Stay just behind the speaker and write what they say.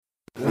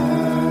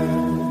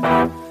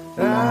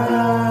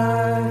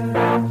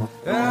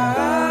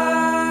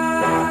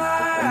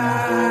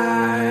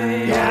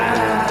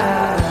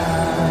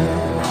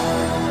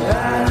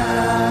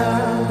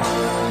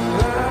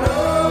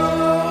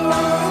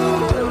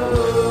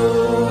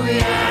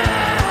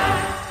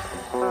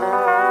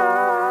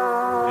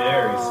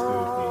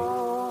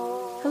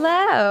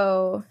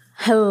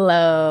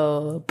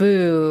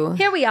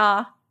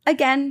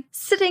again,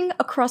 sitting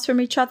across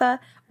from each other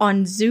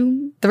on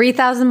Zoom.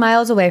 3,000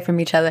 miles away from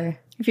each other.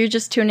 If you're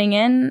just tuning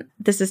in,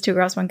 this is Two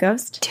Girls, One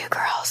Ghost. Two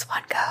Girls,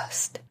 One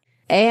Ghost.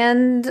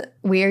 And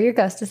we are your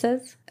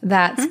ghostesses.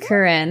 That's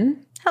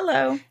Corinne.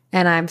 Hello.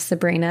 And I'm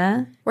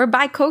Sabrina. We're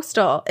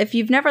bi-coastal. If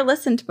you've never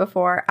listened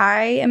before,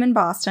 I am in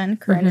Boston.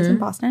 Corinne is in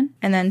Boston.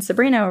 And then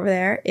Sabrina over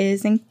there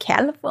is in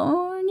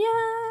California.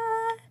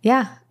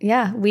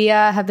 Yeah. We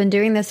have been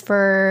doing this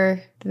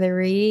for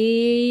 3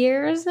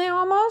 years now,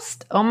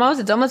 almost.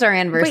 It's almost our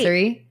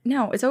anniversary. Wait,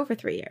 no, it's over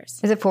 3 years.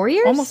 Is it 4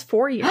 years? Almost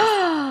 4 years.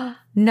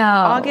 No.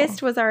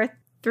 August was our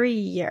 3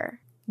 year.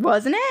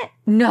 Wasn't it?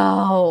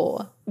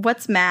 No.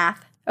 What's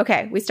math?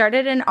 Okay, we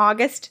started in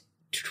August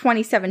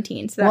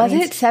 2017. So that was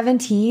means it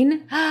 17?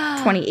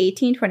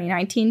 2018,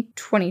 2019,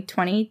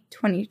 2020,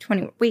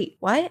 2020. Wait,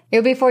 what? It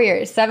would be 4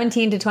 years.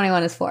 17 to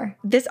 21 is 4.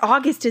 This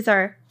August is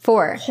our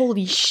 4.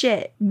 Holy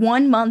shit.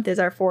 1 month is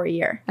our 4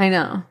 year. I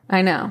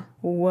know.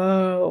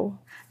 Whoa.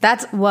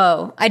 That's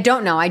whoa. I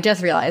don't know. I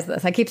just realized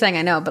this. I keep saying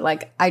I know, but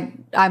like I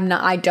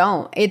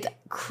don't. It's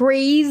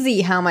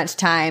crazy how much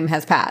time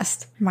has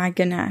passed. My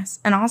goodness.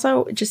 And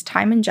also just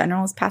time in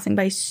general is passing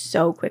by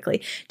so quickly.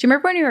 Do you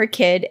remember when you were a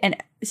kid and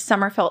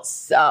summer felt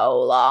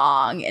so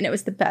long and it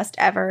was the best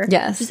ever?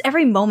 Yes. Just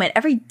every moment,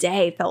 every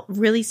day felt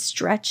really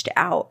stretched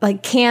out.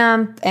 Like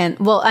camp and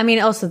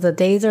also the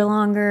days are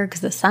longer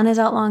because the sun is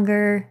out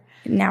longer.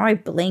 Now I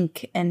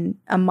blink and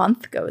a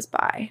month goes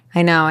by.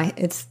 I know.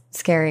 It's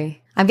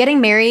scary. I'm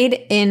getting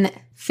married in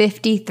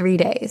 53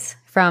 days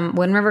from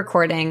when we're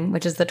recording,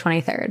 which is the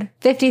 23rd.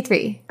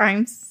 53.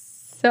 I'm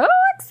so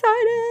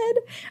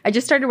excited. I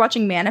just started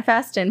watching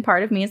Manifest and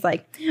part of me is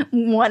like,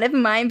 what if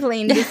my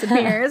plane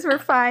disappears for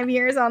 5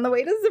 years on the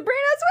way to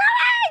Sabrina's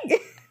wedding?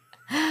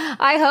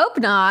 I hope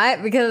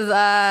not,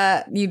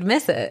 because you'd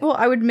miss it. Well,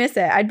 I would miss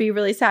it. I'd be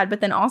really sad. But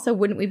then also,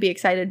 wouldn't we be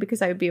excited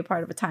because I would be a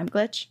part of a time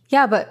glitch?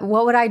 Yeah, but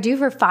what would I do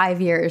for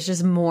 5 years?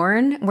 Just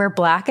mourn? Wear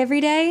black every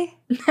day?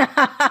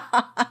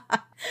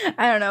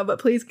 I don't know, but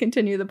please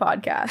continue the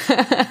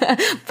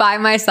podcast. By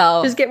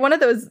myself. Just get one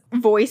of those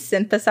voice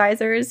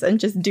synthesizers and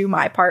just do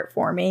my part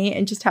for me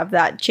and just have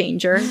that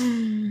changer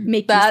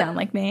make you sound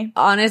like me.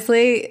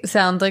 Honestly,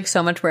 sounds like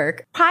so much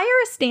work. Hire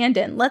a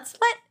stand-in.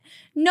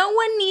 No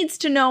one needs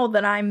to know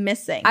that I'm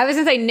missing. I was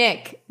gonna say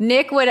Nick.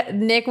 Nick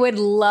would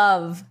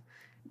love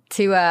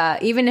to,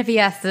 even if he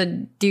has to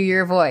do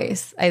your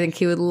voice, I think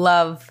he would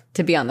love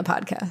to be on the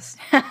podcast.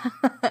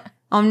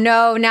 Oh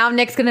no, now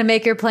Nick's gonna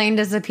make your plane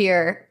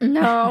disappear.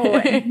 No,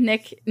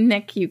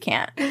 Nick, you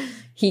can't.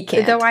 He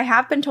can't. Though I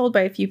have been told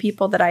by a few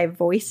people that I have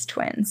voice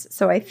twins.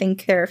 So I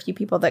think there are a few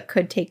people that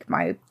could take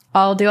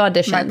I'll do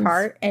auditions. my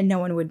part and no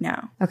one would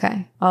know.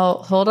 Okay.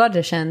 I'll hold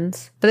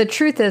auditions. But the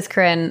truth is,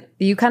 Corinne,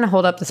 you kind of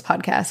hold up this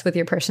podcast with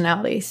your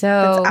personality. So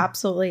That's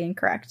absolutely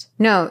incorrect.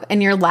 No,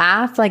 and your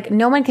laugh, like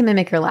no one can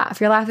mimic your laugh.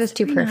 Your laugh is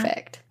too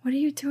perfect. What are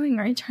you doing?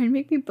 Are you trying to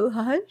make me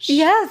blush?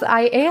 Yes,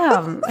 I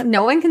am.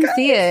 No one can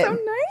see it. So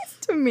nice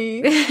to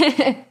me.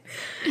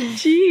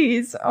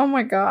 Jeez. Oh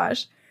my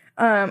gosh.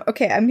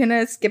 Okay, I'm going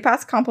to skip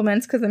past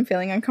compliments because I'm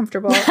feeling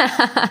uncomfortable.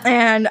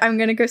 And I'm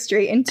going to go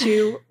straight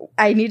into,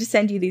 I need to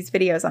send you these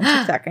videos on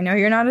TikTok. I know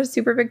you're not a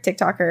super big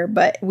TikToker,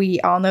 but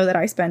we all know that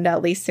I spend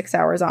at least 6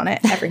 hours on it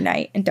every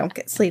night and don't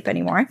get sleep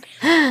anymore.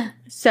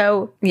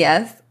 So,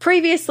 yes.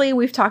 Previously,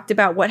 we've talked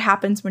about what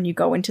happens when you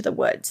go into the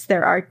woods.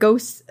 There are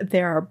ghosts,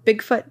 there are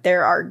Bigfoot,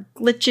 there are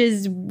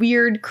glitches,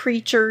 weird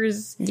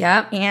creatures.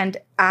 Yep. And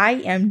I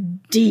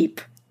am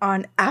deep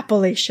on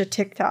Appalachia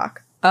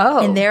TikTok.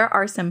 Oh. And there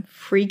are some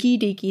freaky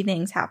deaky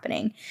things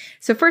happening.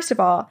 So first of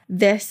all,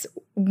 this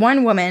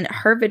one woman,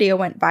 her video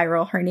went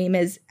viral. Her name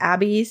is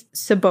Abby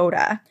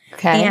Sabota.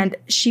 Okay. And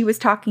she was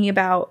talking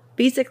about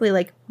basically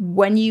like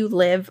when you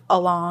live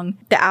along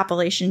the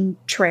Appalachian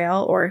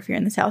Trail, or if you're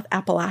in the South,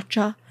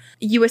 Appalachia,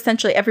 you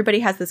essentially, everybody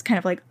has this kind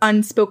of like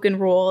unspoken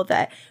rule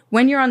that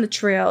when you're on the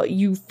trail,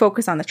 you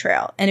focus on the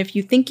trail. And if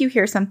you think you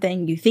hear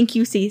something, you think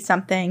you see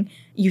something,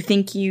 you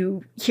think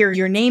you hear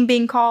your name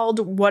being called,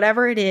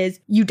 whatever it is,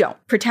 you don't.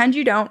 Pretend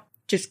you don't.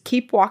 Just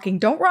keep walking.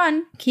 Don't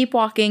run. Keep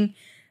walking.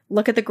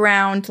 Look at the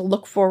ground,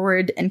 look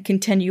forward, and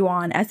continue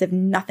on as if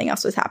nothing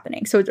else was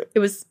happening. So it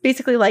was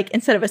basically like,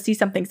 instead of a see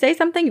something, say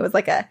something, it was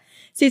like a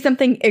see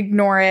something,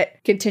 ignore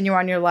it, continue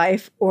on your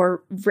life,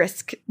 or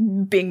risk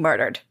being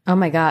murdered. Oh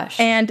my gosh.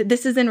 And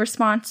this is in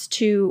response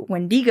to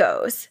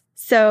Wendigos.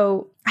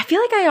 So I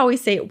feel like I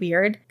always say it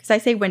weird because I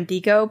say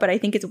Wendigo, but I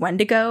think it's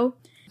Wendigo.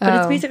 But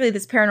it's basically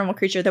this paranormal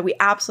creature that we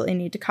absolutely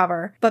need to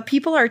cover. But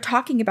people are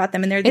talking about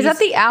them, and they're these— Is that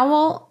the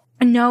owl?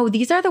 No,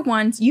 these are the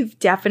ones you've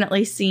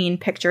definitely seen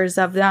pictures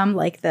of them,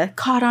 like the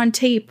caught on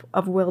tape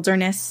of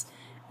wilderness,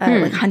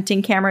 like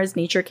hunting cameras,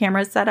 nature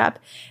cameras set up.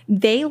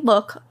 They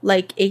look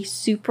like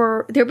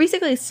they're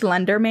basically a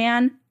Slender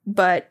Man,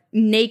 but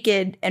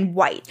naked and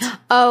white.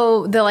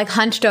 Oh, the like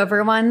hunched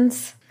over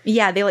ones?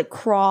 Yeah, they like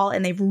crawl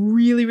and they've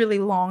really, really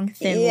long,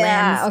 thin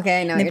limbs.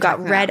 Okay, I know. They've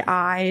got red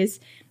eyes.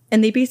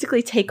 And they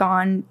basically take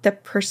on the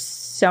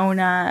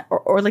persona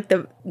or like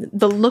the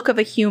look of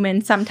a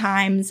human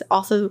sometimes.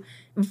 Also,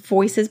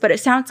 voices, but it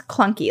sounds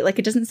clunky. Like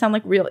it doesn't sound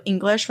like real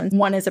English when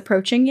one is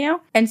approaching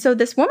you. And so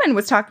this woman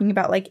was talking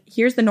about like,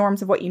 here's the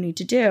norms of what you need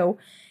to do.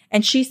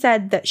 And she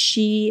said that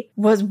she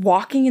was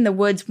walking in the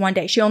woods one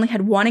day. She only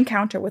had one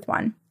encounter with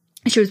one.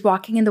 She was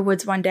walking in the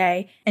woods one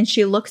day and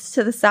she looks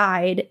to the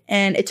side,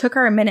 and it took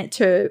her a minute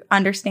to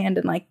understand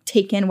and like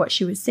take in what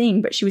she was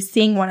seeing. But she was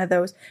seeing one of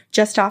those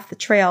just off the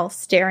trail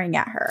staring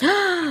at her.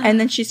 And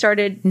then she was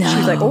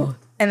like, oh,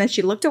 and then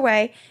she looked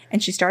away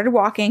and she started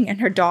walking, and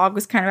her dog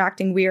was kind of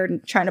acting weird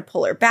and trying to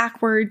pull her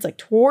backwards, like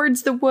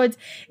towards the woods.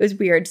 It was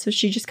weird. So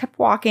she just kept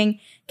walking,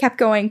 kept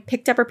going,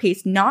 picked up her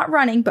pace, not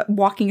running, but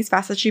walking as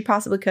fast as she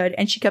possibly could.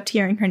 And she kept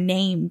hearing her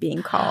name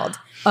being called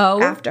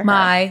after her. Oh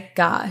my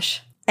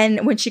gosh.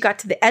 And when she got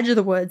to the edge of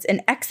the woods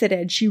and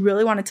exited, she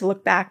really wanted to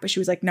look back, but she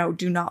was like, no,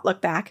 do not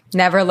look back.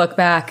 Never look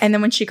back. And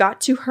then when she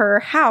got to her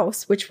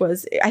house, which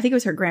was, I think it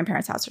was her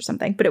grandparents' house or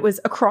something, but it was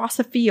across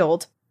a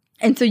field.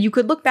 And so you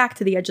could look back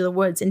to the edge of the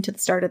woods into the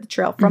start of the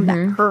trail from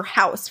her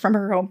house, from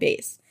her home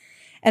base.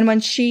 And when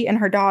she and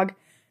her dog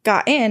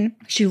got in,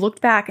 she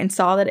looked back and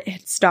saw that it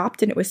had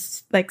stopped, and it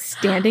was like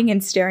standing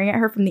and staring at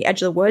her from the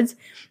edge of the woods.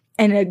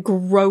 And a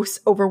gross,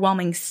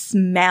 overwhelming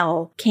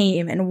smell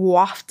came and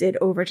wafted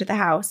over to the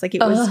house. Like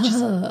it was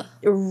just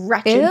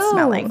wretched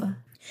smelling.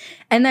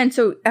 And then,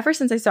 so ever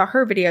since I saw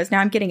her videos, now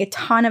I'm getting a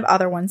ton of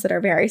other ones that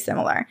are very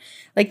similar.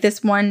 Like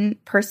this one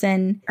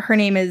person, her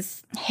name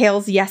is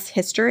Hales Yes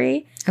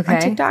History on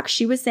TikTok.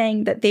 She was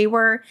saying that they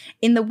were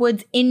in the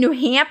woods in New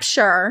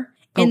Hampshire.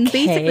 And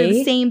basically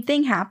the same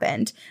thing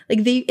happened.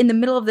 Like they, in the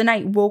middle of the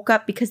night, woke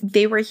up because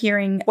they were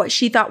hearing what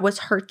she thought was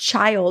her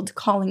child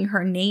calling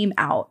her name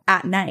out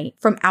at night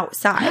from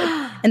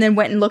outside. And then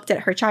went and looked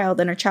at her child,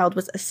 and her child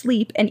was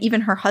asleep. And even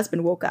her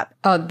husband woke up.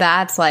 Oh,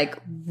 that's like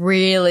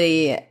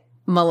really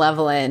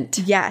malevolent.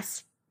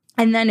 Yes.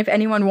 And then if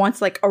anyone wants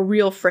like a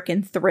real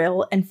freaking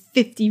thrill and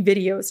 50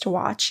 videos to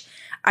watch,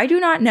 I do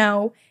not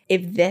know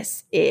if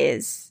this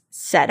is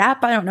set up.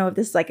 I don't know if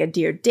this is like a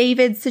Dear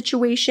David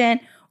situation,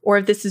 or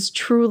if this is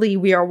truly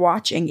we are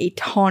watching a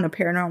ton of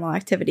paranormal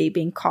activity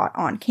being caught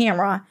on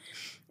camera.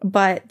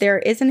 But there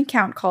is an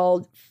account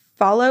called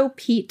Follow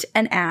Pete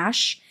and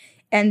Ash,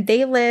 and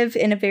they live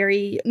in a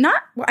very,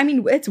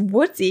 it's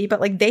woodsy,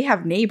 but like they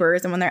have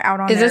neighbors, and when they're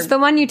out on Is this the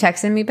one you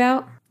texted me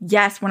about?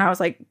 Yes, when I was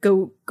like,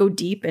 go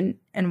deep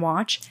and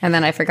watch. And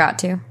then I forgot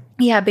to.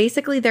 Yeah,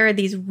 basically there are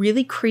these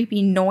really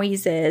creepy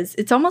noises.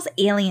 It's almost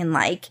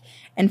alien-like,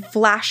 and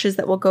flashes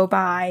that will go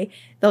by.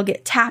 They'll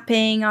get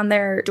tapping on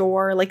their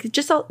door. Like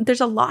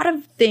there's a lot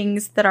of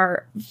things that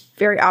are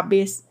very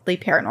obviously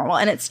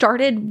paranormal. And it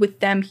started with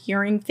them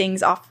hearing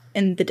things off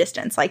in the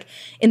distance, like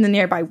in the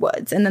nearby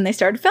woods. And then they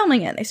started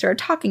filming it. They started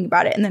talking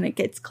about it. And then it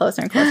gets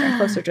closer and closer and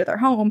closer to their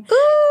home.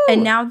 Ooh.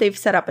 And now they've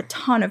set up a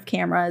ton of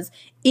cameras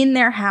in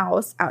their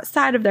house,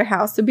 outside of their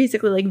house. So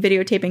basically like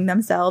videotaping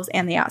themselves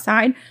and the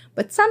outside.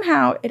 But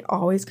somehow it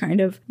always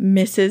kind of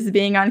misses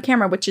being on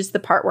camera, which is the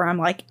part where I'm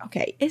like,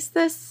 okay, is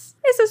this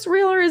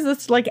real, or is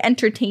this like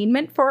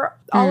entertainment for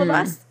all of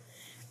us?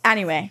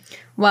 Anyway.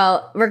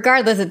 Well,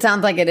 regardless, it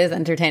sounds like it is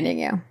entertaining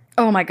you.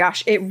 Oh my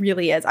gosh, it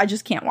really is. I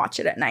just can't watch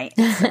it at night.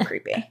 It's so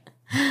creepy.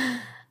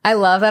 I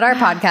love that our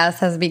podcast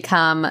has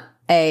become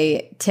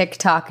a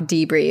TikTok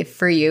debrief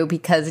for you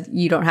because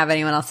you don't have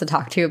anyone else to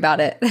talk to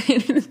about it.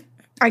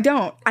 I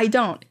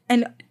don't.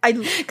 And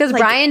because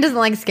like, Brian doesn't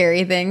like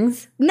scary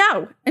things.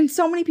 No. And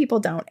so many people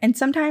don't. And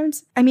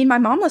sometimes, my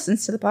mom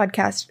listens to the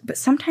podcast, but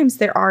sometimes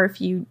there are a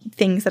few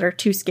things that are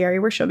too scary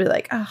where she'll be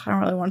like, oh, I don't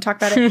really want to talk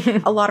about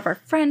it. A lot of our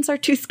friends are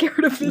too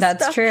scared of this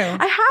That's stuff. true.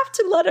 I have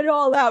to let it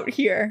all out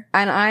here.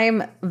 And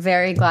I'm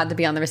very glad to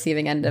be on the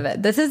receiving end of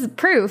it. This is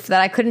proof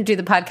that I couldn't do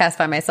the podcast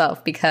by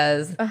myself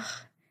because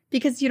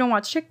you don't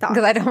watch TikTok.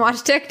 Because I don't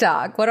watch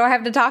TikTok. What do I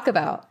have to talk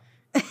about?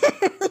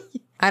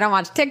 I don't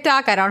watch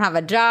TikTok. I don't have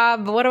a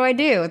job. What do I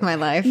do with my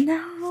life?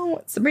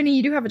 No. Sabrina,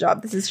 you do have a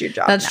job. This is your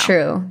job That's now.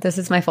 true. This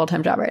is my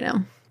full-time job right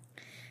now.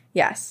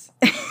 Yes.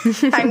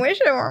 I wish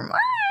it were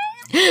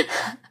mine.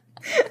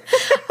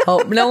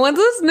 Hope no one's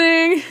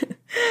listening.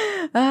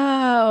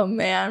 Oh,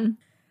 man.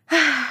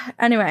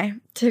 Anyway,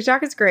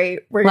 TikTok is great.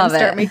 We're going to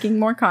start making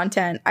more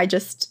content. I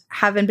just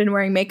haven't been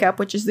wearing makeup,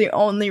 which is the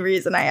only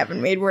reason I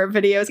haven't made more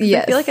videos. Because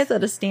I feel like I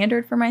set a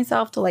standard for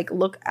myself to like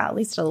look at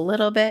least a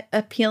little bit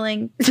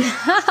appealing.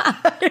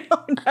 I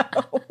don't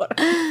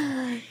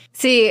know.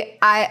 See,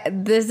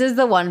 this is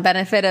the one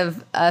benefit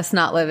of us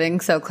not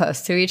living so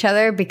close to each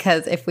other,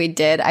 because if we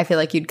did, I feel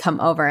like you'd come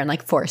over and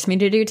like force me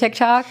to do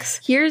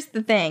TikToks. Here's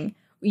the thing.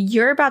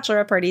 Your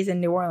bachelorette party's in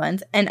New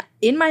Orleans, and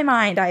in my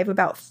mind, I have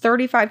about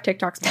 35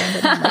 TikToks planned.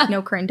 And I'm like,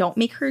 no, Corinne, don't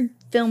make her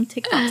film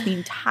TikToks the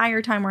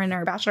entire time we're in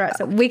our bachelorette.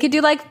 So we could do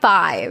like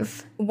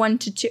 5. 1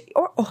 to 2.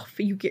 Or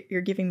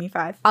you're giving me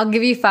 5. I'll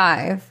give you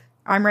 5.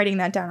 I'm writing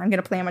that down. I'm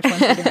going to plan which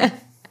ones you're doing.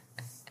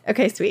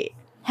 Okay, sweet.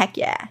 Heck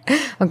yeah.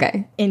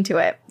 Okay. Into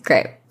it.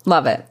 Great.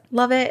 Love it.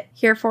 Love it.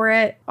 Here for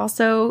it.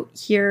 Also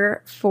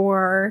here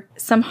for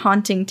some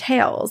haunting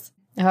tales.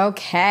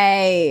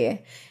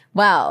 Okay.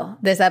 Well,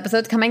 this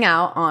episode's coming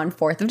out on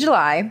 4th of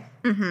July.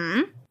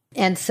 Mm-hmm.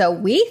 And so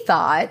we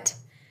thought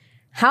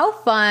How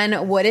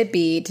fun would it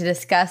be to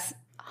discuss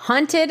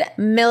haunted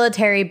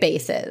military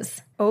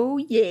bases? Oh,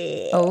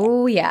 yeah.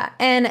 Oh, yeah.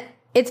 And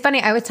it's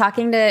funny. I was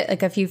talking to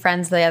like a few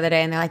friends the other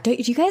day and they're like, do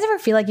you guys ever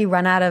feel like you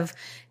run out of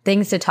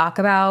things to talk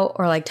about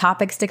or like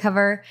topics to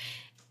cover?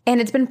 And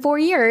it's been 4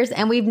 years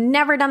and we've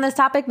never done this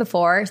topic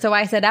before. So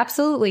I said,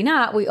 absolutely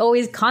not. We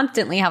always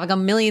constantly have like a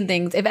million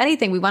things. If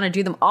anything, we want to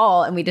do them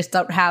all and we just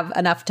don't have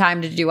enough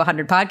time to do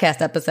 100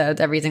 podcast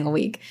episodes every single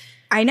week.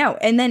 I know.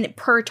 And then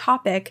per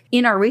topic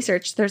in our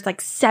research, there's like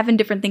 7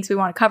 different things we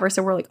want to cover.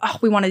 So we're like, oh,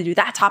 we want to do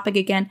that topic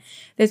again.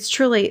 It's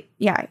truly,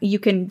 yeah, you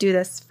can do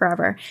this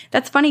forever.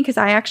 That's funny because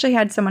I actually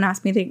had someone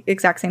ask me the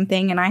exact same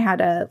thing and I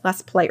had a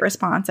less polite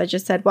response. I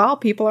just said, well,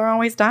 people are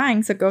always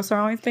dying, so ghosts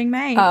are always being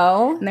made.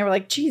 Oh. And they were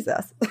like,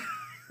 Jesus.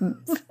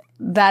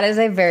 That is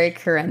a very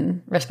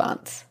Corinne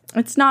response.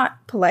 It's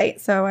not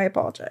polite, so I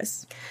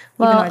apologize.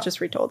 Well, even though I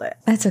just retold it.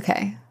 That's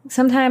okay.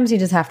 Sometimes you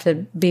just have to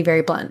be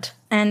very blunt.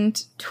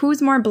 And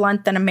who's more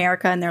blunt than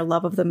America and their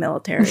love of the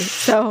military?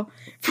 So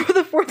for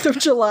the 4th of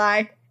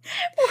July,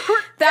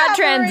 that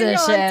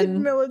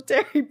transition.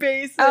 Military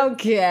bases.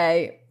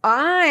 Okay.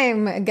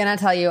 I'm going to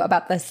tell you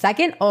about the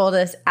second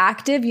oldest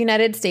active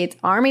United States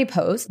Army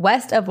post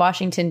west of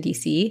Washington,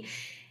 D.C.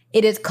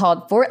 It is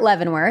called Fort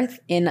Leavenworth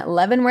in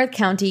Leavenworth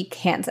County,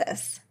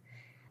 Kansas.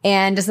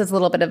 And just this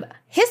little bit of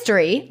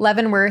history,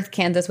 Leavenworth,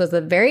 Kansas was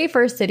the very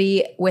first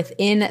city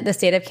within the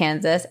state of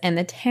Kansas, and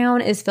the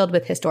town is filled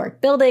with historic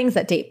buildings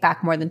that date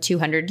back more than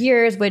 200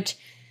 years, which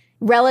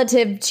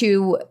relative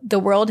to the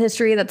world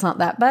history, that's not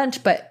that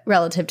much, but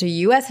relative to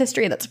U.S.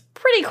 history, that's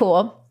pretty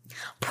cool.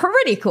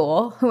 Pretty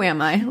cool. Who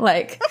am I?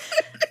 Like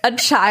a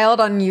child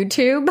on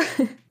YouTube?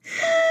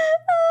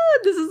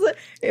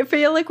 I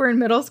feel like we're in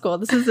middle school.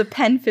 This is a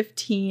Pen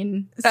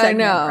 15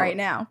 segment right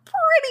now.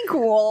 Pretty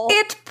cool.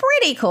 It's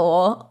pretty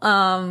cool.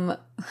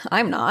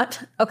 I'm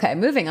not. Okay,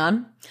 moving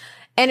on.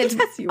 And it's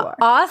yes, you are.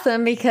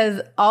 Awesome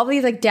because all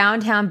these like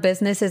downtown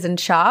businesses and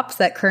shops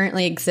that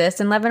currently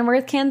exist in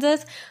Leavenworth,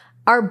 Kansas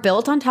are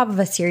built on top of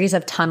a series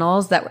of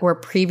tunnels that were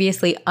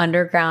previously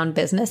underground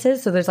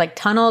businesses. So there's like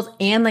tunnels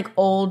and like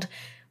old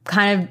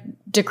kind of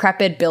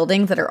decrepit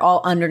buildings that are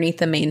all underneath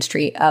the main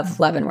street of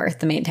Leavenworth,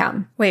 the main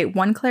town. Wait,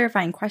 one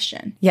clarifying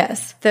question.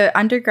 Yes. The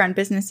underground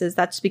businesses,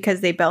 that's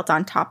because they built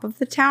on top of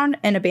the town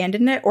and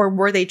abandoned it, or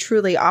were they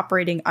truly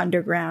operating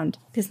underground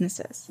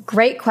businesses?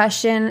 Great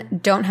question.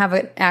 Don't have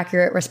an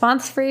accurate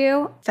response for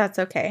you. That's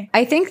okay.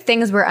 I think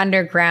things were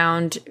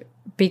underground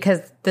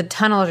because the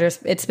tunnels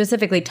it's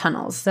specifically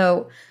tunnels.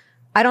 So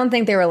I don't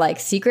think they were like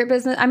secret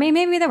business. I mean,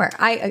 maybe they were.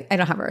 I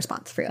don't have a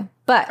response for you.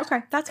 But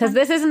okay, that's because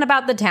this isn't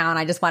about the town.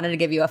 I just wanted to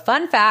give you a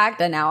fun fact,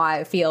 and now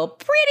I feel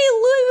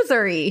pretty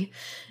losery.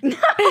 No,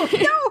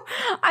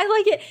 I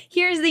like it.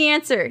 Here's the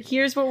answer.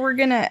 Here's what we're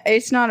gonna.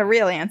 It's not a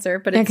real answer,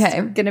 but it's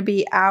gonna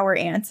be our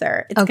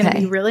answer. It's gonna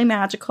be really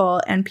magical,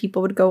 and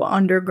people would go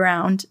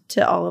underground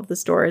to all of the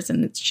stores,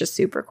 and it's just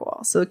super cool.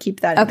 So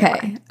keep that in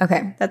mind.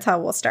 Okay. That's how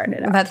we'll start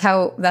it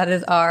out. That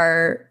is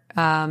our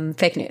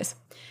fake news.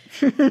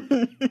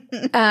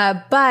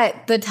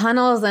 But the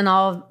tunnels and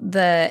all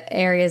the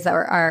areas that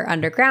are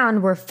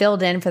underground were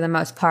filled in for the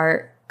most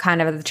part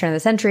kind of at the turn of the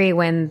century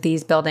when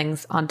these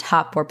buildings on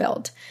top were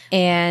built.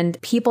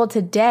 And people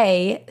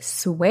today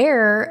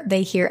swear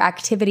they hear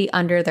activity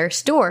under their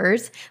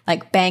stores,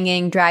 like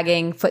banging,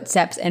 dragging,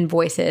 footsteps, and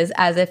voices,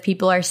 as if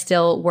people are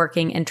still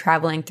working and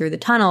traveling through the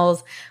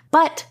tunnels.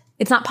 But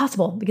it's not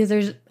possible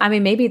because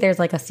maybe there's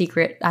like a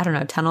secret,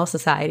 tunnel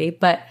society,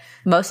 but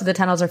most of the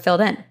tunnels are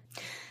filled in.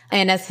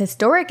 And as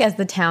historic as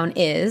the town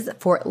is,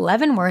 Fort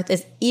Leavenworth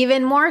is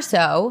even more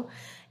so.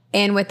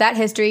 And with that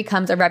history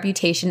comes a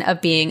reputation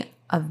of being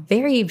a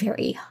very,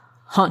 very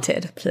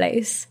haunted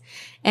place.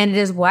 And it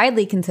is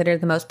widely considered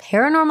the most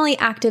paranormally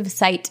active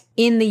site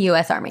in the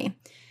U.S. Army.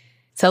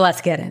 So let's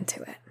get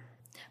into it.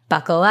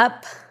 Buckle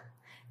up,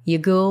 you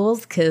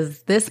ghouls,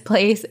 because this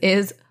place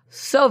is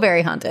so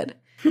very haunted.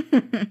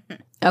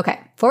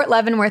 Okay, Fort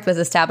Leavenworth was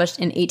established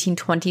in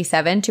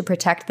 1827 to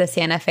protect the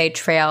Santa Fe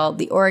Trail,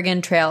 the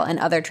Oregon Trail, and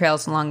other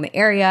trails along the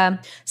area.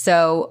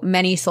 So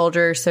many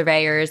soldiers,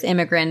 surveyors,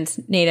 immigrants,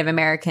 Native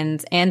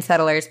Americans, and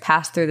settlers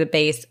passed through the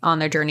base on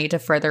their journey to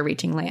further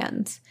reaching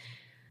lands.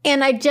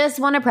 And I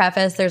just want to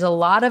preface, there's a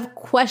lot of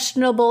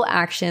questionable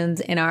actions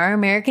in our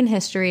American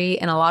history,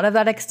 and a lot of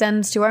that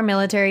extends to our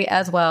military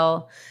as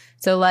well.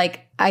 So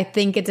I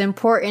think it's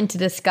important to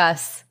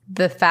discuss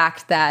the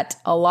fact that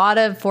a lot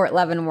of Fort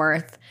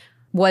Leavenworth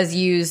was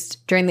used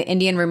during the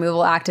Indian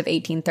Removal Act of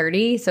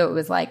 1830. So it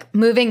was like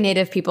moving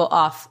Native people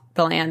off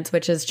the lands,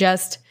 which is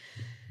just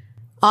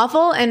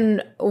awful.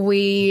 And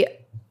we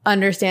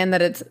understand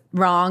that it's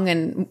wrong,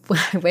 and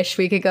I wish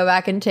we could go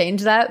back and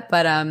change that.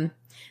 But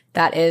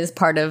that is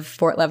part of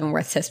Fort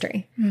Leavenworth's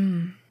history.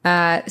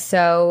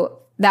 So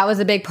that was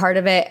a big part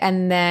of it.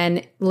 And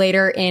then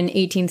later in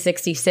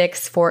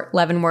 1866, Fort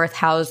Leavenworth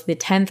housed the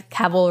 10th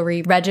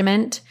Cavalry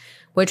Regiment,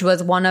 which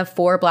was one of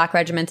 4 Black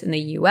regiments in the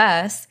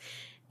U.S.,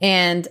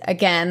 and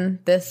again,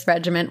 this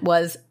regiment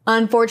was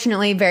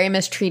unfortunately very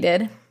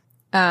mistreated,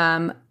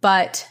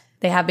 but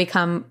they have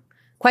become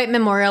quite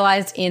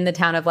memorialized in the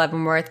town of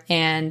Leavenworth,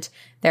 and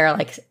there are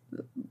like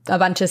a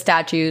bunch of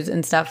statues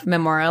and stuff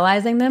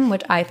memorializing them,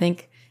 which I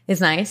think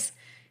is nice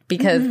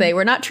because they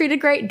were not treated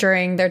great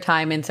during their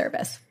time in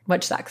service,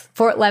 which sucks.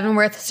 Fort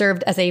Leavenworth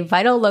served as a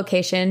vital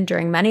location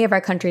during many of our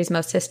country's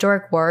most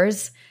historic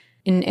wars.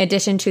 In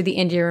addition to the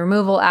Indian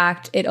Removal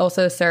Act, it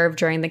also served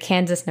during the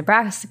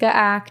Kansas-Nebraska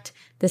Act,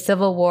 the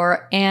Civil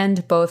War,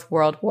 and both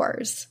World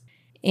Wars.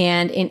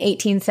 And in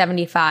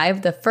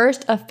 1875, the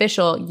first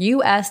official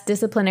U.S.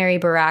 disciplinary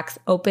barracks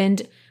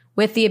opened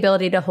with the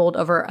ability to hold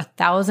over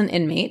 1,000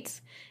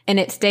 inmates, and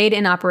it stayed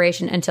in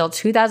operation until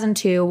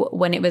 2002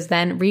 when it was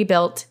then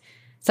rebuilt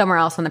somewhere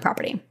else on the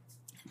property.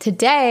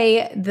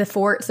 Today, the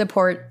fort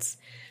supports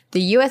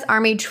the U.S.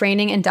 Army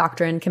Training and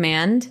Doctrine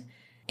Command,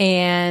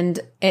 and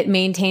it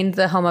maintains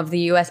the home of the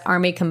U.S.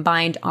 Army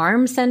Combined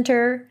Arms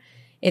Center.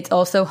 It's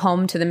also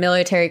home to the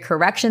Military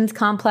Corrections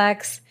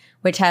Complex,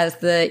 which has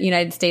the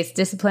United States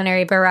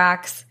Disciplinary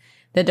Barracks,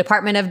 the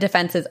Department of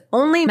Defense's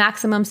only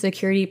maximum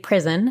security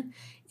prison,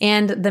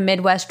 and the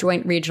Midwest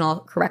Joint Regional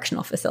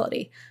Correctional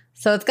Facility.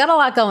 So it's got a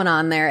lot going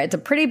on there. It's a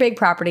pretty big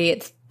property.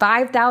 It's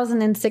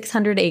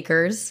 5,600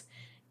 acres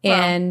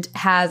and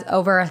has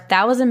over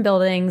 1,000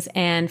 buildings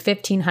and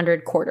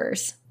 1,500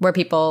 quarters where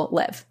people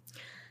live.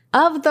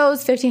 Of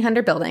those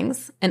 1,500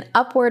 buildings, an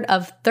upward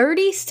of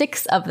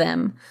 36 of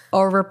them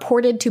are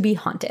reported to be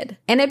haunted.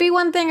 And it'd be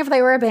one thing if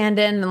they were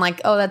abandoned and like,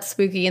 oh, that's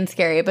spooky and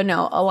scary. But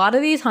no, a lot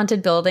of these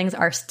haunted buildings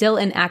are still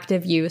in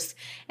active use.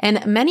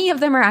 And many of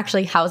them are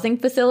actually housing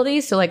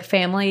facilities. So like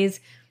families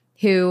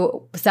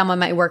who someone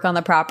might work on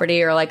the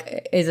property or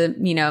like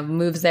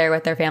moves there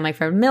with their family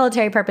for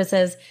military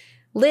purposes,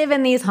 live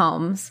in these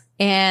homes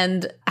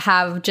and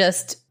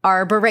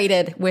are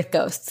berated with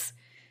ghosts.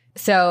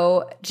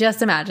 So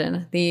just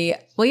imagine you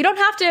don't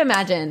have to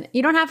imagine.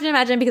 You don't have to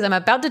imagine because I'm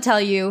about to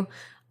tell you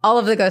all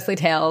of the ghostly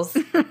tales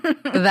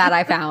that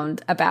I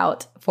found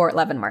about Fort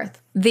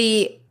Leavenworth.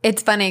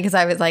 It's funny because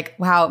I was like,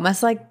 wow, it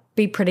must like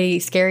be pretty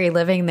scary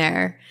living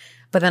there.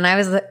 But then I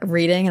was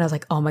reading and I was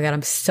like, oh my God,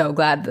 I'm so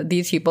glad that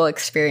these people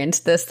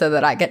experienced this so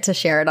that I get to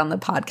share it on the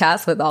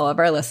podcast with all of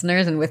our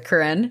listeners and with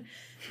Corinne.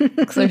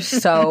 Because there's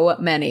so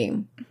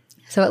many.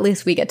 So at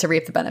least we get to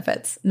reap the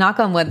benefits. Knock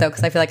on wood, though,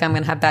 because I feel like I'm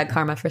going to have bad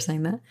karma for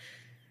saying that.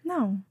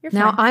 No, you're fine.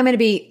 Now I'm going to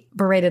be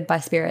berated by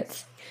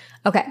spirits.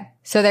 Okay,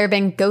 so there have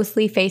been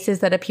ghostly faces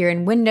that appear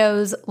in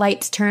windows,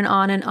 lights turn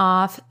on and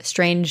off,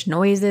 strange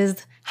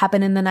noises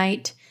happen in the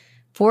night.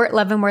 Fort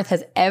Leavenworth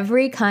has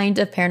every kind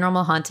of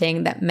paranormal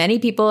haunting that many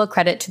people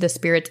accredit to the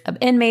spirits of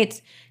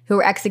inmates who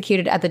were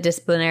executed at the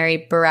disciplinary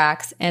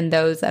barracks and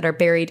those that are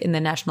buried in the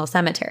National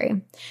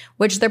Cemetery,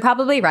 which they're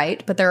probably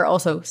right, but there are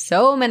also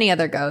so many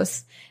other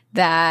ghosts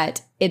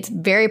that it's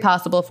very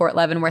possible Fort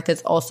Leavenworth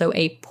is also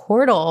a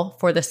portal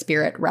for the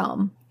spirit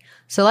realm.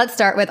 So let's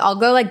start with, I'll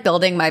go like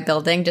building by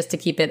building just to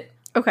keep it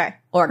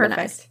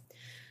organized. Perfect.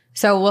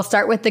 So we'll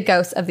start with the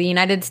ghosts of the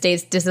United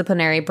States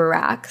Disciplinary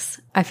Barracks.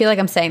 I feel like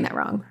I'm saying that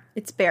wrong.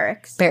 It's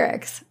barracks.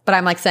 Barracks. But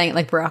I'm like saying it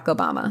like Barack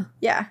Obama.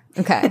 Yeah.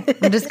 Okay.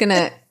 I'm just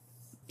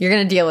you're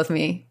going to deal with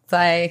me. So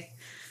I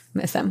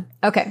miss him.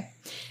 Okay.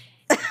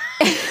 That's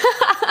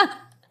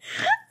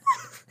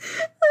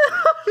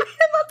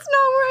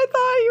not where I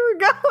thought you were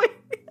going.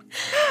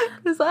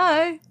 Because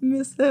I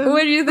miss him.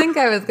 What do you think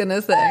I was going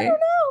to say? I don't know.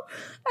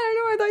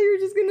 I thought you were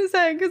just going to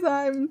say because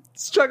I'm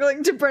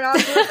struggling to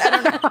pronounce it. I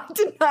don't know. I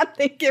did not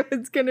think it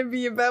was going to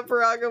be about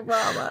Barack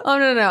Obama. Oh,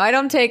 no. I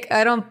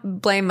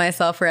don't blame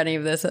myself for any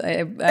of this.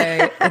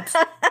 It's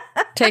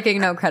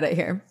taking no credit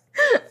here.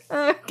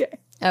 Okay.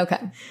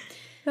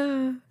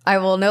 I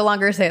will no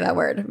longer say that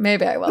word.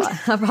 Maybe I will.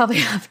 I'll probably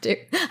have to.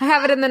 I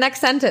have it in the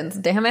next sentence.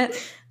 Damn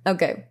it.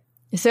 Okay.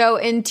 So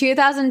in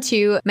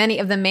 2002, many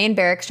of the main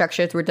barrack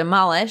structures were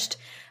demolished,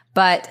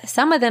 but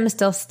some of them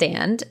still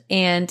stand.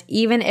 And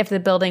even if the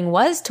building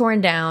was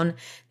torn down,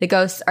 the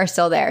ghosts are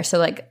still there. So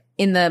like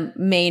in the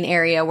main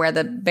area where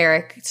the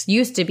barracks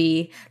used to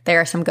be,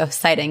 there are some ghost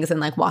sightings and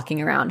like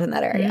walking around in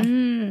that area.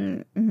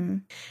 Mm-hmm.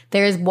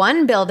 There's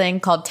one building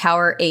called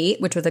Tower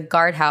 8, which was a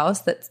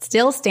guardhouse that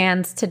still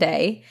stands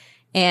today.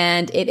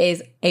 And it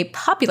is a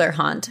popular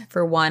haunt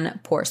for one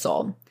poor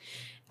soul.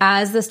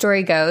 As the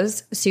story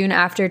goes, soon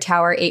after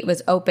Tower 8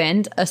 was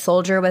opened, a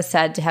soldier was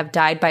said to have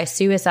died by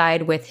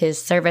suicide with his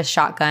service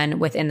shotgun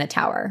within the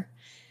tower.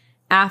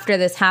 After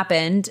this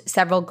happened,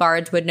 several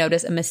guards would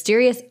notice a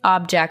mysterious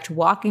object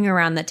walking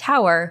around the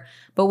tower,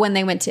 but when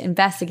they went to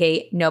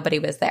investigate, nobody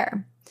was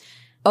there.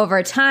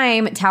 Over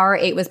time, Tower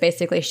 8 was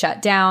basically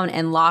shut down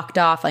and locked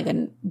off,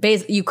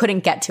 you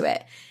couldn't get to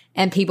it.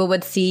 And people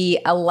would see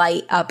a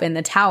light up in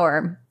the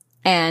tower,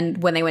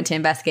 and when they went to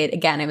investigate,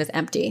 again, it was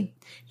empty.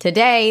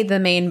 Today, the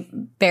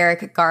main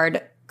barrack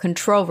guard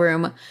control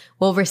room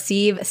will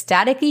receive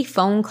staticky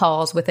phone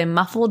calls with a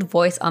muffled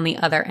voice on the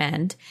other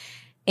end.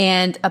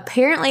 And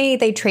apparently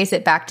they trace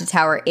it back to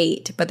Tower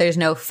 8, but there's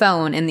no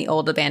phone in the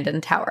old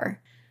abandoned tower,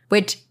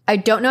 which I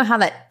don't know how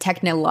that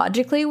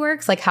technologically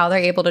works, like how they're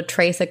able to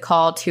trace a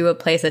call to a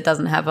place that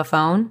doesn't have a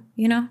phone,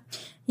 you know?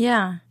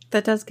 Yeah,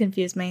 that does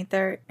confuse me.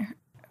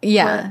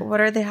 Yeah.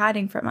 What are they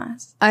hiding from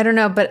us? I don't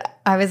know, but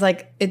I was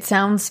like, it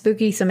sounds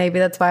spooky, so maybe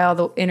that's why all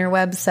the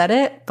interwebs said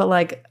it. But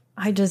like,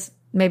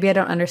 maybe I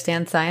don't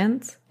understand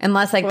science.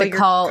 Unless like the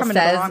call coming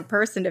says to the wrong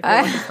person if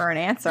you're looking for an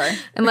answer.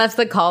 Unless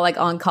the call like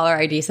on caller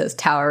ID says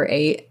Tower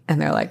 8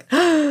 and they're like,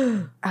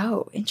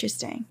 oh,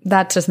 interesting.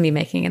 That's just me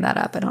making that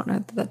up. I don't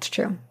know if that's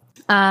true.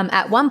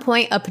 At one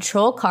point, a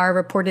patrol car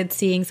reported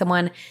seeing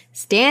someone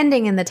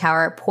standing in the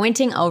tower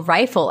pointing a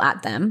rifle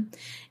at them.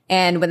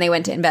 And when they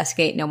went to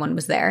investigate, no one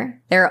was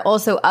there. There are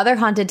also other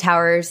haunted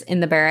towers in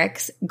the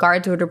barracks.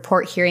 Guards would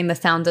report hearing the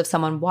sounds of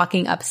someone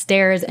walking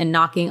upstairs and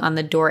knocking on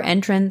the door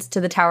entrance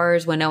to the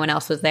towers when no one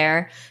else was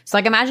there. So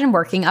like imagine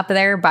working up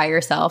there by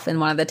yourself in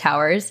one of the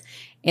towers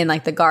in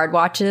like the guard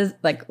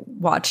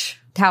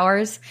watch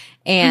towers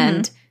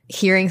and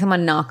hearing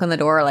someone knock on the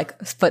door, like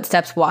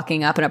footsteps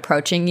walking up and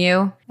approaching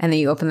you. And then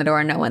you open the door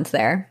and no one's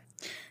there.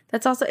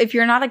 That's also, if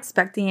you're not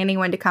expecting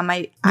anyone to come,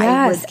 I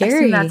would scary.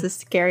 assume that's a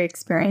scary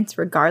experience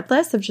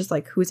regardless of just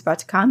like who's about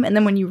to come. And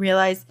then when you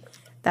realize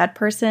that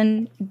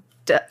person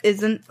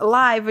isn't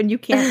alive and you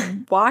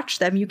can't watch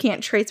them, you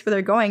can't trace where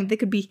they're going. They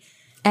could be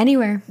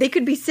anywhere. They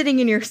could be sitting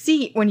in your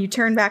seat when you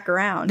turn back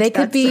around. They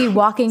could be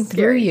walking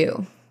through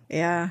you.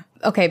 Yeah.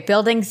 Okay,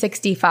 Building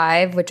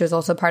 65, which was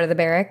also part of the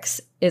barracks,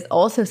 is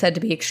also said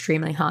to be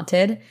extremely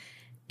haunted.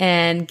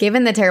 And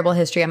given the terrible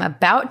history I'm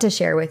about to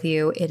share with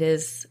you, it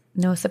is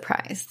no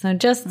surprise. So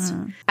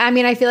I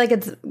mean, I feel like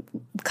it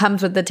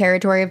comes with the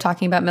territory of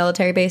talking about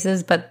military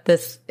bases, but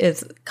this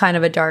is kind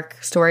of a dark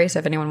story. So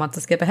if anyone wants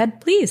to skip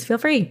ahead, please feel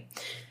free.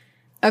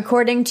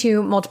 According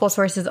to multiple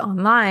sources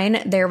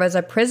online, there was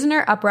a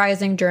prisoner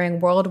uprising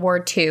during World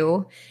War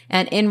II,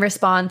 and in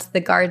response, the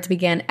guards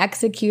began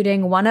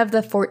executing one of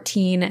the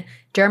 14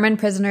 German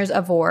prisoners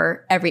of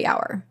war every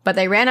hour. But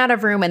they ran out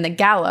of room in the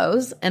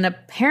gallows, and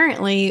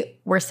apparently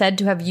were said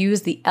to have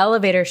used the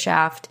elevator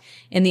shaft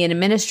in the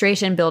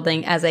administration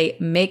building as a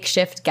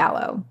makeshift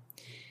gallows.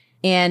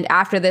 And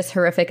after this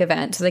horrific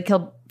event, so they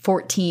killed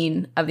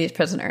 14 of these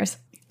prisoners.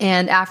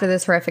 And after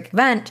this horrific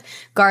event,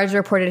 guards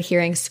reported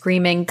hearing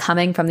screaming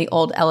coming from the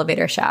old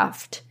elevator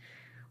shaft,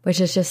 which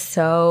is just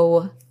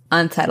so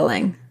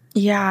unsettling.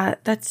 Yeah,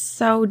 that's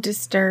so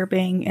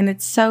disturbing. And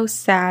it's so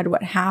sad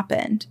what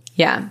happened.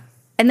 Yeah.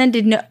 And then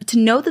to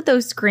know that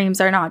those screams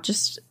are not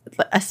just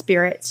a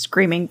spirit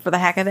screaming for the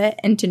heck of it,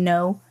 and to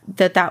know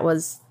that that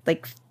was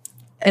like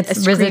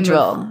it's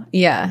residual.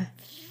 Yeah.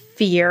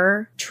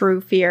 Fear,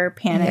 true fear,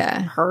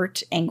 panic,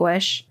 hurt,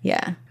 anguish.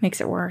 Yeah. Makes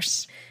it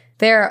worse.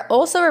 There are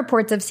also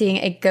reports of seeing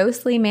a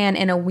ghostly man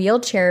in a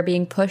wheelchair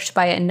being pushed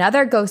by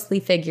another ghostly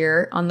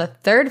figure on the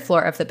 3rd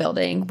floor of the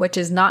building, which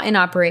is not in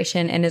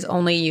operation and is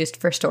only used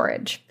for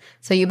storage.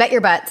 So you bet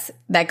your butts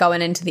that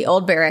going into the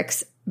old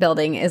barracks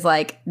building is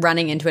like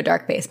running into a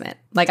dark basement.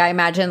 Like I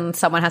imagine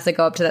someone has to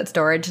go up to that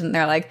storage and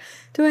they're like,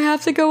 do I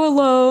have to go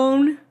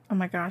alone? Oh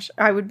my gosh.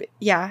 I would,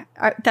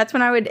 that's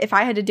when I would, if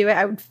I had to do it,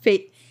 I would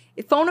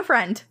phone a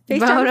friend.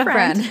 FaceTime a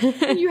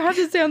friend. You have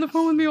to stay on the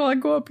phone with me while I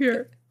go up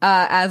here.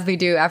 As we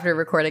do after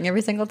recording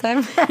every single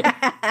time.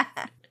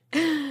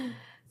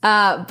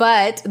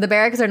 But the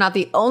barracks are not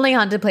the only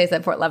haunted place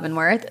at Fort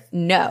Leavenworth.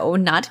 No,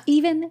 not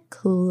even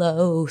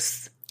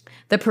close.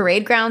 The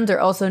parade grounds are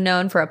also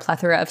known for a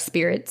plethora of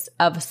spirits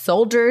of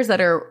soldiers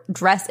that are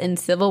dressed in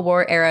Civil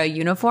War era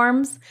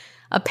uniforms.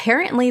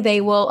 Apparently,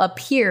 they will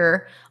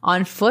appear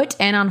on foot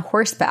and on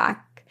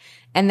horseback.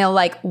 And they'll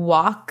like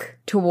walk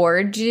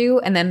towards you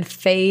and then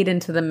fade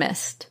into the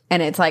mist.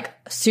 And it's like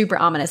super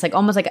ominous, like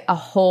almost like a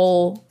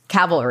whole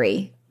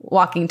cavalry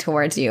walking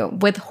towards you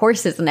with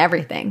horses and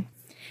everything.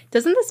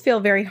 Doesn't this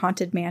feel very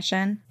Haunted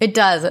Mansion? It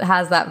does. It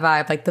has that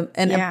vibe.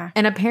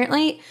 And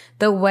apparently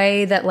the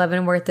way that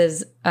Leavenworth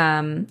is,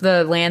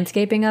 the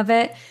landscaping of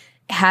it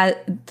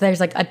there's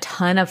like a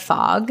ton of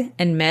fog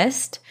and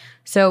mist.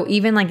 So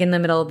even like in the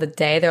middle of the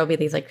day, there will be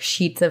these like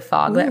sheets of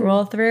fog that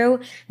roll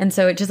through. And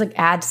so it just like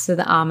adds to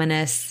the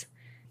ominous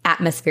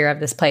atmosphere of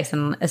this place.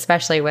 And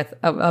especially with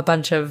a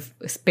bunch of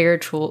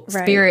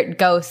spirit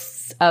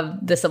ghosts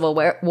of the Civil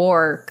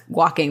War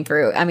walking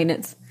through. I mean,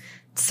 it's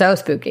so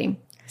spooky.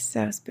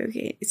 So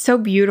spooky. It's so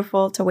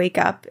beautiful to wake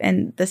up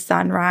in the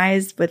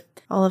sunrise with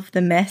all of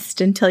the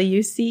mist until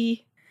you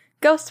see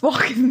ghosts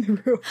walking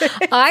through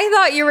it. I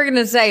thought you were going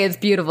to say it's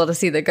beautiful to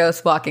see the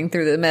ghosts walking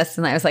through the mist.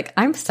 And I was like,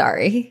 I'm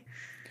sorry.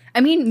 I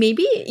mean,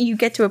 maybe you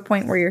get to a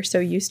point where you're so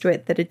used to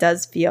it that it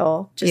does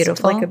feel just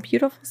beautiful. Like a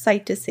beautiful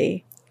sight to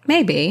see.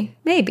 Maybe.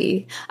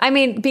 I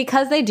mean,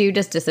 because they do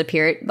just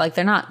disappear, like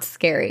they're not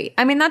scary.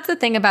 I mean, that's the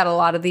thing about a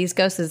lot of these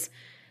ghosts is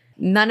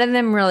none of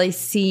them really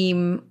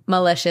seem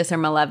malicious or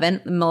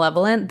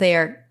malevolent.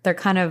 They're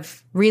kind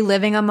of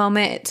reliving a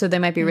moment. So they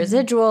might be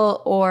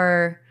residual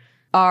or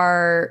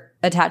are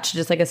attached to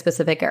just like a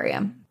specific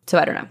area. So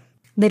I don't know.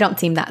 They don't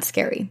seem that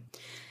scary.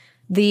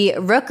 The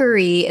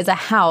Rookery is a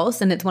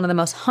house, and it's one of the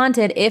most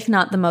haunted, if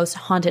not the most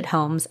haunted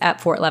homes at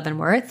Fort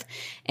Leavenworth,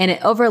 and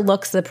it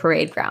overlooks the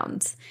parade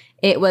grounds.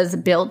 It was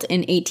built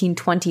in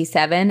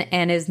 1827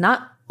 and is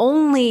not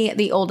only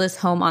the oldest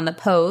home on the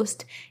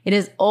post, it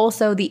is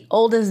also the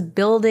oldest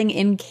building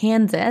in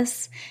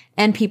Kansas,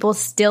 and people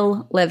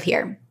still live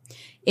here.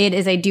 It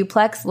is a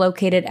duplex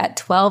located at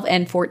 12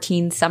 and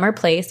 14 Summer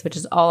Place, which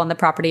is all on the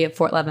property of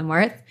Fort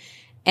Leavenworth.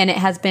 And it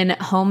has been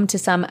home to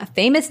some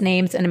famous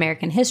names in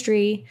American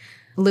history.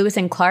 Lewis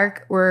and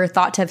Clark were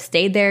thought to have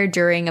stayed there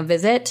during a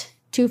visit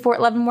to Fort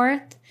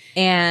Leavenworth.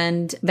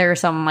 And there are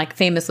some like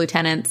famous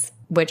lieutenants,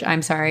 which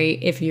I'm sorry,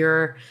 if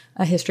you're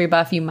a history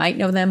buff, you might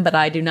know them, but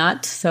I do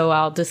not. So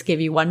I'll just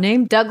give you one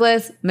name.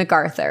 Douglas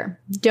MacArthur.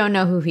 Don't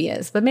know who he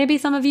is, but maybe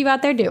some of you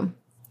out there do.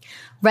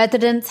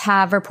 Residents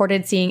have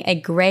reported seeing a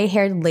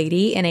gray-haired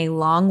lady in a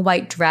long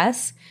white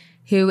dress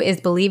who is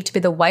believed to be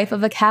the wife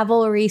of a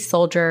cavalry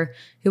soldier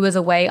who was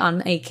away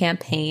on a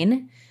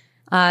campaign.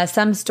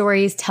 Some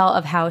stories tell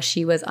of how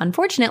she was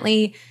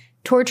unfortunately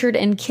tortured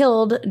and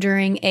killed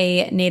during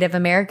a Native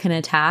American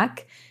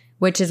attack,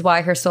 which is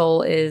why her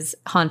soul is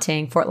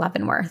haunting Fort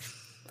Leavenworth.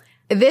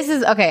 This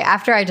is, okay,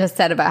 after I just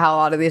said about how a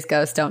lot of these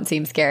ghosts don't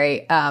seem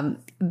scary,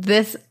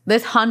 this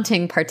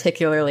haunting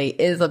particularly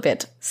is a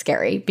bit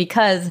scary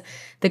because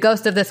the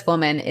ghost of this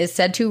woman is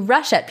said to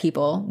rush at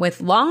people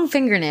with long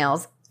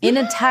fingernails in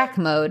attack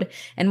mode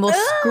and will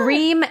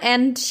scream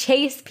and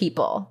chase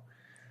people.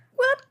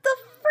 What the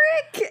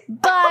frick?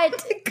 But oh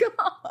my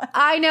God.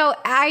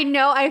 I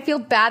know. I feel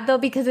bad though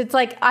because it's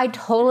like I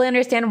totally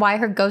understand why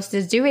her ghost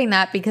is doing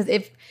that, because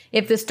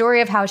if the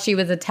story of how she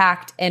was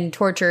attacked and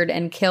tortured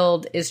and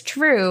killed is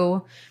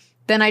true,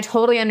 then I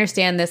totally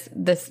understand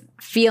this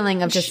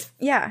feeling of just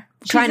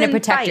trying to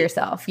protect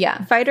yourself.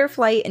 Yeah. Fight or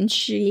flight, and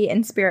she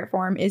in spirit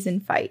form is in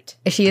fight.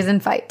 She is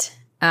in fight.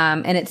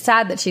 And it's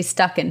sad that she's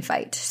stuck in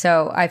fight.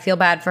 So I feel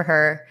bad for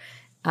her.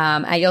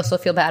 I also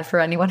feel bad for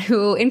anyone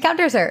who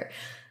encounters her.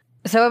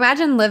 So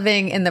imagine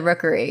living in the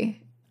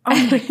Rookery.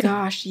 Oh my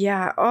gosh,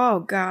 yeah. Oh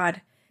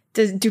God.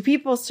 Do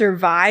people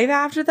survive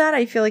after that?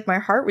 I feel like my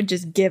heart would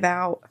just give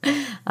out.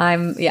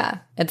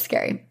 It's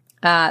scary.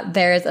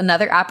 There's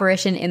another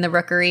apparition in the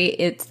Rookery.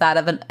 It's that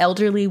of an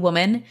elderly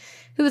woman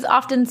who is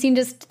often seen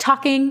just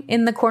talking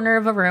in the corner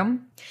of a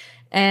room.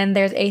 And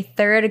there's a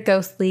third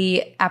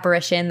ghostly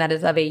apparition that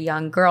is of a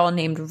young girl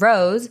named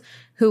Rose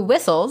who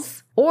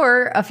whistles,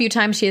 or a few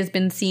times she has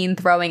been seen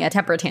throwing a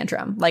temper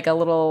tantrum like a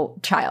little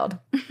child.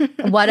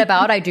 What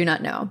about? I do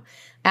not know.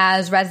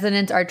 As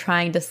residents are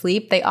trying to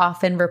sleep, they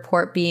often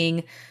report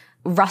being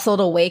rustled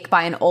awake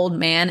by an old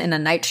man in a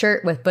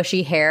nightshirt with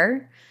bushy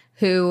hair,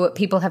 who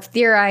people have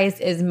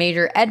theorized is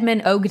Major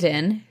Edmund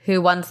Ogden,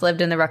 who once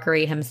lived in the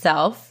Rookery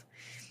himself.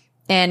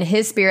 And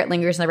his spirit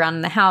lingers around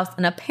in the house.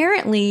 And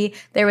apparently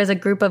there was a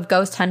group of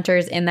ghost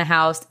hunters in the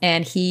house,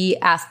 and he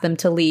asked them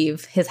to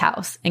leave his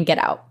house and get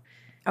out.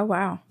 Oh,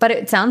 wow. But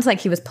it sounds like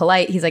he was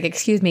polite. He's like,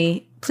 excuse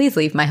me, please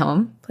leave my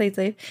home. Please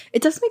leave.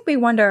 It does make me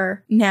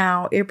wonder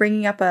now, you're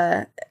bringing up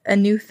a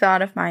new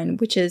thought of mine,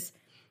 which is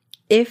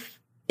if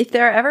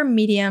there are ever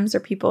mediums or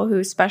people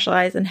who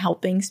specialize in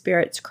helping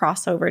spirits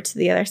cross over to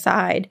the other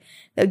side,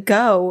 that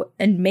go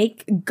and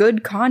make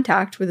good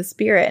contact with a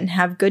spirit and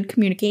have good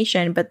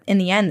communication, but in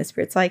the end, the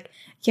spirit's like,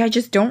 yeah, I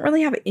just don't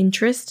really have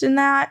interest in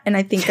that, and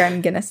I think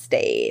I'm going to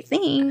stay.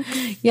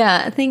 Thanks.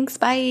 Yeah, thanks,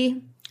 bye.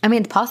 I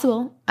mean, it's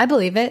possible. I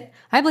believe it.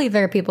 I believe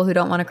there are people who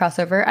don't want to cross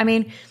over. I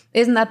mean,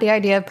 isn't that the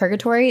idea of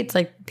purgatory? It's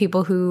like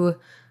people who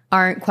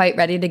aren't quite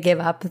ready to give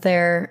up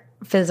their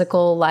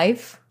physical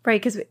life.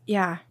 Right, because,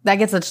 yeah. I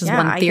guess that's just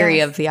one theory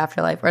of the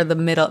afterlife or the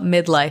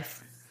midlife.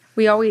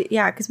 We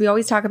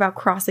always talk about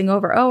crossing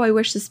over. Oh, I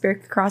wish the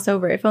spirit could cross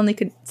over. If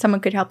only someone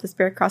could help the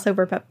spirit cross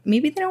over, but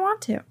maybe they don't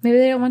want to. Maybe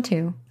they don't want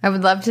to. I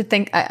would love to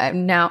think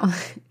now,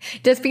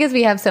 just because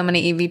we have so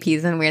many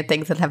EVPs and weird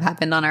things that have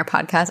happened on our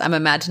podcast, I'm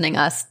imagining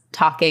us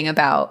talking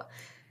about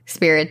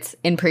spirits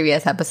in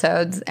previous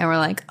episodes, and we're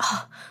like,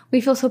 oh,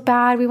 we feel so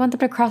bad. We want them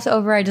to cross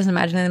over. I just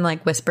imagine them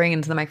like whispering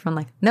into the microphone,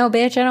 like, "No,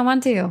 bitch, I don't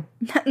want to.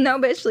 No,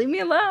 bitch, leave me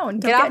alone.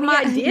 Don't get off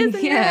my ideas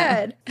in your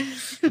head.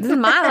 This is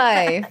my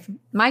life,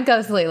 my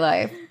ghostly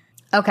life."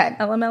 Okay,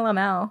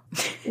 LMLML.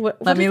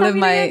 Let me live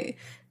my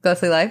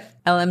ghostly life.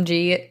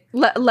 LMG.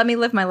 Let me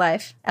live my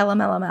life.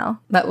 LMLML.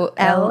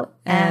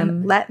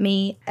 LM. Let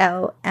me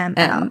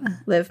LML.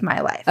 Live my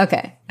life.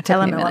 Okay.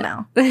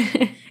 LMLML.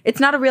 It's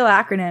not a real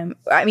acronym.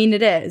 I mean,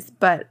 it is,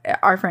 but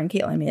our friend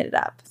Caitlin made it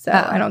up. So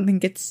I don't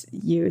think it's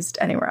used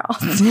anywhere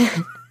else.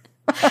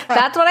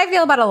 That's what I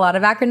feel about a lot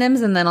of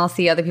acronyms. And then I'll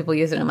see other people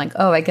use it. And I'm like,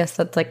 oh, I guess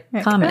that's like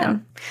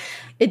common.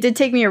 It did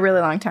take me a really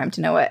long time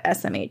to know what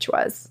SMH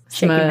was.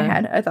 Shaking my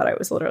head. I thought it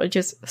was literally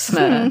just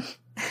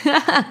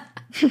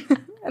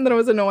and then it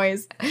was a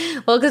noise.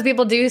 Well, because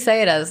people do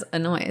say it as a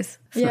noise.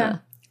 Yeah.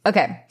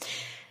 Okay.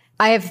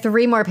 I have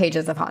 3 more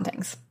pages of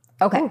hauntings.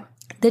 Okay. Ooh.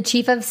 The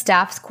chief of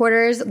staff's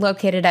quarters,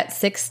 located at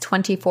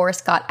 624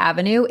 Scott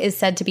Avenue, is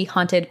said to be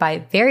haunted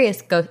by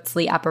various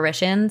ghostly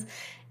apparitions,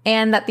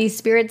 and that these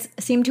spirits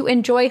seem to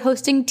enjoy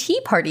hosting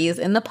tea parties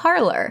in the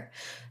parlor.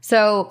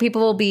 So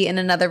people will be in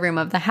another room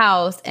of the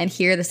house and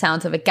hear the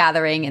sounds of a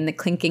gathering and the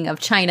clinking of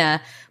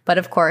china. But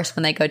of course,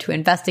 when they go to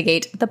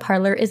investigate, the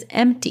parlor is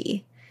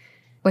empty,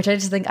 which I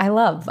just think I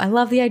love. I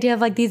love the idea of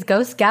like these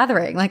ghosts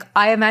gathering. Like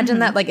I imagine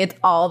that like it's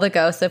all the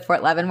ghosts of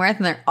Fort Leavenworth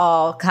and they're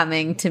all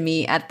coming to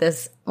meet at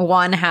this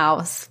one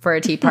house for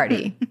a tea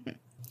party.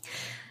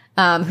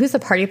 Who's the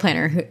party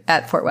planner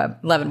at Fort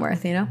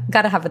Leavenworth, you know?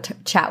 Got to have a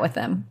chat with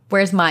them.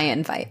 Where's my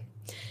invite?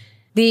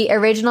 The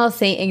original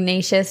St.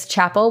 Ignatius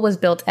Chapel was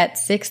built at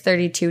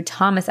 632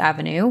 Thomas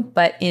Avenue,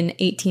 but in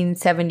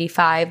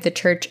 1875, the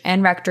church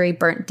and rectory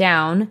burnt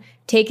down,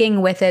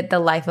 taking with it the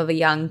life of a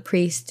young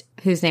priest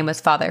whose name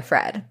was Father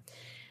Fred.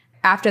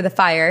 After the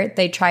fire,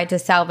 they tried to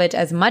salvage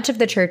as much of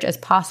the church as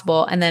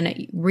possible and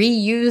then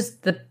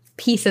reuse the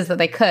pieces that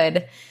they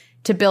could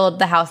to build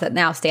the house that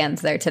now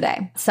stands there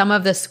today. Some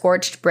of the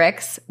scorched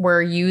bricks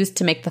were used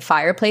to make the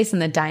fireplace in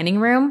the dining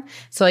room.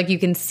 So like you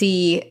can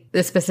see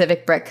the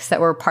specific bricks that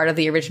were part of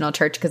the original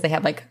church because they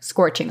have like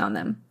scorching on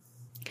them.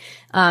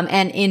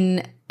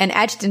 And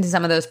etched into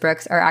some of those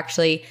bricks are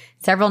actually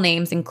several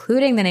names,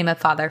 including the name of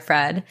Father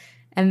Fred.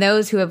 And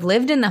those who have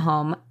lived in the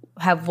home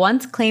have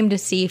once claimed to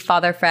see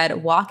Father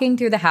Fred walking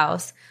through the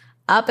house,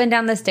 up and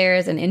down the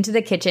stairs and into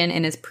the kitchen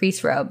in his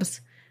priest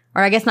robes.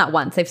 Or I guess not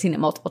once, they've seen it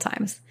multiple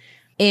times.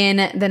 In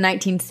the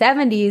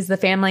 1970s, the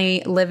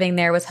family living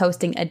there was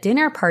hosting a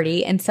dinner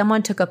party and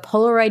someone took a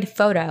Polaroid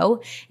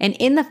photo. And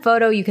in the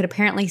photo, you could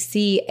apparently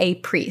see a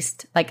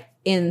priest, like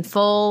in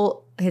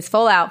his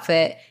full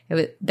outfit.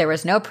 There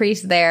was no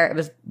priest there. It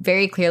was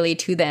very clearly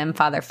to them,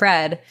 Father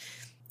Fred.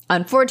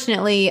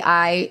 Unfortunately,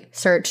 I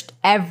searched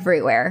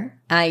everywhere.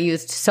 I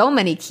used so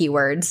many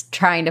keywords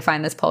trying to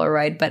find this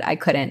Polaroid, but I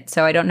couldn't.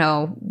 So I don't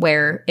know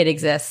where it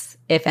exists,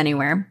 if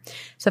anywhere.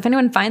 So if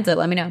anyone finds it,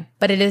 let me know.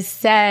 But it is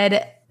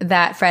said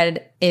that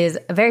Fred is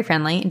very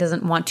friendly and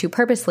doesn't want to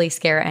purposely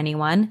scare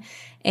anyone.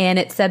 And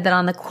it's said that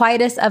on the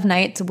quietest of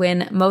nights,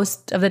 when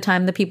most of the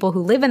time the people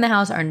who live in the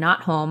house are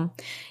not home,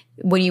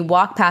 when you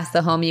walk past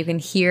the home, you can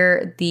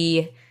hear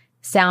the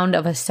sound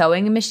of a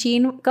sewing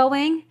machine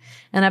going.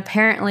 And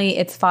apparently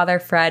it's Father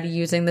Fred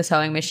using the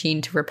sewing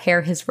machine to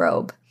repair his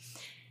robe.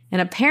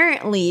 And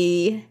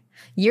apparently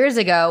years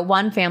ago,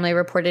 one family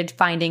reported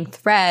finding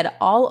thread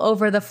all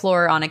over the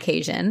floor on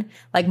occasion,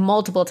 like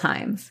multiple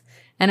times.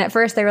 And at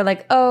first they were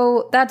like,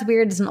 oh, that's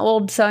weird. It's an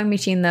old sewing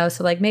machine though.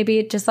 So like maybe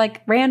it just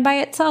like ran by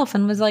itself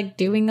and was like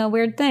doing a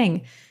weird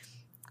thing.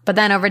 But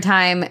then over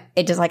time,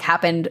 it just like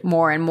happened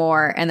more and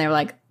more. And they were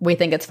like, we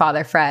think it's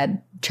Father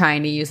Fred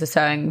trying to use the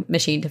sewing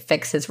machine to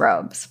fix his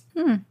robes.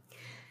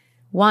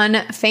 One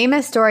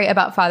famous story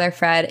about Father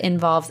Fred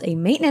involves a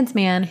maintenance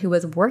man who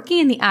was working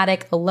in the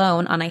attic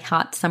alone on a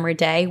hot summer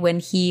day when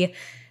he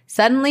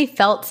suddenly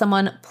felt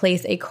someone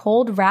place a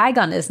cold rag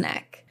on his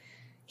neck.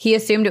 He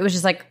assumed it was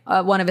just like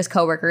one of his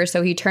coworkers,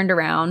 so he turned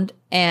around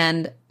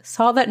and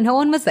saw that no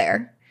one was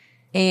there.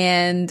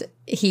 And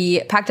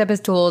he packed up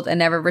his tools and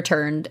never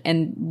returned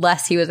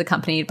unless he was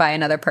accompanied by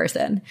another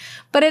person.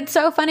 But it's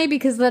so funny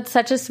because that's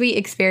such a sweet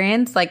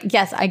experience. Like,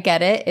 yes, I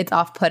get it. It's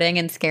off-putting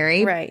and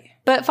scary. Right.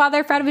 But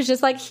Father Fred was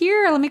just like,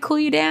 here, let me cool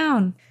you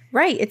down.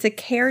 Right. It's a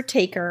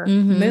caretaker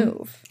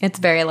move. It's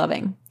very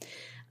loving.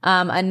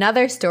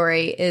 Another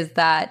story is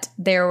that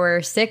there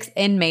were 6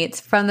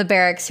 inmates from the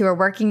barracks who were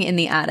working in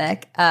the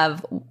attic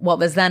of what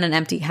was then an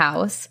empty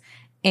house.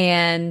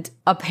 And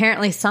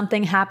apparently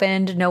something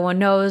happened. No one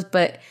knows.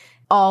 But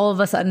all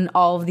of a sudden,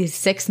 all of these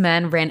 6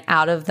 men ran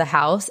out of the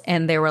house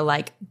and they were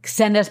like,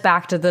 send us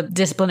back to the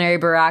disciplinary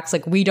barracks.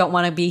 Like, we don't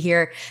want to be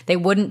here. They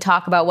wouldn't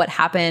talk about what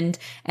happened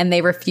and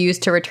they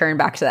refused to return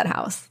back to that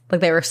house.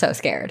 Like, they were so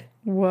scared.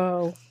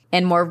 Whoa.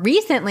 And more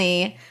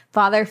recently,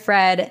 Father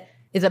Fred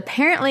is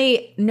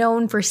apparently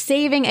known for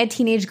saving a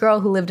teenage girl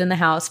who lived in the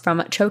house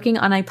from choking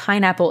on a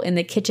pineapple in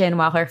the kitchen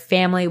while her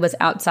family was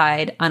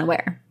outside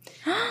unaware.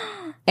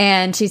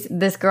 And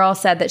this girl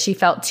said that she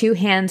felt 2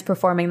 hands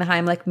performing the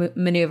Heimlich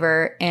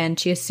maneuver, and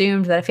she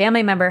assumed that a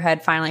family member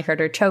had finally heard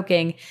her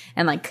choking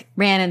and like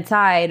ran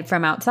inside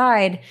from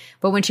outside.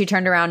 But when she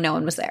turned around, no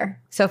one was there.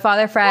 So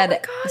Father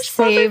Fred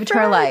saved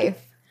her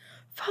life.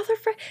 Father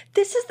Fred,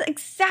 this is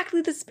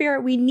exactly the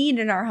spirit we need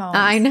in our homes.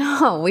 I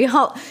know.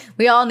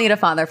 We all need a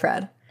Father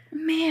Fred.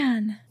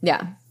 Man.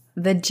 Yeah.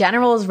 The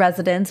General's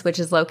residence, which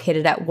is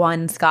located at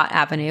 1 Scott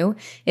Avenue,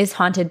 is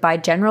haunted by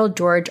General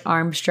George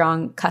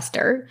Armstrong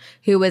Custer,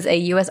 who was a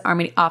U.S.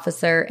 Army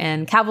officer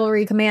and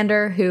cavalry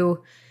commander who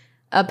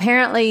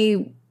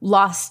apparently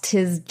lost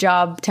his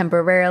job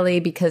temporarily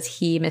because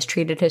he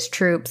mistreated his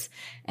troops.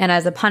 And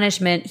as a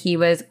punishment, he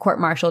was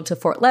court-martialed to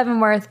Fort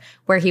Leavenworth,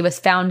 where he was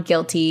found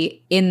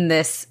guilty in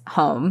this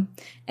home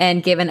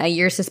and given a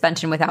year's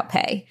suspension without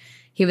pay.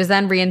 He was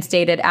then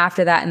reinstated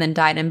after that and then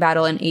died in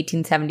battle in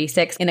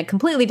 1876 in a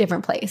completely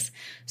different place.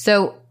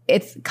 So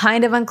it's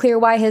kind of unclear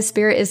why his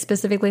spirit is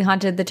specifically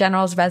haunted the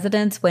general's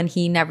residence when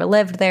he never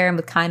lived there and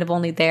was kind of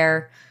only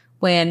there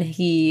when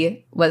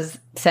he was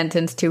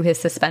sentenced to his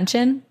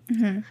suspension.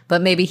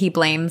 But maybe he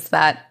blames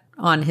that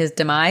on his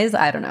demise.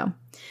 I don't know.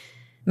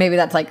 Maybe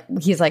that's like,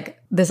 he's like,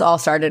 this all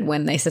started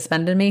when they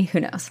suspended me. Who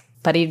knows?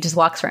 But he just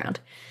walks around.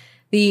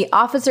 The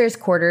officers'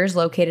 quarters,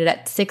 located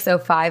at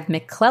 605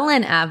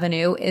 McClellan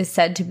Avenue, is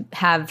said to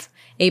have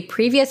a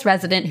previous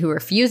resident who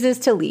refuses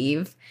to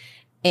leave.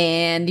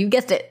 And you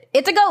guessed it,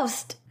 it's a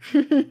ghost.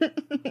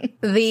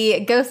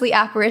 The ghostly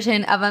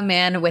apparition of a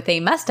man with a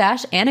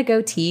mustache and a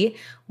goatee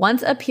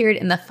once appeared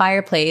in the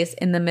fireplace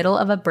in the middle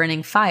of a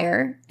burning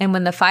fire, and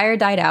when the fire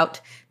died out,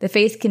 the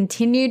face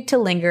continued to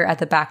linger at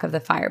the back of the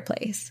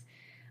fireplace.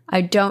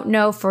 I don't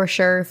know for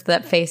sure if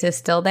that face is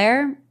still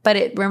there, but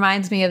it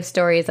reminds me of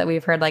stories that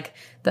we've heard, like,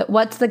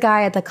 what's the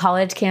guy at the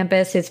college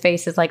campus? His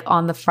face is like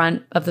on the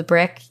front of the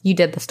brick. You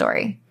did the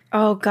story.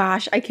 Oh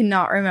gosh, I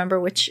cannot remember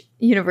which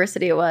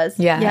university it was.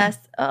 Yeah. Yes.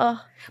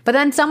 Oh. But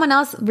then someone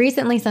else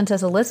recently sent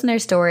us a listener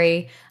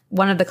story.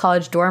 One of the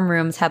college dorm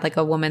rooms had like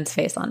a woman's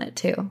face on it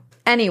too.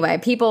 Anyway,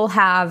 people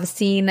have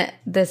seen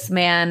this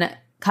man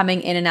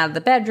coming in and out of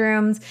the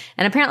bedrooms.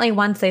 And apparently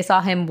once they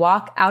saw him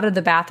walk out of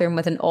the bathroom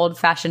with an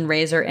old-fashioned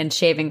razor and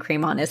shaving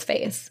cream on his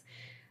face.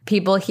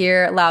 People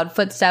hear loud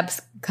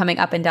footsteps coming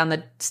up and down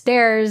the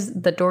stairs.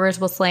 The doors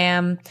will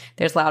slam.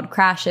 There's loud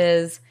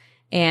crashes.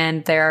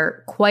 And there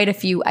are quite a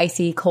few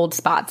icy cold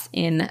spots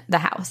in the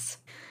house.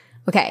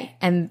 Okay,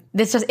 and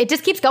it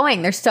just keeps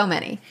going. There's so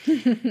many.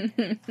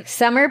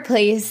 Summer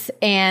Place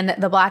and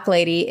the Black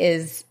Lady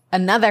is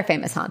another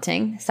famous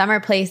haunting. Summer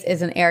Place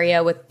is an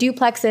area with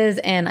duplexes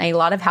and a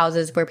lot of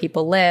houses where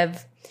people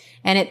live.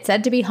 And it's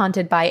said to be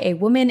haunted by a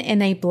woman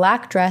in a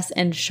black dress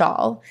and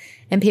shawl.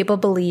 And people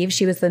believe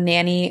she was the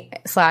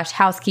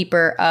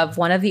nanny/housekeeper of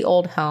one of the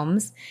old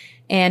homes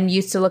and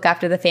used to look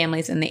after the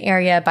families in the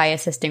area by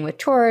assisting with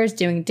chores,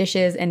 doing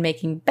dishes, and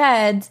making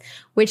beds,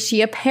 which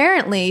she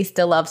apparently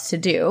still loves to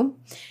do.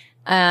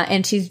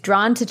 And she's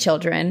drawn to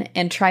children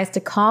and tries to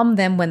calm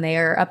them when they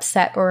are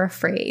upset or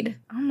afraid.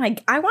 Oh my,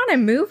 I want to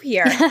move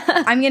here.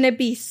 I'm going to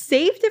be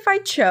saved if I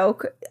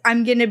choke.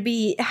 I'm going to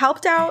be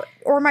helped out,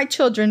 or my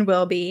children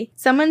will be.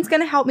 Someone's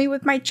going to help me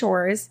with my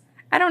chores.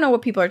 I don't know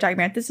what people are talking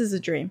about. This is a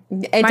dream.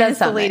 It does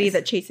sound the lady nice.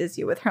 that chases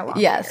you with her long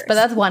Yes, fingers. but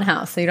that's one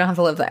house, so you don't have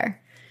to live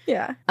there.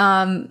 Yeah.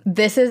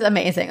 This is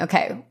amazing.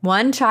 Okay.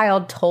 One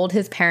child told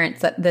his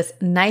parents that this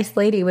nice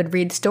lady would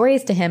read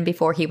stories to him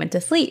before he went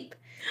to sleep.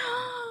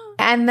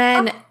 And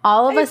then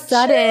all of a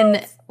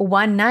sudden,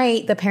 one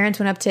night, the parents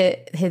went up to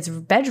his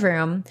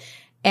bedroom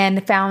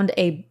and found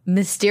a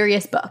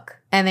mysterious book.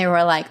 And they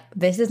were like,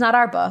 this is not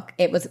our book.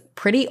 It was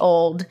pretty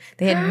old.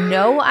 They had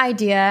no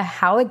idea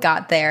how it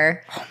got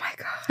there. Oh my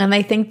God. And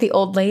I think the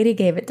old lady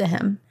gave it to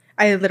him.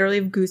 I literally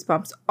have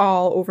goosebumps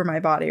all over my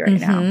body right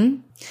now.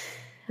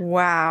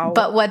 Wow.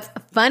 But what's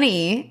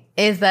funny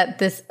is that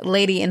this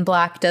lady in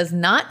black does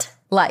not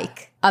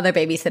like other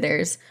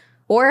babysitters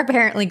or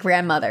apparently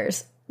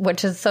grandmothers,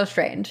 which is so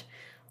strange.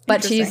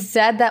 But she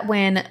said that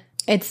when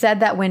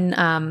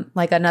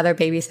like another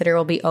babysitter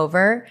will be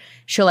over,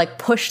 she'll like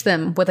push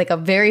them with like a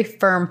very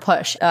firm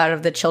push out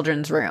of the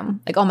children's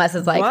room. Like almost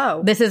as like,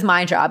 whoa, this is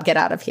my job, get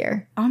out of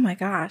here. Oh my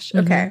gosh.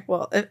 Okay.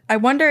 Well, I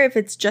wonder if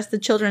it's just the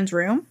children's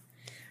room,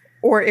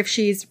 or if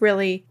she's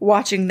really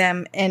watching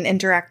them and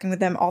interacting with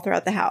them all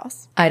throughout the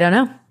house. I don't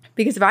know.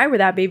 Because if I were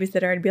that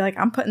babysitter, I'd be like,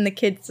 I'm putting the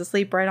kids to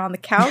sleep right on the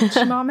couch,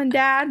 Mom and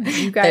Dad.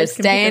 You guys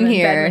can staying put them in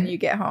here bed when you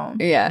get home.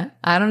 Yeah.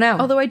 I don't know.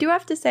 Although I do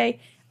have to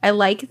say, I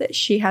like that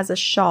she has a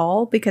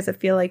shawl, because I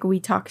feel like we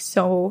talk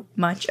so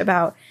much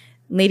about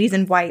ladies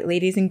in white,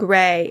 ladies in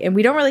gray, and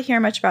we don't really hear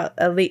much about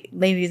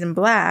ladies in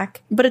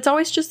black, but it's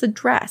always just a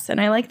dress. And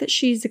I like that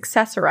she's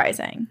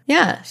accessorizing.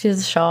 Yeah. She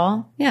has a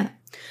shawl. Yeah.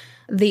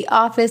 The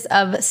Office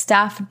of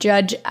Staff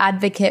Judge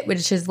Advocate,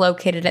 which is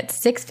located at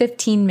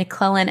 615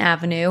 McClellan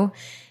Avenue,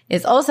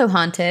 is also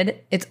haunted.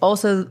 It's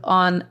built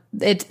on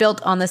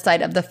the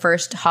site of the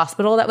first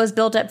hospital that was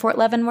built at Fort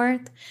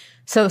Leavenworth.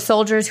 So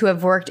soldiers who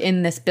have worked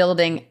in this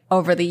building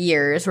over the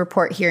years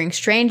report hearing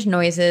strange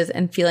noises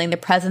and feeling the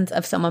presence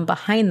of someone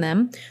behind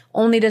them,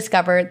 only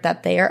discover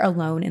that they are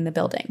alone in the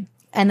building.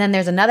 And then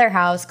there's another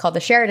house called the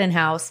Sheridan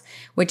House,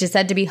 which is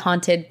said to be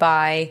haunted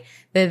by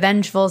the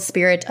vengeful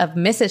spirit of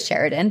Mrs.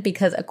 Sheridan,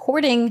 because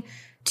according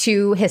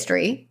to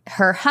history,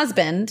 her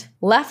husband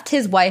left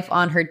his wife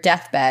on her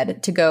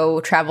deathbed to go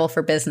travel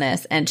for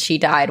business, and she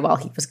died while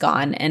he was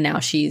gone, and now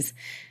she's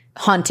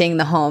haunting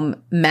the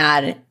home,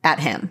 mad at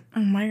him. Oh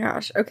my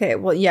gosh. Okay.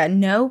 Well, yeah,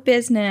 no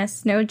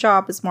business, no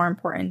job is more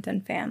important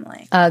than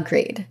family.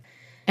 Agreed.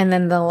 And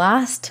then the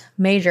last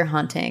major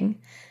haunting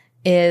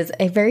is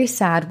a very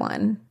sad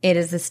one. It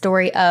is the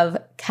story of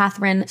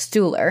Catherine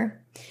Stuhler.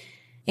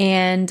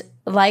 And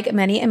like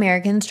many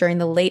Americans during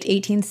the late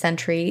 18th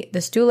century, the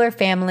Stuhler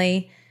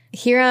family,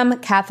 Hiram,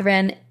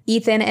 Catherine,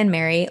 Ethan, and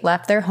Mary,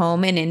 left their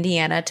home in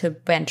Indiana to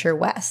venture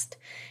west.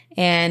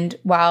 And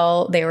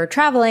while they were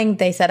traveling,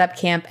 they set up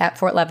camp at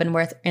Fort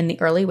Leavenworth in the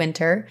early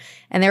winter,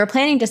 and they were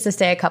planning just to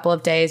stay a couple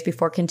of days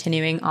before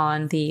continuing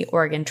on the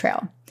Oregon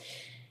Trail.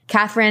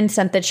 Catherine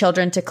sent the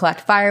children to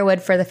collect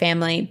firewood for the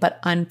family, but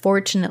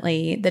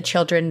unfortunately, the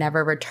children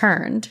never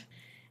returned.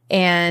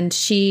 And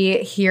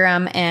she,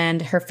 Hiram,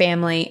 and her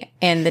family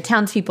and the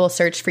townspeople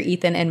searched for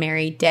Ethan and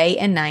Mary day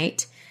and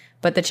night,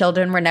 but the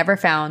children were never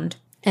found,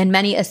 and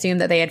many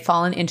assumed that they had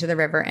fallen into the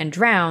river and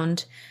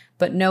drowned,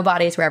 but no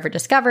bodies were ever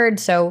discovered.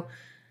 So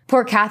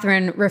Poor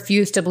Catherine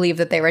refused to believe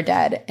that they were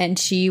dead, and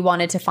she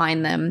wanted to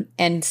find them.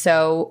 And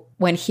so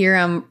when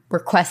Hiram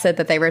requested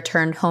that they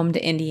returned home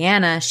to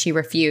Indiana, she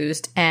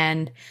refused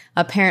and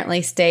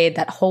apparently stayed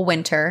that whole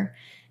winter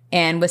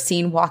and was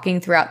seen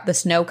walking throughout the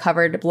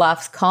snow-covered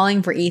bluffs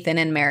calling for Ethan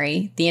and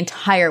Mary the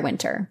entire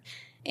winter,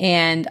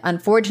 and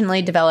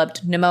unfortunately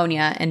developed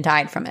pneumonia and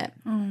died from it.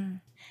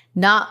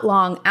 Not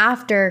long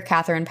after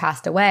Catherine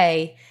passed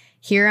away,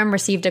 Hiram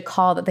received a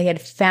call that they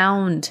had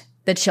found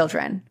the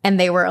children and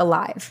they were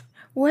alive.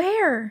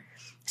 Where?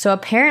 So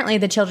apparently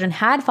the children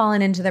had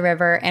fallen into the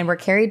river and were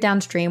carried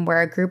downstream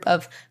where a group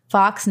of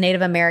Fox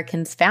Native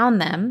Americans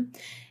found them.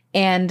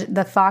 And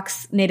the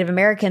Fox Native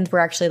Americans were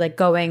actually like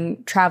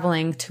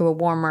traveling to a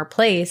warmer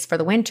place for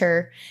the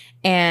winter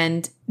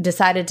and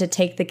decided to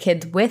take the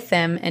kids with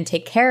them and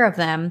take care of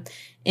them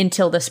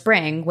until the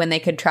spring when they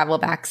could travel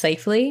back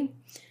safely.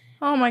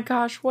 Oh my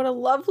gosh, what a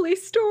lovely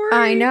story.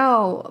 I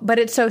know, but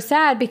it's so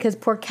sad because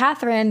poor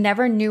Catherine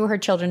never knew her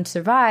children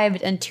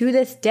survived, and to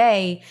this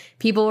day,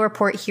 people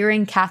report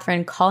hearing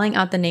Catherine calling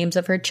out the names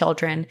of her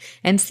children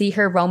and see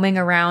her roaming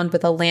around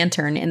with a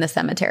lantern in the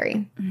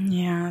cemetery.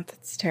 Yeah,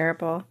 that's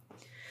terrible.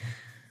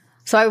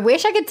 So I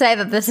wish I could say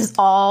that this is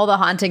all the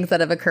hauntings that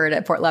have occurred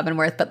at Fort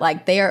Leavenworth, but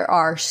like there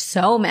are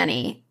so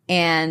many,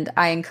 and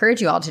I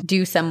encourage you all to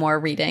do some more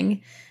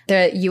reading.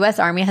 The U.S.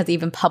 Army has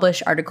even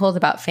published articles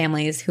about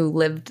families who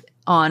lived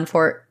on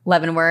Fort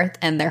Leavenworth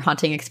and their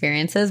haunting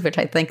experiences, which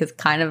I think is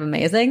kind of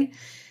amazing.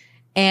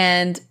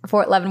 And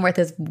Fort Leavenworth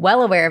is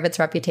well aware of its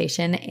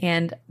reputation,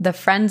 and the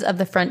Friends of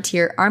the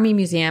Frontier Army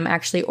Museum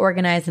actually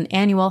organized an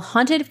annual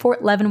Haunted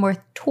Fort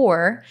Leavenworth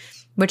tour,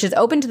 which is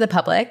open to the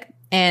public,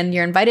 and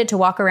you're invited to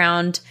walk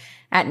around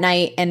at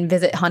night and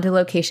visit haunted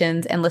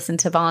locations and listen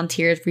to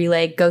volunteers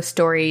relay ghost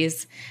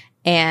stories,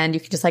 and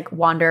you can just like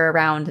wander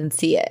around and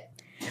see it.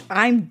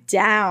 I'm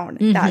down.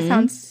 That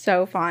sounds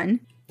so fun.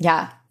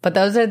 Yeah. But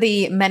those are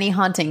the many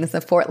hauntings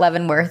of Fort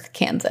Leavenworth,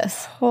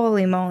 Kansas.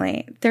 Holy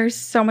moly. There's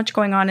so much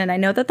going on. And I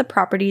know that the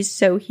property is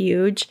so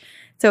huge.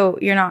 So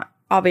you're not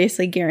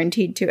obviously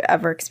guaranteed to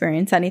ever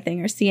experience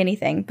anything or see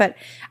anything. But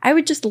I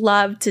would just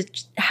love to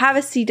have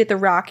a seat at the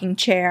rocking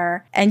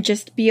chair and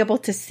just be able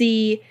to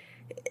see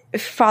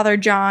Father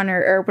John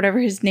or whatever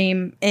his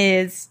name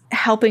is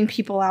helping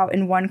people out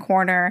in one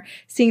corner,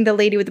 seeing the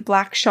lady with the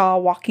black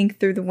shawl walking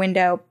through the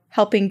window,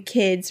 helping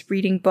kids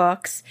reading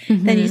books.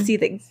 Then you see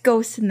the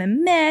ghosts in the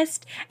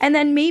mist. And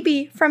then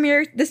maybe from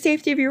the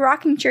safety of your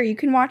rocking chair, you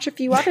can watch a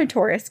few other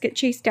tourists get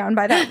chased down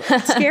by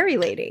that scary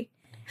lady.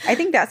 I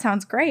think that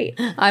sounds great.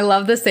 I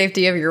love the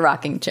safety of your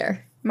rocking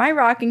chair. My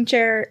rocking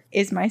chair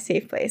is my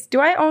safe place.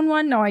 Do I own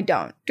one? No, I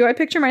don't. Do I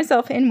picture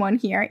myself in one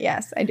here?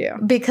 Yes, I do.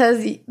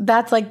 Because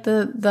that's like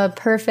the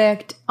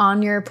perfect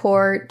on your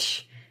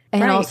porch.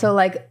 And also,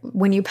 like,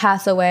 when you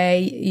pass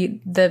away,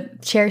 the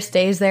chair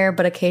stays there,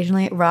 but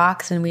occasionally it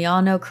rocks, and we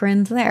all know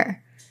Corinne's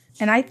there.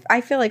 And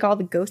I feel like all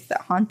the ghosts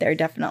that haunt there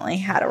definitely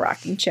had a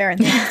rocking chair in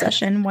their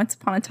possession once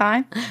upon a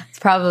time. It's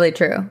probably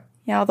true.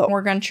 Yeah, all the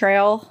Oregon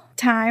Trail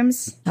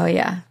times. Oh,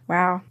 yeah.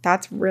 Wow,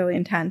 that's really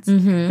intense.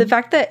 The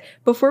fact that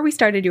before we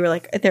started, you were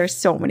like, there's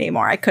so many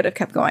more. I could have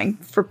kept going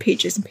for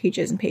pages and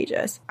pages and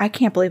pages. I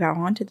can't believe how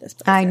haunted this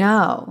place is.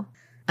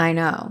 I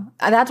know.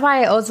 That's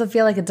why I also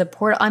feel like it's a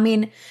portal. I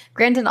mean,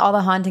 granted, all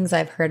the hauntings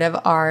I've heard of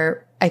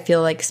are, I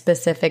feel like,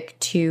 specific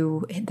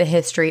to the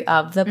history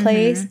of the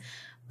place.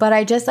 But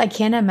I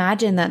can't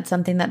imagine that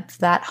something that's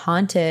that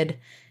haunted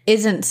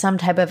isn't some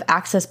type of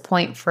access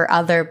point for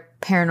other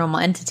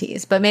paranormal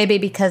entities. But maybe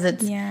because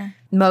it's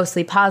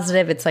mostly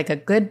positive, it's like a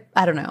good,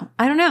 I don't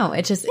know.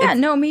 It's just,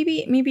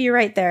 maybe you're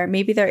right there.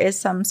 Maybe there is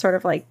some sort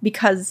of like,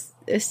 because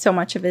so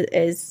much of it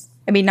is,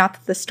 I mean, not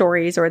that the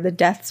stories or the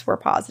deaths were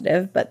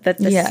positive, but that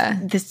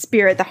the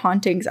spirit, the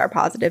hauntings are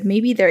positive.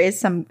 Maybe there is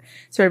some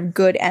sort of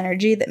good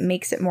energy that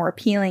makes it more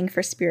appealing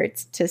for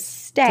spirits to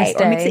stay.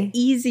 Or makes it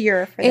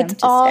easier for them to stay.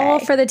 It's all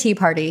for the tea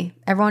party.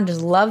 Everyone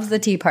just loves the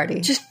tea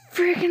party. Just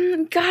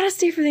freaking gotta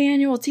stay for the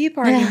annual tea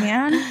party,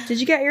 man. Did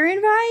you get your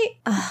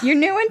invite? You're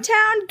new in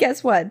town?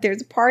 Guess what?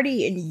 There's a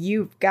party and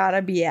you've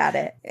gotta be at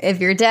it.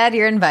 If you're dead,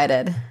 you're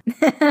invited.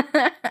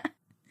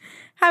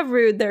 How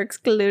rude, they're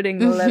excluding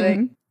the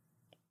living.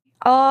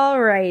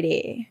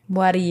 Alrighty.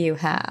 What do you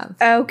have?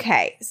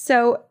 Okay,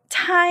 so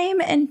time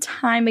and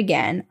time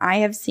again, I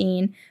have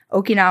seen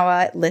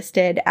Okinawa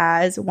listed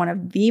as one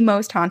of the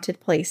most haunted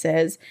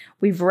places.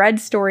 We've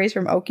read stories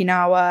from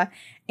Okinawa,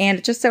 and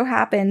it just so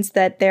happens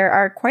that there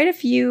are quite a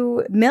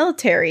few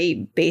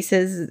military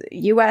bases,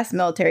 U.S.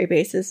 military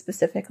bases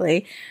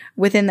specifically,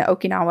 within the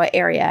Okinawa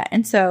area.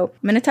 And so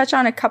I'm going to touch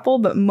on a couple,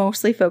 but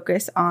mostly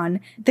focus on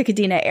the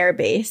Kadena Air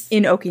Base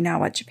in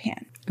Okinawa,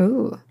 Japan.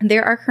 Ooh.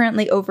 There are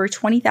currently over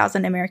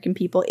 20,000 American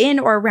people in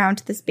or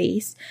around this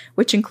base,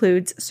 which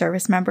includes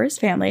service members,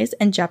 families,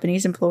 and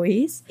Japanese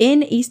employees.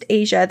 In East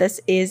Asia, this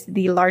is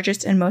the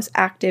largest and most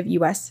active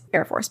U.S.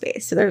 Air Force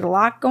base. So there's a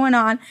lot going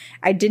on.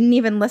 I didn't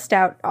even list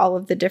out all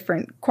of the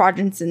different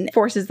quadrants and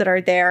forces that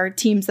are there,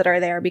 teams that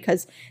are there,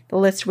 because the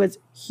list was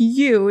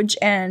huge.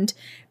 And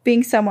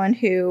being someone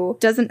who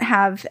doesn't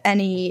have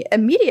any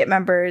immediate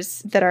members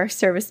that are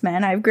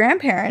servicemen, I have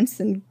grandparents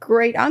and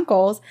great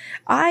uncles.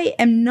 I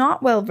am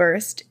not well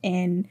versed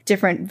in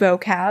different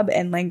vocab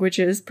and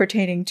languages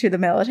pertaining to the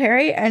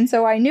military. And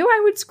so I knew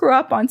I would screw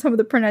up on some of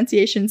the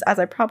pronunciations, as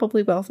I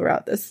probably will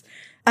throughout this,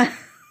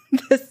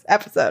 this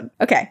episode.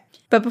 Okay.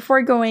 But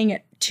before going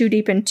too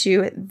deep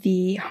into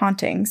the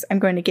hauntings, I'm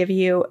going to give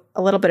you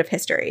a little bit of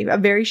history, a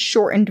very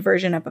shortened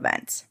version of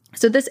events.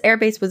 So this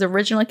airbase was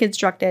originally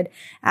constructed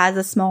as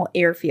a small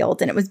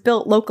airfield, and it was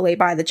built locally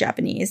by the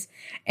Japanese,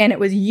 and it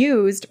was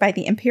used by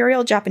the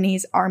Imperial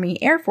Japanese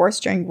Army Air Force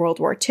during World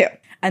War II.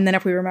 And then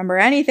if we remember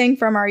anything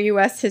from our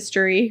U.S.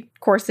 history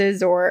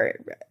courses or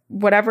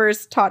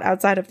whatever's taught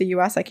outside of the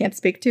U.S., I can't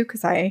speak to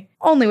because I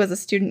only was a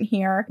student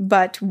here,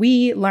 but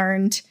we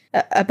learned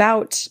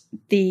about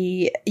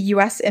the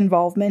U.S.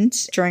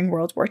 involvement during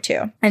World War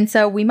II. And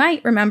so we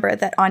might remember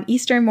that on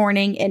Easter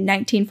morning in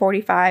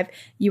 1945,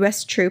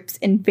 U.S. troops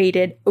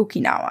invaded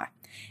Okinawa.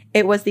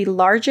 It was the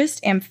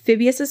largest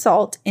amphibious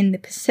assault in the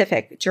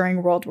Pacific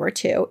during World War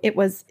II. It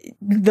was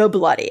the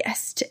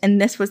bloodiest.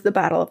 And this was the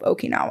Battle of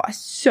Okinawa.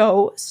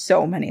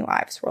 So many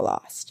lives were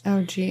lost.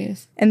 Oh,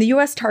 geez. And the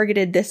U.S.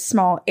 targeted this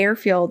small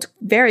airfield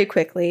very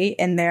quickly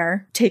in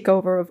their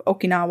takeover of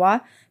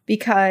Okinawa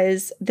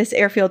because this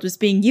airfield was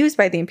being used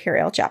by the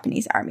Imperial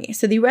Japanese Army.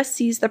 So the U.S.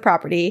 seized the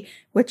property,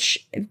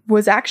 which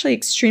was actually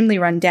extremely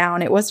run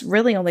down. It was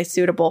really only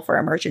suitable for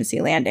emergency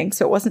landing,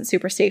 so it wasn't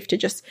super safe to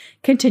just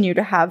continue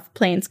to have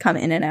planes come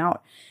in and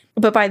out.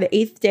 But by the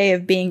 8th day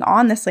of being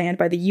on this land,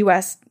 by the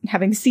U.S.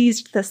 having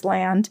seized this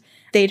land,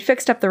 they'd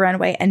fixed up the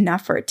runway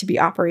enough for it to be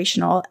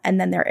operational,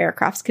 and then their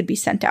aircrafts could be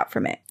sent out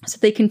from it. So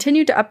they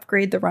continued to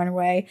upgrade the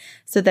runway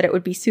so that it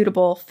would be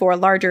suitable for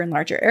larger and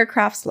larger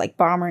aircrafts like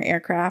bomber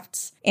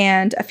aircrafts.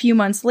 And a few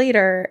months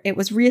later, it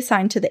was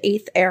reassigned to the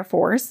 8th Air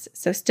Force,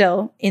 so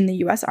still in the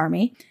U.S.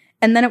 Army,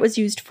 and then it was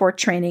used for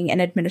training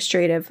and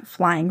administrative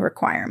flying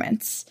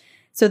requirements.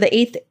 So the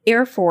 8th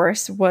Air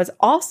Force was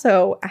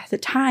also, at the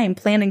time,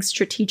 planning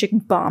strategic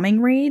bombing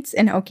raids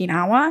in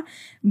Okinawa.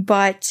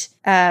 But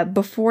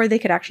before they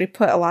could actually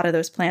put a lot of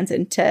those plans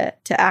into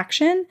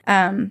action,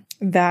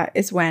 that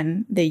is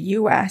when the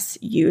U.S.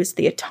 used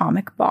the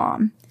atomic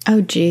bomb.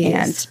 Oh, geez.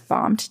 And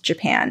bombed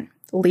Japan,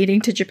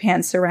 leading to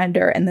Japan's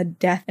surrender and the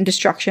death and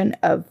destruction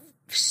of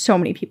so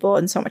many people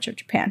and so much of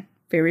Japan.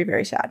 Very,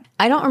 very sad.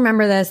 I don't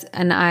remember this,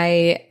 and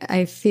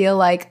I feel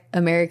like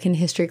American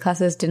history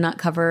classes did not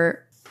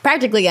cover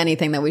practically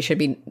anything that we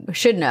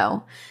should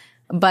know.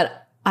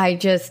 But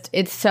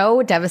it's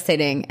so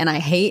devastating, and I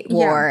hate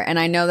war. Yeah. And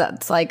I know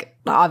that's like,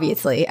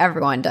 obviously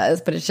everyone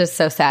does, but it's just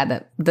so sad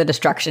that the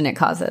destruction it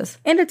causes.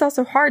 And it's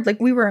also hard. Like,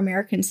 we were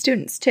American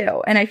students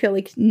too. And I feel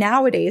like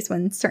nowadays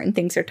when certain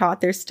things are taught,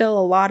 there's still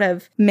a lot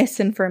of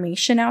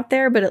misinformation out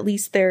there, but at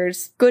least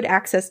there's good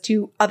access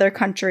to other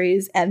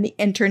countries and the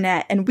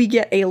internet, and we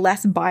get a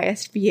less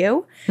biased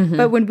view. Mm-hmm.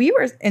 But when we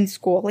were in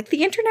school, like,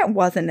 the internet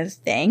wasn't a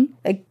thing,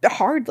 like,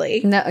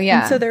 hardly. No,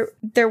 yeah. And so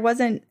there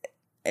wasn't,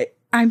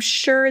 I'm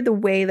sure the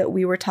way that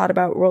we were taught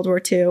about World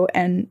War II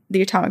and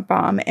the atomic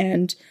bomb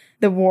and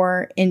the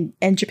war in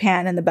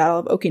Japan and the Battle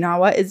of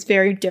Okinawa is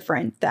very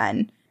different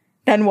than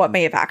what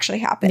may have actually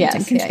happened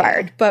and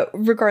conspired. Yeah. But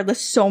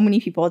regardless, so many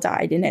people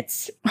died, and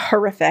it's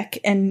horrific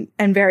and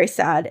very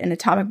sad. And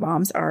atomic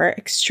bombs are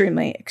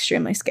extremely,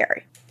 extremely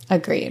scary.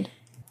 Agreed.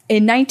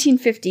 In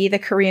 1950, the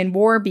Korean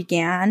War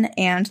began,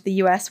 and the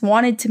U.S.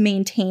 wanted to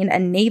maintain a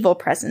naval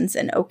presence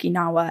in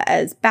Okinawa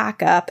as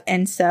backup.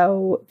 And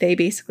so they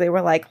basically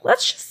were like,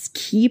 let's just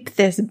keep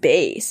this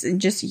base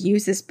and just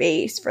use this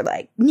base for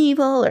like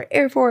naval or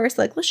Air Force.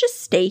 Like, let's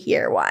just stay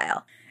here a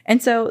while.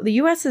 And so the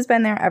U.S. has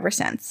been there ever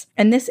since.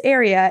 And this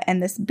area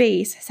and this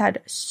base has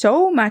had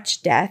so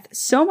much death,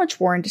 so much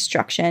war and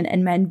destruction,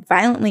 and men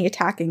violently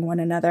attacking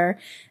one another.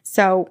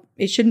 So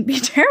it shouldn't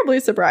be terribly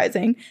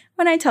surprising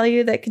when I tell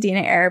you that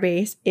Kadena Air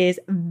Base is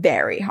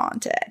very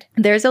haunted.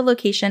 There's a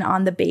location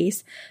on the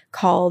base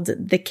called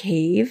The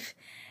Cave.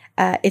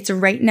 It's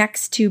right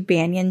next to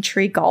Banyan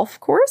Tree Golf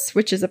Course,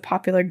 which is a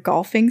popular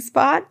golfing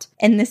spot.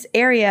 And this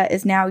area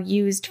is now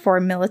used for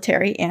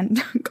military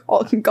and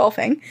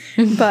golfing,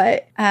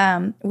 but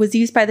was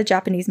used by the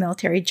Japanese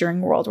military during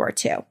World War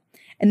II.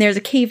 And there's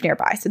a cave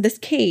nearby. So this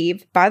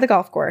cave by the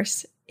golf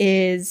course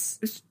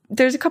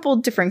there's a couple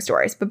differing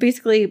stories, but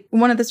basically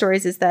one of the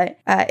stories is that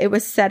it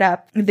was set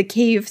up, the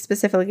cave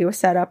specifically was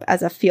set up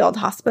as a field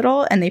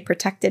hospital, and they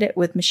protected it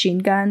with machine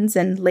guns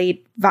and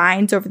laid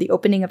vines over the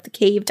opening of the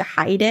cave to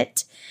hide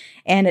it.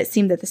 And it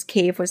seemed that this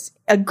cave was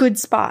a good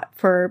spot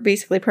for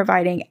basically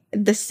providing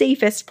the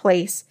safest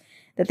place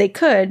that they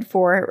could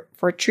for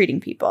treating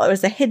people. It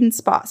was a hidden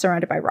spot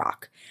surrounded by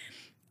rock.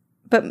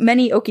 But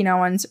many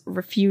Okinawans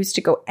refuse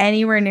to go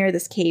anywhere near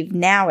this cave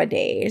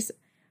nowadays,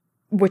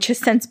 which has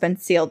since been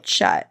sealed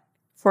shut.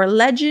 For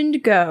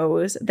legend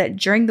goes that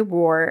during the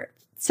war,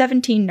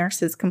 17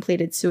 nurses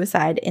completed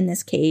suicide in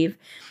this cave.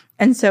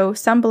 And so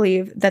some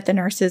believe that the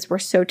nurses were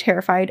so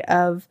terrified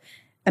of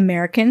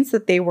Americans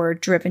that they were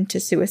driven to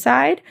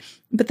suicide.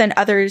 But then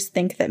others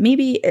think that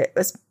maybe it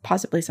was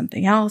possibly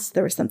something else.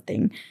 There was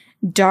something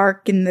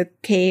dark in the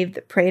cave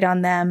that preyed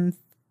on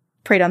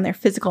their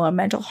physical and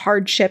mental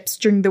hardships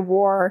during the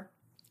war,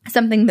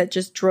 something that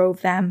just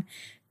drove them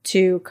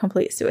to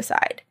complete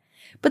suicide.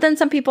 But then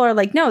some people are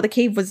like, no, the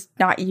cave was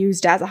not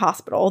used as a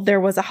hospital. There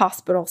was a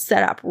hospital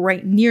set up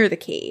right near the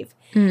cave.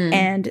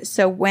 And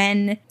so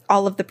when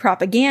all of the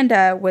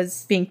propaganda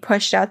was being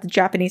pushed out, the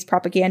Japanese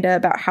propaganda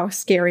about how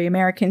scary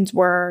Americans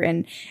were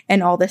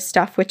and all this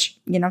stuff, which,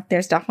 you know,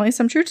 there's definitely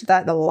some truth to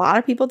that. A lot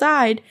of people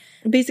died.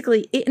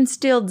 Basically, it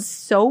instilled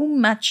so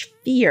much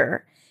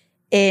fear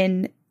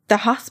in the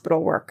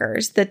hospital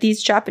workers that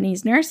these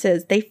Japanese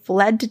nurses, they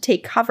fled to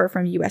take cover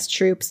from U.S.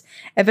 troops,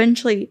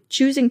 eventually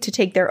choosing to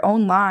take their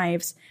own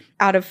lives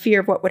out of fear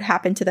of what would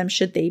happen to them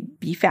should they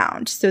be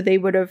found. So they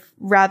would have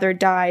rather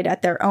died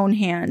at their own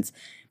hands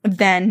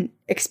than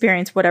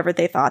experience whatever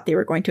they thought they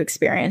were going to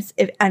experience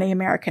if any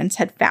Americans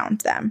had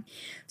found them.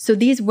 So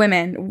these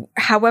women,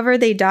 however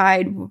they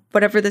died,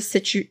 whatever the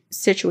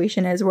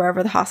situation is,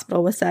 wherever the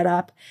hospital was set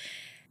up,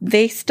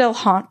 they still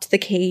haunt the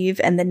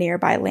cave and the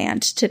nearby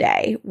land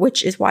today,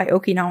 which is why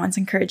Okinawans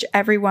encourage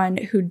everyone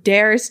who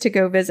dares to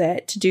go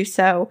visit to do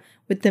so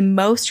with the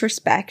most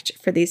respect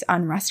for these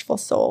unrestful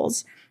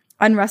souls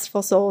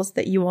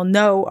that you will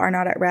know are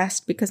not at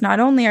rest, because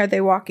not only are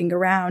they walking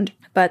around,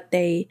 but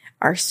they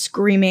are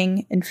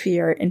screaming in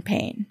fear and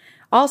pain.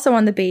 Also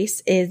on the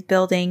base is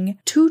building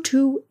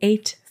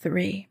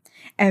 2283.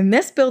 And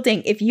this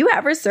building, if you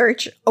ever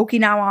search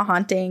Okinawa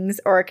hauntings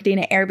or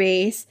Kadena Air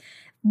Base,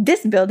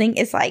 this building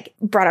is like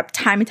brought up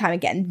time and time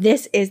again.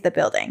 This is the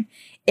building.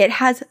 It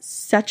has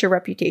such a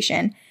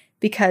reputation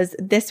because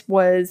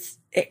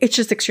it's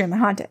just extremely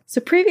haunted. So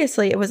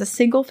previously it was a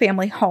single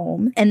family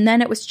home, and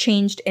then it was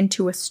changed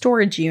into a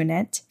storage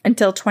unit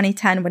until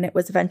 2010 when it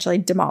was eventually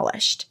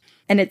demolished.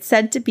 And it's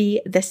said to be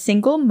the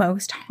single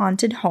most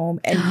haunted home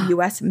in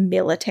U.S.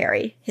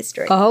 military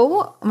history.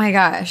 Oh my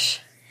gosh.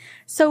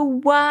 So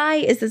why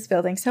is this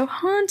building so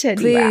haunted?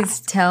 Please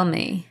tell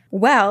me.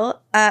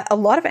 Well, a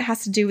lot of it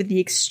has to do with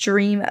the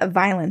extreme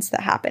violence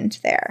that happened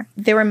there.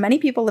 There were many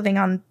people living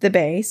on the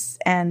base,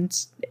 and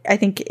I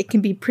think it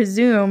can be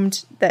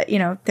presumed that, you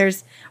know,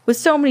 with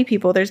so many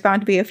people, there's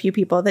bound to be a few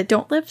people that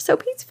don't live so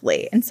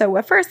peacefully. And so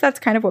at first, that's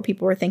kind of what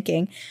people were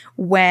thinking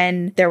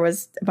when there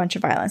was a bunch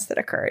of violence that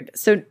occurred.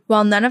 So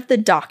while none of the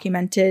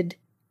documented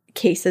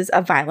cases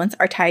of violence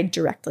are tied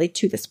directly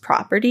to this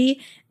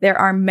property, there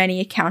are many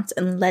accounts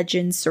and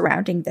legends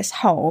surrounding this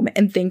home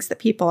and things that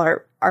people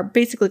are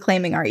basically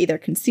claiming are either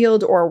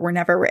concealed or were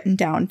never written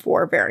down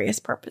for various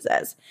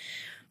purposes.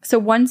 So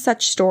one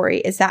such story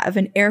is that of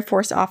an Air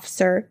Force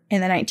officer in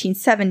the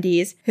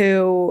 1970s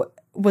who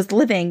was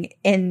living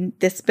in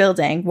this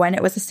building when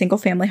it was a single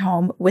family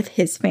home with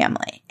his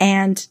family,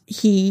 and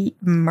he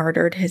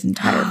murdered his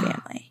entire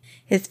family.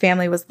 His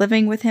family was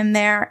living with him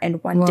there,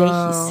 and one day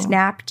he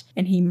snapped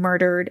and he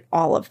murdered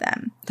all of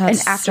them.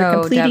 That's and after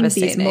so completing these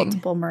devastating.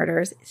 multiple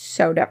murders,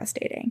 so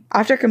devastating.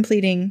 After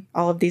completing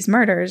all of these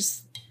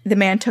murders, the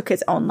man took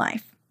his own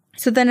life.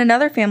 So then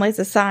another family is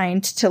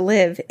assigned to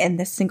live in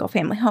this single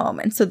family home.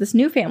 And so this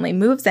new family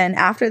moves in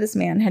after this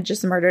man had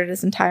just murdered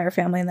his entire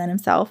family and then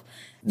himself.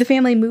 The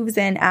family moves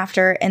in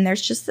after, and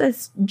there's just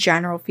this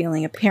general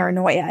feeling of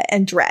paranoia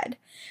and dread.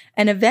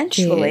 And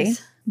eventually,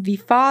 Jeez. the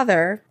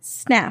father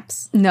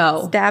snaps.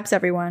 No. Stabs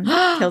everyone,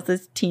 kills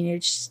his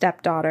teenage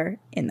stepdaughter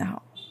in the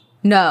home.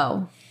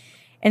 No.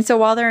 And so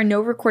while there are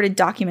no recorded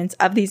documents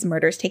of these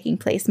murders taking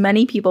place,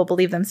 many people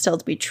believe them still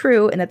to be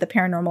true, and that the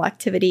paranormal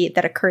activity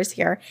that occurs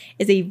here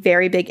is a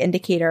very big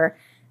indicator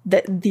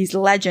that these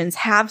legends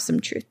have some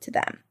truth to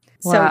them.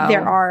 Wow. So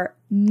there are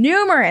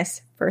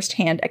numerous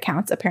firsthand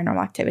accounts of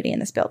paranormal activity in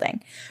this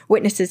building.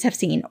 Witnesses have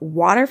seen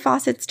water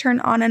faucets turn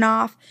on and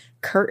off.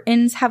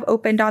 Curtains have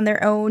opened on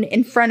their own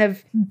in front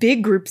of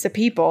big groups of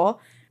people.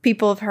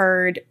 People have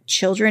heard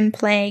children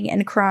playing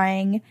and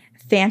crying,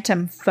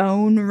 phantom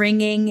phone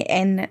ringing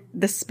in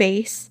the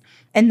space,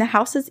 and the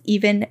house has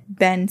even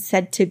been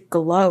said to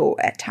glow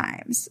at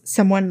times.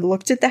 Someone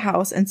looked at the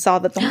house and saw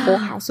that the whole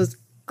house was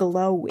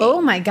glowing.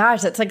 Oh my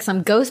gosh, that's like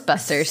some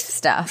Ghostbusters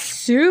stuff.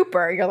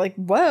 Super. You're like,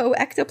 whoa,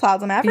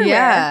 ectoplasm everywhere.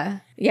 Yeah.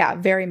 Yeah,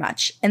 very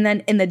much. And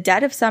then in the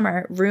dead of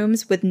summer,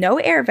 rooms with no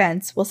air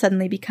vents will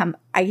suddenly become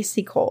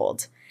icy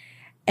cold.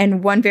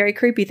 And one very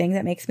creepy thing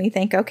that makes me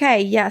think,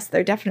 okay, yes,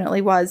 there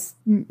definitely was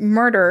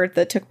murder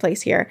that took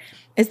place here,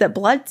 is that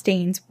blood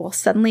stains will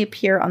suddenly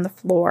appear on the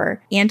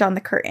floor and on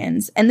the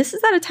curtains. And this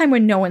is at a time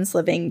when no one's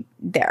living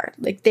there.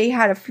 Like, they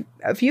had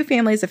a few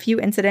families, a few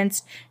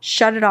incidents,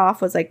 shut it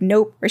off, was like,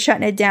 nope, we're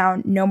shutting it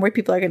down. No more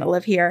people are going to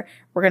live here.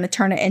 We're going to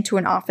turn it into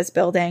an office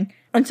building.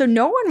 And so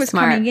no one was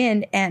Smart. coming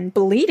in and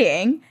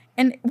bleeding.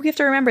 And we have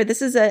to remember,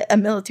 this is a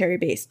military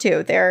base,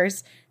 too.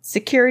 There's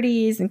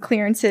securities and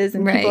clearances,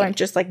 and people Right. aren't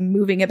just like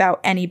moving about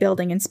any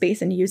building in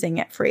space and using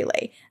it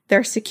freely.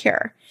 They're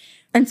secure.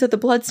 And so the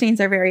bloodstains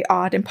are very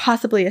odd and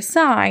possibly a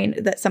sign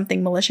that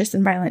something malicious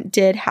and violent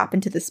did happen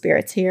to the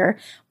spirits here.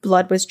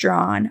 Blood was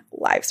drawn,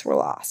 lives were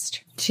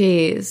lost.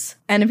 Jeez.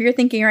 And if you're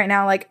thinking right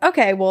now, like,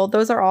 okay, well,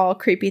 those are all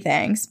creepy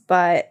things,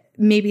 but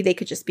maybe they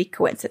could just be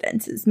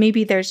coincidences.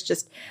 Maybe there's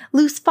just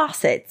loose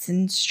faucets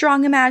and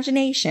strong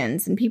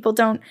imaginations, and people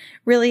don't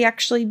really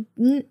actually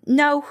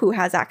know who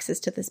has access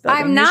to this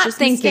building. I'm There's not just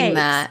thinking mistakes.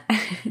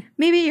 that.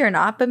 Maybe you're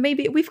not, but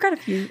maybe we've got a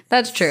few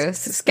That's true.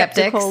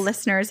 skeptical Skeptics.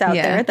 listeners out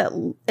Yeah. there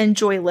that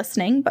enjoy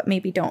listening, but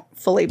maybe don't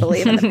fully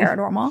believe in the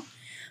paranormal.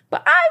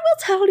 But I will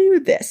tell you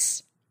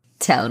this.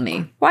 Tell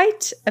me.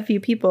 Quite a few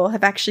people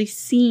have actually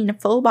seen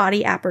full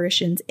body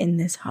apparitions in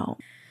this home.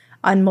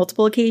 On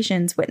multiple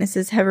occasions,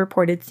 witnesses have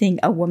reported seeing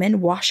a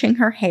woman washing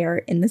her hair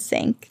in the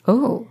sink,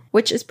 Oh.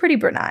 which is pretty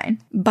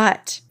benign.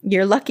 But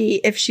you're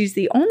lucky if she's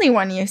the only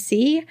one you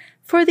see,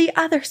 for the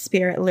other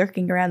spirit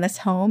lurking around this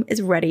home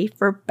is ready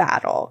for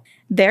battle.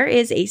 There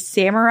is a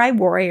samurai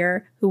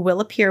warrior who will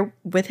appear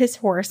with his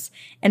horse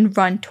and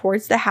run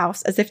towards the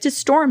house as if to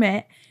storm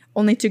it,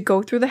 only to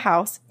go through the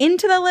house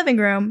into the living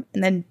room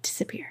and then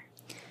disappear.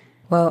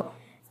 Well,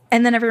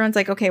 And then everyone's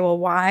like, okay, well,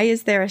 why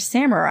is there a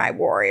samurai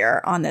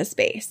warrior on this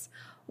base?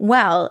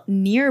 Well,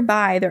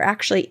 nearby, there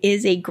actually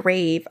is a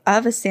grave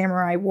of a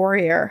samurai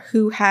warrior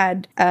who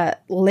had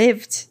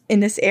lived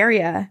in this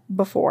area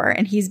before,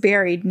 and he's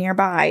buried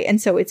nearby.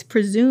 And so it's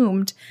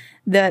presumed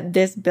that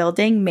this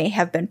building may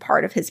have been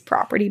part of his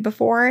property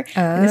before.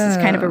 And this is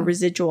kind of a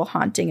residual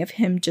haunting of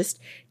him just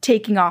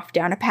taking off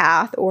down a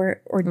path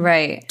or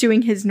right.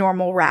 doing his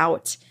normal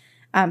route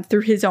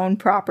through his own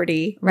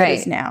property that Right.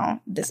 is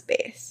now this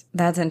base.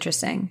 That's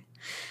interesting.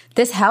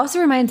 This house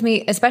reminds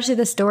me, especially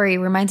the story,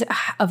 reminds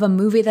of a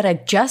movie that I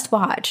just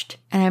watched,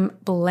 and I'm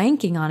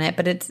blanking on it,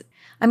 but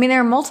there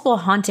are multiple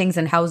hauntings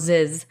and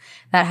houses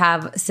that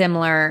have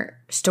similar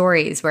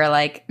stories where,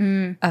 like,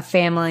 a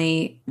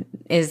family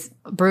is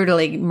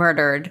brutally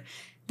murdered.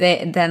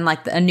 Then,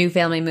 like, a new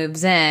family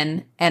moves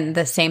in, and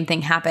the same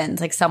thing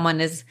happens. Like, someone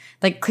is,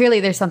 like,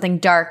 clearly there's something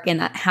dark in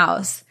that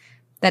house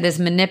that is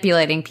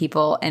manipulating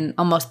people and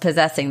almost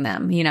possessing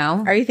them, you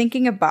know? Are you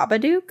thinking of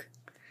Babadook?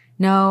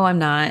 No, I'm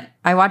not.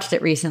 I watched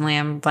it recently.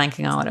 I'm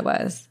blanking on what it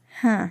was.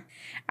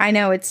 I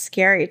know it's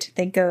scary to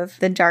think of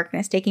the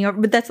darkness taking over,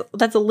 but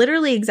that's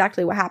literally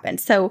exactly what happened.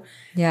 So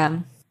Yeah.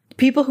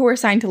 people who were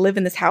assigned to live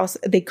in this house,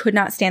 they could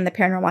not stand the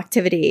paranormal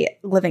activity,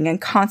 living in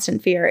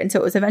constant fear. And so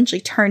it was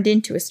eventually turned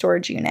into a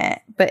storage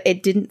unit, but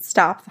it didn't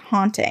stop the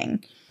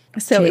haunting.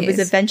 So it was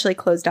Jeez. eventually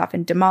closed off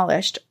and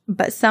demolished.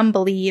 But some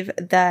believe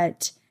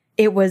that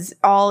it was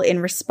all in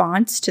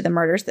response to the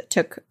murders that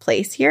took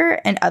place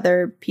here. And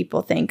other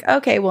people think,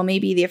 okay, well,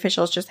 maybe the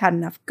officials just had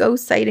enough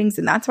ghost sightings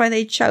and that's why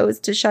they chose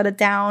to shut it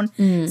down.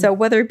 So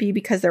whether it be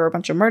because there were a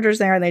bunch of murders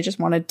there and they just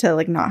wanted to,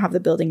 like, not have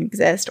the building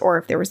exist, or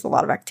if there was a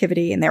lot of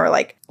activity and they were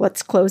like,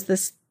 let's close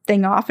this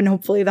thing off and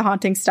hopefully the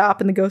hauntings stop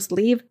and the ghosts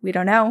leave. We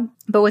don't know.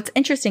 But what's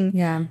interesting,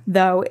 Yeah.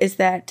 though, is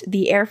that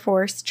the Air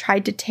Force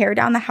tried to tear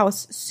down the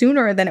house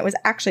sooner than it was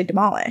actually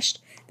demolished.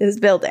 This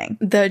building.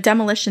 The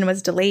demolition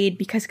was delayed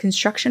because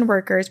construction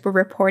workers were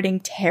reporting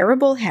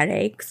terrible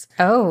headaches,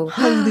 Oh.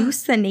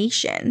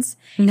 hallucinations,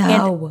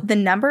 No. and the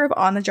number of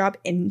on-the-job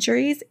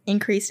injuries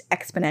increased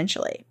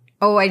exponentially.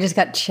 Oh, I just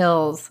got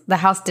chills. The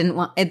house didn't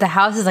want it. The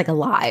house is, like,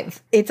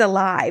 alive. It's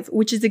alive,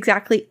 which is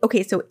exactly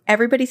okay. So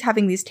everybody's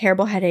having these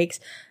terrible headaches,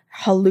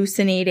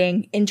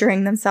 hallucinating,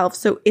 injuring themselves.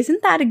 So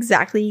isn't that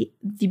exactly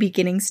the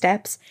beginning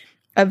steps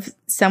of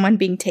someone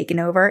being taken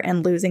over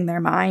and losing their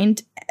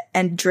mind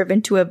and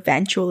driven to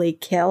eventually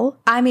kill?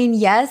 I mean,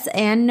 yes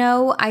and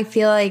no. I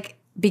feel like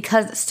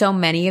because so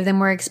many of them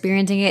were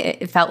experiencing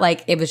it, it felt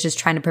like it was just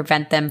trying to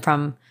prevent them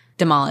from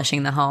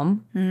demolishing the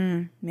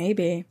home.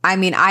 Maybe. I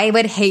mean, I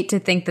would hate to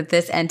think that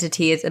this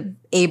entity is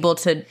able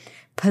to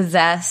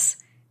possess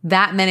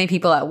that many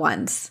people at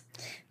once.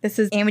 This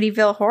is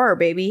Amityville Horror,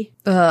 baby.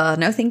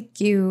 No, thank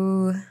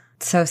you.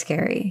 So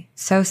scary.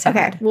 So sad.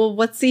 Okay, well,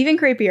 what's even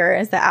creepier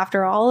is that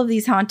after all of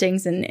these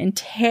hauntings and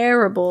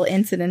terrible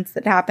incidents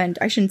that happened,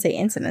 I shouldn't say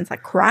incidents,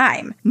 like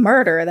crime,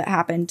 murder that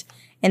happened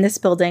in this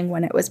building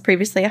when it was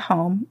previously a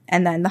home,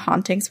 and then the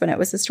hauntings when it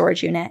was a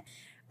storage unit,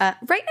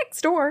 right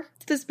next door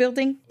to this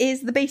building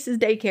is the base's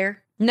daycare.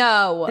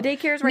 No. The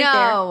daycare's right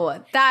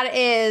No, that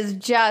is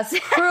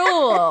just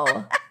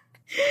cruel.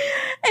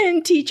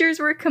 And teachers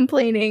were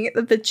complaining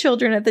that the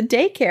children at the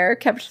daycare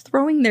kept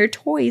throwing their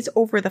toys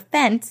over the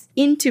fence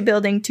into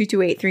building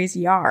 2283's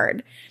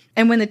yard.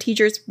 And when the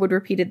teachers would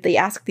repeatedly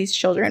ask these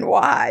children,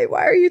 why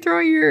are you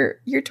throwing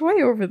your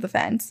toy over the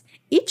fence?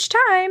 Each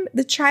time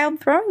the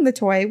child throwing the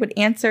toy would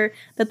answer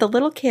that the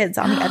little kids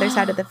on the other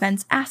side of the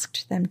fence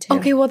asked them to.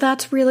 Okay, well,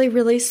 that's really,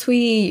 really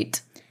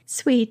sweet.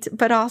 Sweet,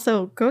 but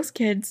also ghost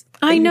kids.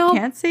 I that know. You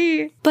can't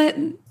see. But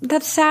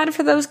that's sad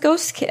for those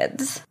ghost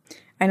kids.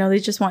 I know, they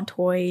just want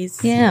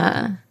toys.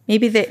 Yeah.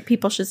 Maybe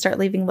people should start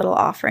leaving little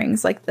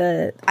offerings, like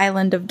the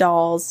Island of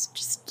Dolls.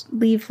 Just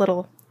leave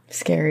little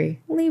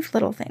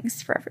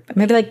things for everybody.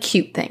 Maybe like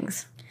cute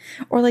things.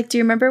 Or like, do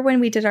you remember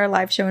when we did our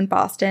live show in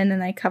Boston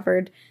and I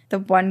covered the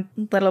one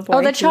little boy? Oh,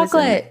 the who was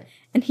chocolate.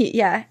 And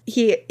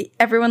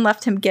everyone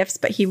left him gifts,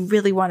 but he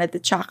really wanted the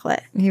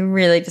chocolate. He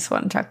really just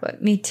wanted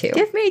chocolate. Me too.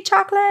 Give me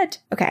chocolate.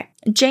 Okay.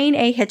 Jane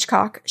A.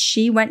 Hitchcock,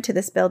 she went to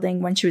this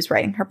building when she was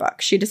writing her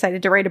book. She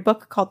decided to write a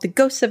book called The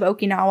Ghosts of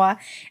Okinawa.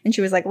 And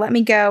she was like, let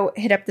me go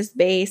hit up this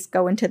base,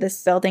 go into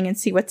this building and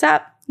see what's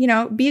up. You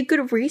know, be a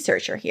good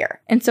researcher here.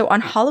 And so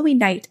on Halloween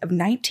night of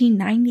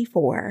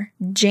 1994,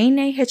 Jane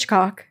A.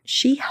 Hitchcock,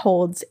 she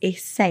holds a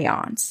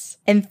seance.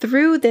 And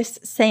through this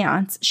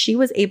seance, she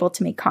was able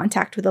to make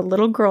contact with a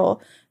little girl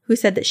who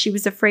said that she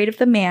was afraid of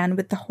the man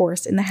with the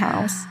horse in the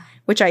house,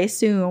 which I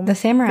assume the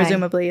samurai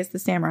presumably is the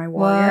samurai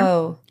warrior.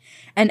 Whoa.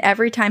 And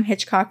every time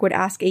Hitchcock would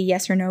ask a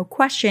yes or no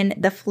question,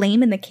 the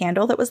flame in the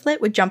candle that was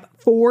lit would jump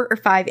 4 or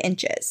 5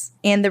 inches.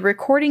 And the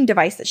recording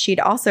device that she'd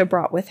also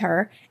brought with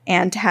her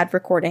and had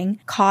recording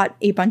caught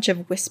a bunch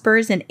of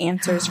whispers and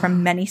answers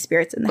from many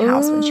spirits in the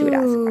house when she would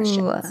ask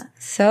questions.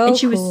 So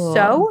she was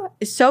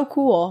so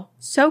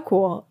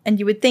cool. And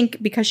you would think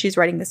because she's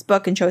writing this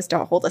book and chose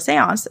to hold a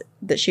seance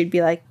that she'd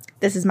be like,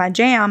 this is my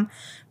jam.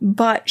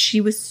 But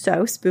she was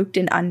so spooked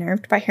and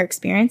unnerved by her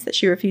experience that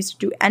she refused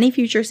to do any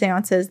future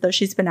seances, though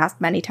she's been asked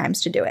many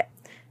times to do it.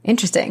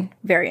 Interesting.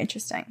 Very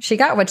interesting. She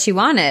got what she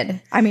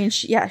wanted. I mean,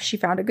 she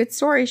found a good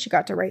story. She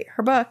got to write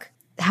her book.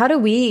 How do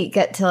we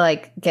get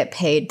to get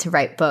paid to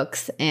write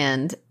books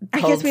and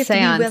hold I guess we have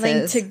seances? to be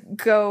willing to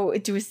go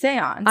do a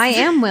seance. I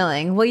am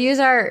willing. We'll use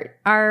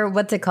our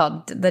what's it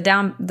called? The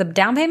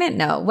down payment?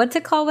 No. What's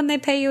it called when they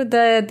pay you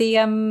the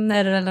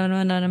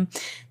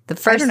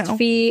first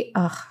fee?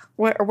 Ugh.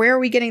 Where are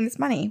we getting this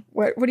money?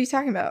 What are you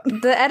talking about?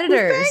 The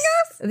editors. Who's paying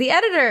us? The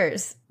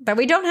editors that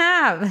we don't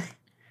have.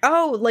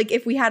 Oh, like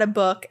if we had a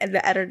book and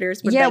the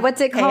editors would what's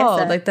it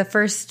called? Like the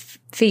first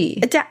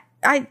fee. Isn't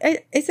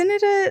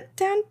it a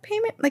down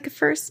payment? Like a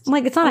first?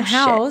 Like it's not a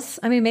house.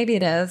 Shit. I mean, maybe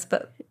it is,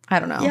 but I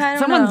don't know. Yeah,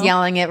 Someone's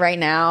yelling it right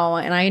now,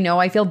 and I know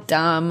I feel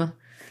dumb.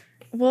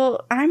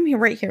 Well, I'm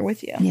right here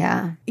with you.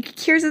 Yeah.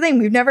 Here's the thing.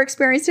 We've never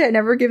experienced it,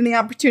 never given the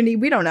opportunity.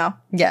 We don't know.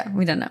 Yeah,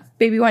 we don't know.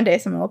 Maybe one day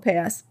someone will pay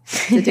us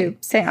to do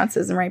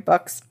seances and write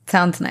books.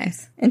 Sounds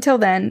nice. Until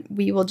then,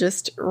 we will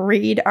just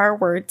read our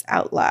words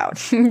out loud.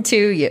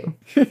 To you.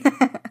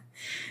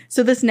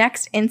 So this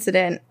next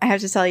incident, I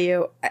have to tell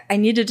you, I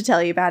needed to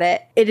tell you about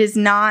it. It is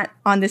not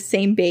on the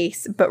same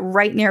base, but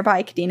right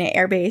nearby Kadena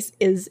Air Base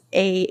is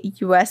a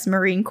U.S.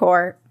 Marine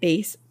Corps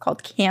base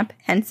called Camp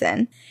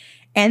Henson.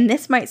 And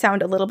this might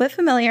sound a little bit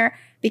familiar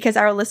because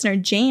our listener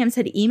James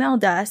had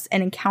emailed us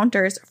an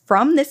encounters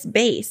from this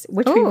base,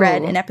 which we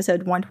read in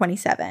episode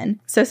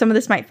 127. So some of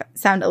this might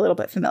sound a little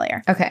bit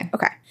familiar. Okay.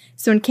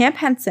 So in Camp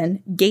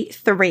Henson, Gate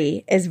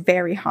 3 is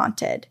very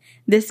haunted.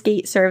 This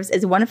gate serves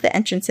as one of the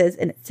entrances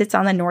and it sits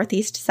on the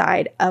northeast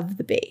side of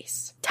the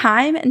base.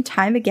 Time and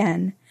time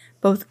again,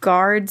 both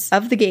guards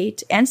of the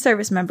gate and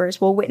service members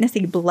will witness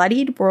a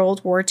bloodied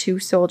World War II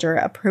soldier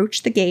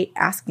approach the gate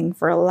asking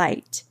for a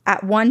light.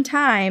 At one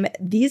time,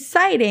 these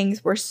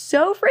sightings were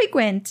so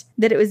frequent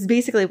that it was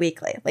basically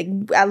weekly. Like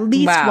at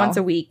least once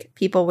a week,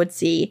 people would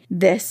see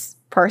this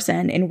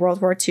person in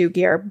World War II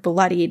gear,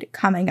 bloodied,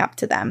 coming up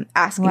to them,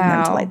 asking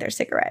them to light their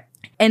cigarette.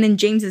 And in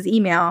James's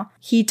email,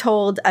 he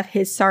told of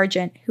his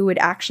sergeant who had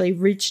actually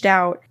reached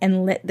out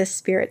and lit the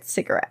spirit's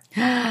cigarette.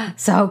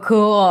 So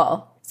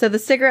cool. So the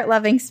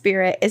cigarette-loving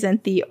spirit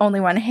isn't the only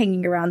one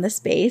hanging around this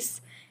base.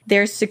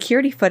 There's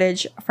security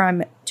footage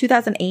from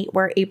 2008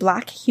 where a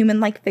black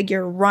human-like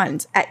figure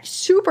runs at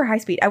super high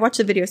speed. I watched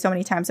the video so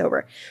many times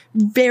over.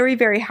 Very,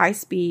 very high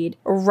speed,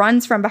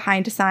 runs from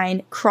behind a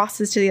sign,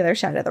 crosses to the other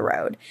side of the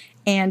road.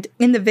 And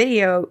in the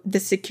video, the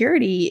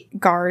security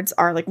guards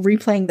are like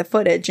replaying the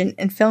footage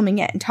and filming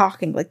it and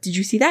talking like, did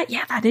you see that?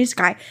 Yeah, that is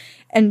guy.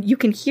 And you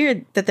can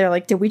hear that they're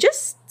like, did we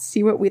just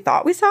see what we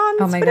thought we saw in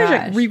this footage?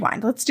 Like,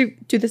 rewind. Let's do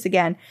this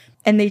again.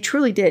 And they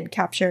truly did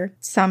capture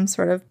some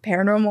sort of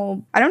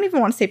paranormal, I don't even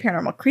want to say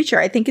paranormal creature.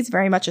 I think it's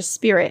very much a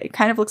spirit. It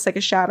kind of looks like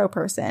a shadow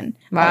person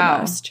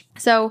almost.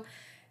 So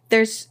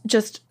there's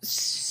just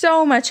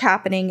so much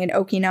happening in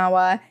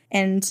Okinawa,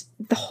 and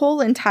the whole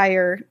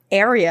entire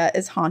area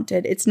is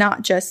haunted. It's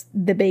not just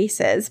the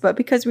bases, but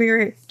because we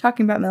were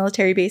talking about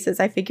military bases,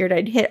 I figured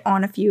I'd hit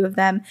on a few of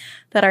them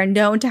that are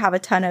known to have a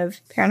ton of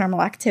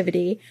paranormal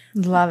activity.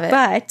 Love it.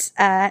 But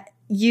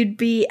you'd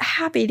be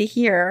happy to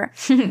hear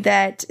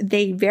that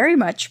they very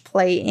much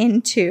play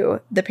into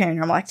the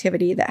paranormal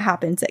activity that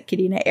happens at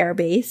Kadena Air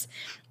Base.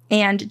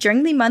 And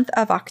during the month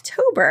of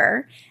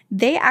October,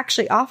 they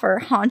actually offer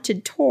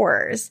haunted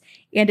tours.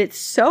 And it's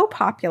so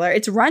popular.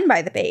 It's run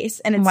by the base.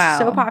 And it's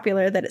so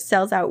popular that it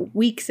sells out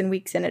weeks and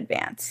weeks in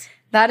advance.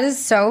 That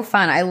is so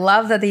fun. I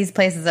love that these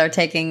places are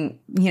taking,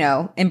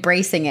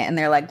 embracing it. And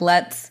they're like,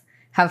 let's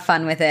have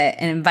fun with it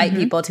and invite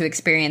people to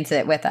experience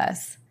it with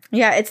us.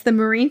 Yeah, it's the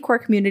Marine Corps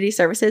Community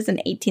Services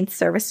and 18th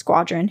Service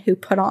Squadron who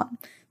put on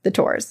the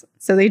tours.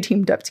 So they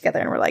teamed up together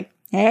and were like,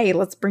 hey,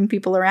 let's bring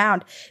people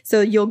around.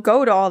 So you'll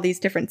go to all these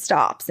different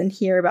stops and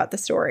hear about the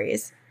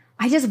stories.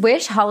 I just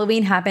wish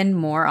Halloween happened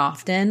more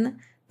often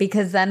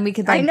because then we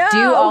could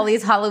do all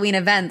these Halloween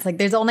events. Like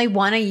there's only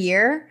one a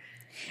year.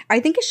 I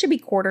think it should be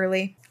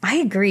quarterly. I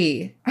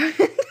agree.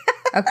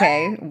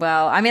 Okay.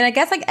 Well, I mean, I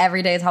guess like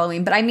every day is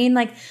Halloween, but I mean,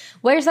 like,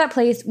 where's that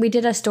place? We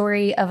did a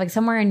story of like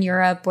somewhere in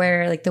Europe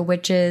where like the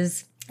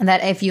witches,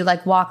 that if you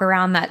like walk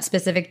around that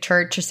specific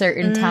church a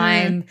certain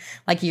time,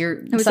 like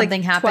It was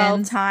something like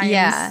happens. 12 times.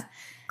 Yeah.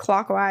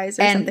 Clockwise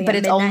or something. But at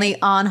it's midnight.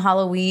 only on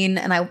Halloween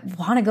and I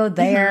want to go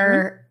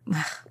there.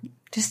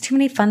 Just too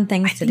many fun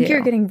things to do.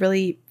 I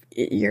think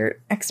you're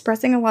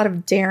expressing a lot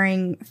of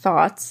daring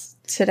thoughts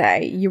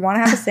today. You want to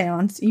have a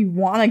seance. You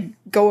want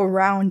to go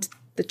around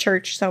the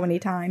church so many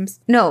times.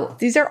 No.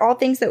 These are all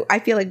things that I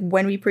feel like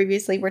when we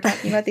previously were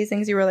talking about these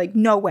things, you were like,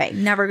 no way,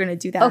 never going to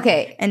do that.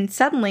 Okay. And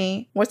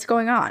suddenly, what's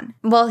going on?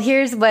 Well,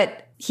 here's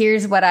what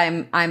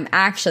I'm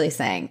actually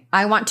saying.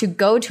 I want to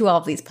go to all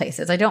of these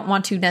places. I don't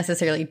want to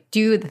necessarily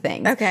do the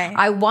things. Okay.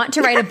 I want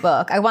to write a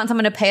book. I want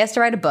someone to pay us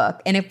to write a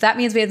book. And if that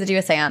means we have to do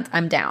a seance,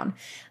 I'm down.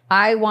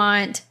 I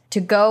want to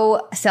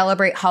go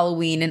celebrate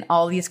Halloween in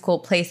all these cool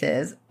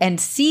places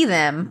and see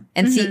them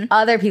and see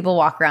other people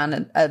walk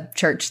around a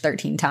church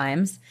 13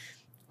 times.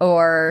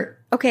 Or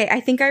Okay, I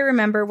think I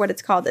remember what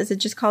it's called. Is it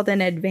just called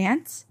an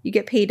advance? You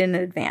get paid in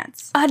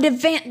advance.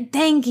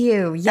 Thank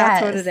you. Yes.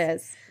 That's what it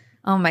is.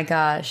 Oh my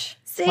gosh.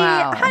 See,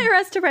 Wow. hire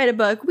us to write a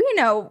book. We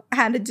know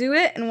how to do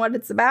it and what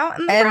it's about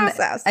and the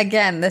process.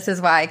 Again, this is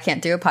why I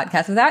can't do a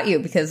podcast without you,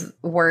 because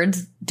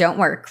words don't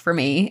work for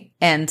me.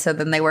 And so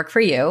then they work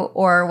for you.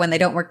 Or when they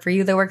don't work for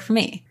you, they work for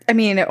me. I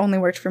mean, it only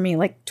worked for me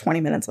like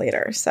 20 minutes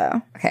later. So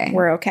Okay.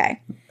 we're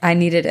okay. I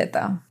needed it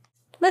though.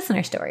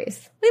 Listener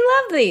stories. We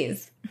love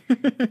these.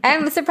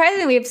 And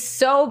surprisingly, we have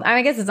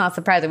I guess it's not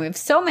surprising. We have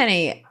so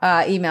many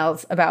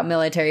emails about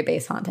military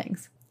base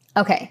hauntings.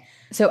 Okay.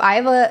 So I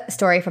have a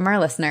story from our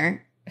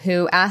listener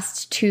who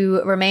asked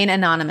to remain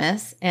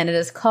anonymous, and it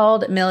is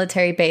called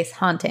Military Base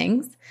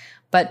Hauntings.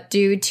 But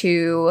due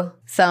to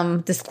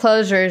some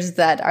disclosures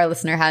that our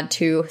listener had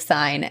to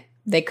sign,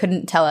 they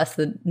couldn't tell us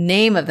the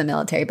name of the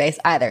military base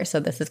either. So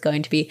this is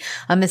going to be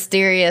a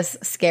mysterious,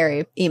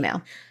 scary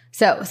email.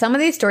 So some of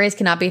these stories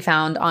cannot be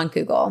found on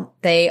Google.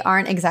 They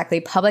aren't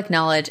exactly public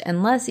knowledge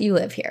unless you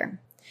live here.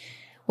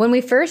 When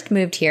we first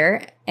moved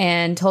here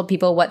and told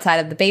people what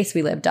side of the base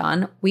we lived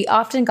on, we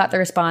often got the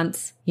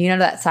response, you know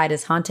that side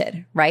is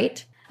haunted,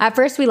 right? At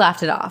first we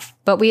laughed it off,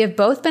 but we have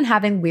both been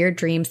having weird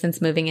dreams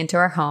since moving into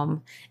our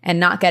home and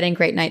not getting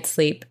great night's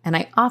sleep, and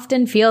I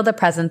often feel the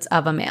presence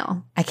of a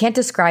male. I can't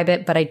describe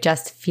it, but I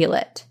just feel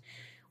it.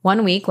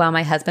 One week while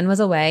my husband was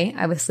away,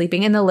 I was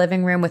sleeping in the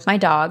living room with my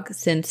dog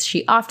since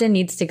she often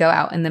needs to go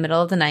out in the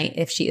middle of the night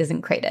if she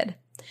isn't crated.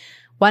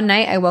 One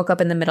night, I woke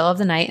up in the middle of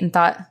the night and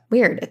thought,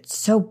 weird, it's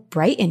so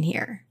bright in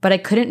here. But I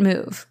couldn't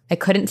move. I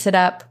couldn't sit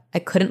up. I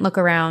couldn't look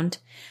around.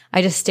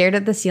 I just stared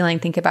at the ceiling,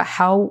 thinking about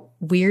how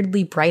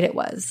weirdly bright it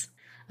was.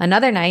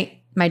 Another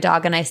night, my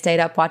dog and I stayed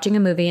up watching a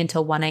movie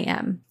until 1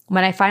 a.m.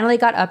 When I finally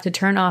got up to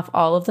turn off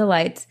all of the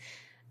lights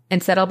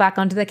and settle back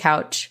onto the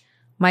couch,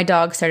 my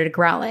dog started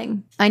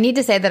growling. I need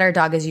to say that our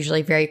dog is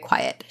usually very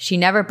quiet. She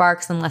never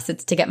barks unless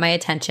it's to get my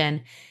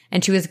attention,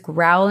 and she was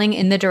growling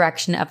in the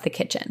direction of the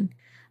kitchen.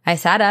 I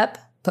sat up,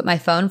 put my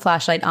phone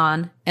flashlight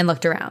on, and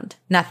looked around.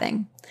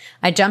 Nothing.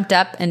 I jumped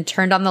up and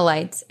turned on the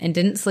lights and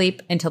didn't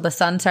sleep until the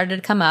sun started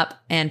to come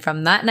up, and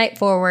from that night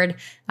forward,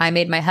 I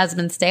made my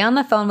husband stay on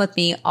the phone with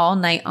me all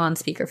night on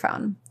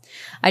speakerphone.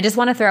 I just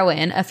want to throw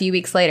in, a few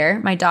weeks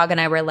later, my dog and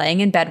I were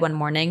laying in bed one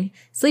morning,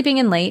 sleeping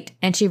in late,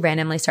 and she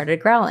randomly started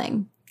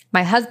growling.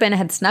 My husband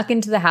had snuck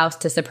into the house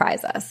to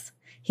surprise us.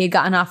 He had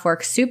gotten off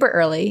work super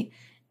early,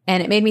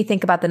 and it made me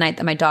think about the night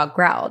that my dog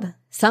growled.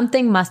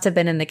 Something must have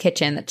been in the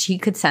kitchen that she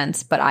could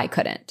sense, but I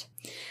couldn't.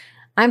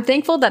 I'm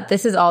thankful that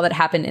this is all that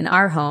happened in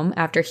our home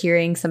after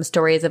hearing some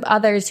stories of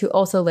others who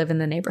also live in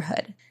the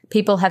neighborhood.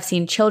 People have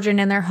seen children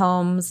in their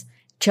homes.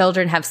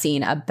 Children have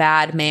seen a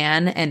bad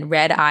man and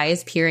red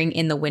eyes peering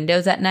in the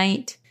windows at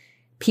night.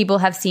 People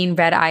have seen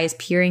red eyes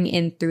peering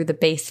in through the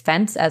base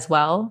fence as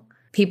well.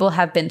 People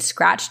have been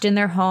scratched in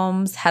their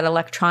homes, had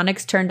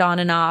electronics turned on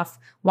and off,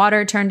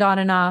 water turned on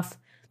and off,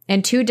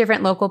 and 2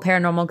 different local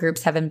paranormal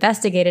groups have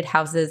investigated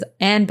houses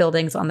and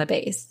buildings on the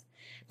base.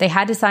 They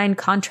had to sign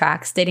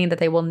contracts stating that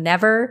they will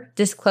never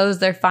disclose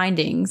their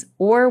findings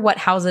or what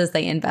houses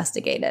they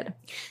investigated.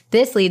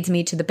 This leads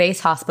me to the base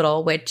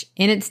hospital, which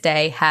in its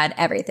day had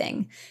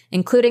everything,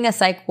 including a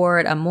psych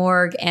ward, a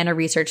morgue, and a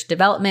research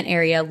development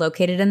area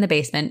located in the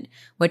basement,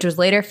 which was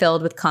later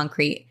filled with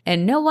concrete,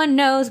 and no one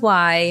knows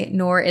why,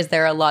 nor is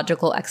there a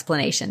logical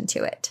explanation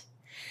to it.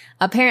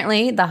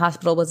 Apparently, the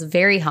hospital was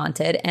very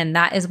haunted, and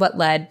that is what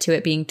led to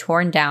it being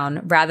torn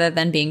down rather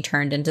than being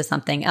turned into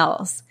something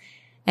else.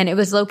 And it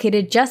was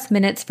located just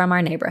minutes from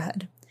our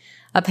neighborhood.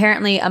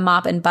 Apparently, a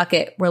mop and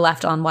bucket were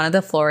left on one of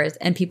the floors,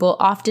 and people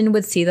often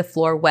would see the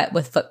floor wet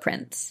with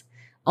footprints,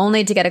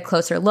 only to get a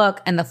closer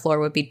look and the floor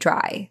would be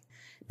dry.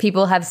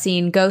 People have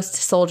seen ghost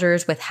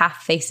soldiers with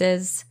half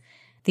faces.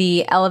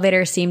 The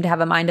elevator seemed to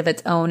have a mind of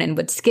its own and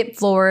would skip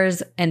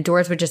floors, and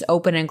doors would just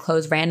open and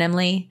close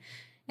randomly.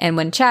 and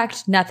when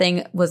checked,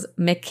 nothing was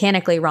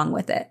mechanically wrong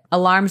with it.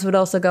 Alarms would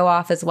also go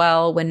off as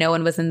well when no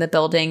one was in the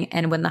building,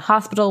 and when the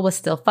hospital was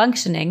still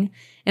functioning,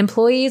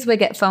 employees would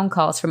get phone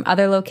calls from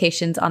other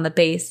locations on the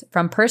base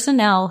from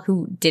personnel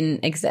who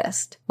didn't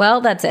exist. Well,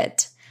 that's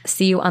it.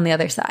 See you on the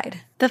other side.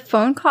 The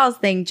phone calls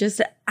thing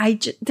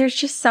there's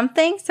just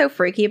something so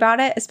freaky about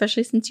it,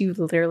 especially since you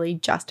literally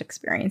just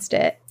experienced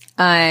it.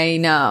 I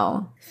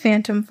know.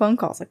 Phantom phone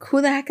calls. Like,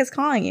 who the heck is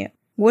calling you?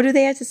 What do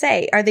they have to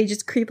say? Are they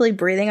just creepily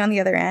breathing on the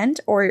other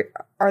end, or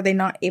are they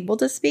not able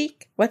to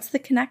speak? What's the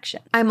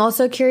connection? I'm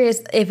also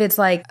curious if it's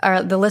like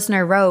the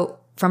listener wrote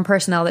from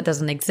personnel that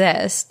doesn't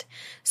exist.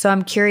 So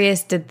I'm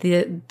curious,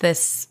 did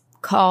this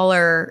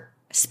caller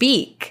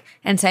speak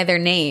and say their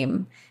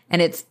name?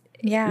 And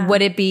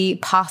would it be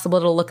possible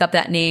to look up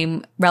that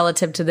name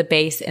relative to the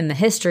base in the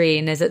history?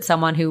 And is it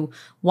someone who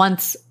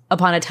once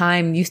upon a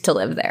time used to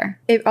live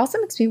there? It also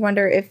makes me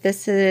wonder if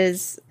this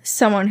is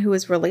someone who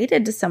is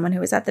related to someone who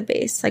was at the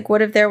base. Like,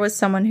 what if there was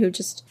someone who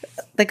just,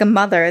 like a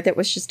mother that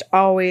was just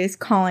always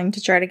calling to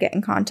try to get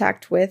in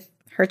contact with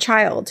her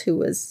child who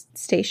was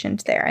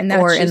stationed there. And that's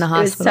or in the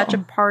hospital. It was such a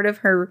part of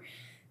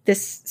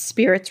this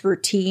spirit's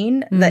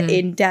routine that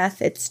in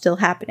death, it's still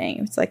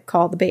happening. It's like,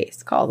 call the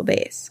base, call the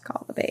base,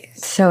 call the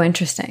base. So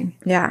interesting.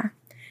 Yeah.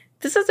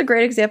 This is a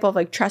great example of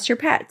like, trust your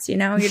pets. You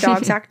know, your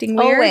dog's acting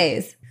weird.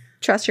 Always.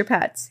 Trust your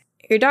pets.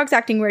 Your dog's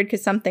acting weird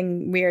because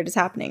something weird is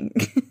happening.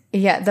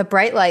 Yeah, the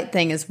bright light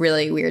thing is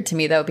really weird to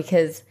me, though,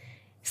 because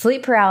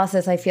sleep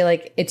paralysis, I feel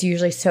like it's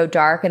usually so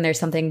dark and there's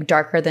something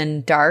darker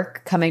than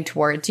dark coming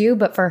towards you.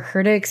 But for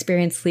her to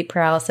experience sleep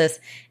paralysis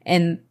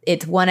and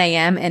it's 1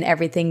 a.m. and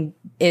everything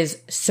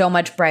is so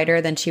much brighter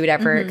than she would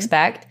ever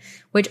expect,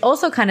 which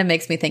also kind of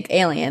makes me think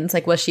aliens.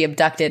 Like, was she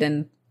abducted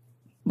and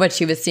what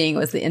she was seeing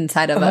was the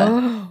inside of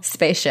a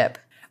spaceship?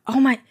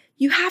 Oh, my.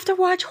 You have to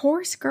watch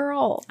Horse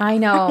Girl. I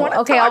know.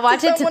 Okay, I'll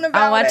watch it.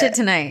 I'll watch it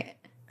tonight.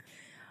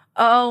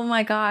 Oh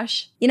my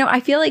gosh. You know,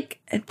 I feel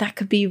like that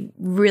could be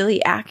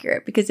really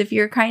accurate because if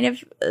you're kind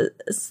of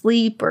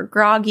asleep or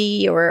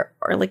groggy or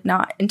like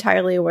not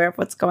entirely aware of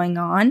what's going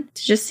on,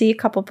 to just see a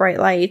couple bright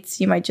lights,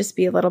 you might just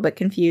be a little bit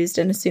confused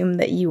and assume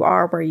that you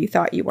are where you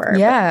thought you were.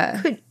 Yeah.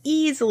 But could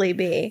easily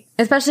be.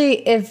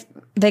 Especially if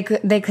they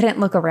couldn't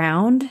look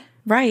around.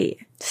 Right.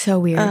 So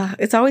weird.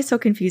 It's always so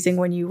confusing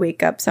when you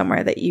wake up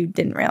somewhere that you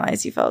didn't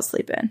realize you fell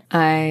asleep in.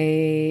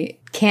 I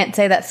can't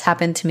say that's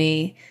happened to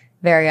me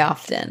very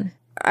often.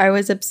 I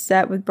was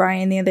upset with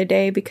Brian the other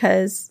day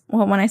because,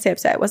 well, when I say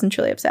upset, I wasn't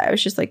truly upset. I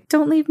was just like,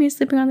 don't leave me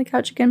sleeping on the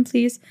couch again,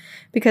 please.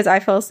 Because I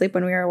fell asleep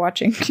when we were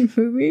watching a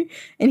movie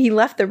and he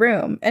left the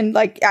room. And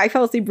like, I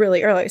fell asleep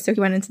really early. So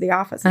he went into the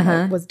office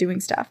and was doing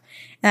stuff.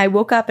 And I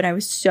woke up and I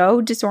was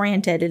so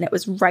disoriented. And it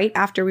was right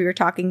after we were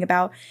talking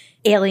about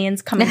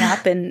aliens coming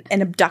up and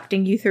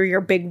abducting you through your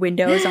big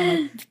windows on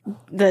like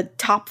the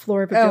top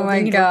floor of a building. Oh my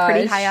and gosh.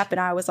 pretty high up. And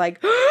I was like,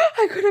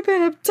 I could have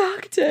been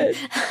abducted.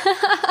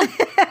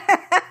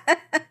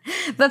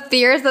 The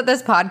fears that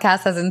this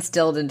podcast has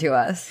instilled into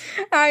us.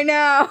 I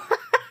know.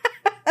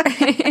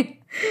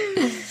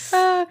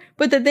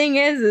 But the thing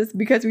is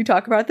because we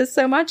talk about this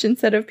so much,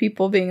 instead of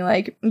people being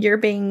like, you're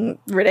being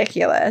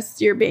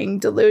ridiculous, you're being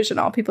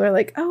delusional, people are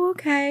like, oh,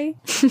 okay.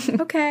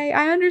 Okay,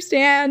 I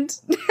understand.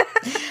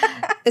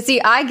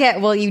 See, I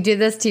get, well, you did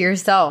this to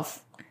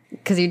yourself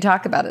because you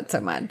talk about it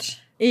so much.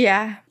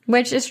 Yeah.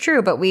 Which is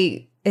true, but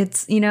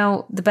it's, you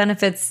know, the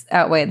benefits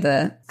outweigh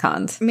the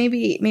cons.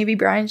 Maybe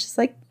Brian's just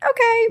like,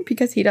 okay,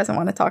 because he doesn't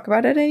want to talk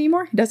about it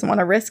anymore. He doesn't want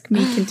to risk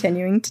me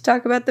continuing to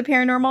talk about the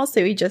paranormal,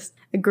 so he just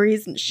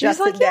agrees and shuts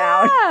it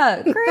down.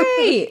 Yeah,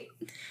 great.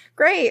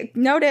 Great.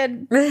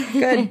 Noted.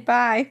 Good.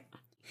 Bye.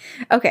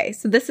 Okay,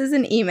 so this is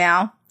an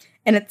email,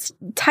 and it's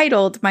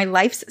titled, My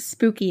Life's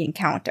Spooky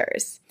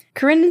Encounters.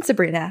 Corinne and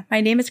Sabrina,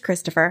 my name is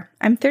Christopher.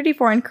 I'm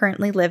 34 and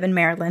currently live in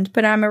Maryland,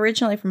 but I'm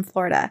originally from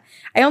Florida.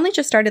 I only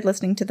just started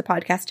listening to the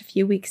podcast a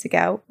few weeks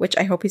ago, which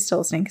I hope he's still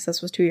listening because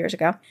this was 2 years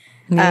ago.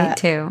 Me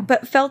too.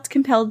 But felt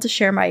compelled to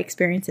share my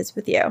experiences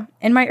with you.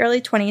 In my early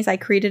 20s, I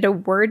created a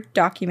Word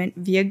document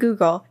via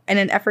Google in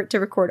an effort to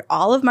record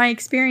all of my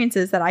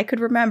experiences that I could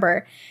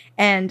remember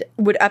and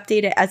would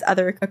update it as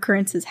other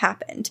occurrences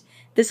happened.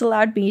 This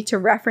allowed me to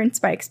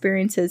reference my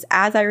experiences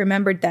as I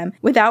remembered them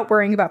without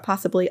worrying about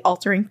possibly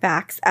altering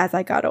facts as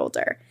I got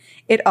older.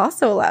 It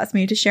also allows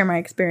me to share my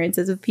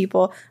experiences with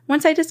people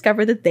once I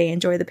discover that they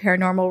enjoy the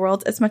paranormal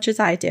world as much as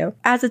I do.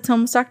 As it's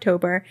almost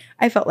October,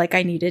 I felt like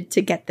I needed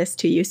to get this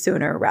to you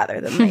sooner rather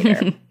than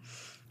later.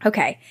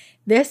 Okay,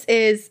 this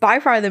is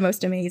by far the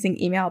most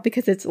amazing email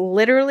because it's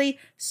literally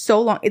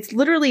so long. It's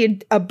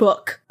literally a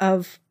book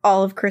of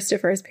all of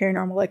Christopher's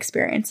paranormal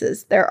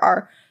experiences. There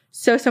are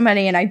so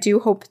many, and I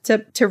do hope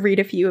to read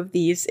a few of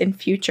these in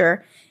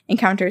future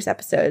Encounters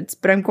episodes,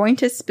 but I'm going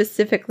to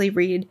specifically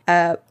read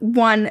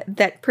one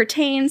that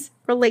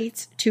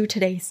relates to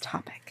today's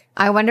topic.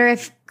 I wonder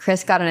if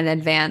Chris got an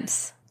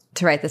advance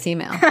to write this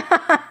email.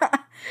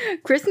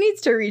 Chris needs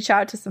to reach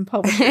out to some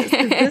publishers.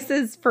 This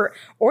is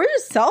or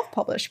just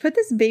self-publish. Put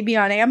this baby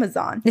on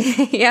Amazon.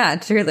 Yeah,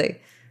 truly.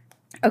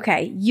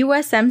 Okay,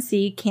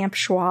 USMC Camp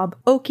Schwab,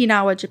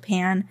 Okinawa,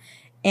 Japan.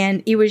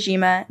 and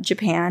Iwajima,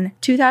 Japan,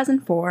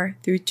 2004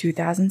 through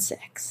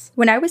 2006.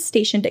 When I was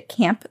stationed at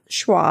Camp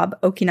Schwab,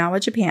 Okinawa,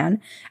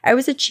 Japan, I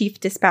was a chief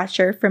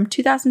dispatcher from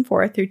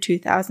 2004 through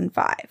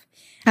 2005.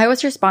 I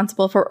was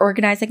responsible for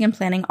organizing and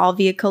planning all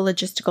vehicle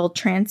logistical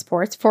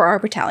transports for our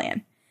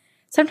battalion.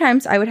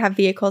 Sometimes I would have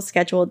vehicles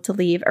scheduled to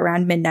leave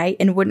around midnight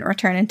and wouldn't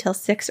return until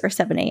 6 or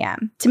 7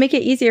 a.m. To make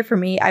it easier for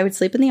me, I would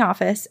sleep in the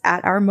office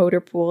at our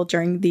motor pool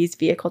during these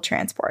vehicle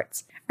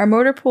transports. Our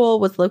motor pool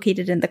was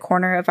located in the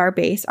corner of our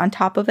base on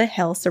top of a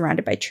hill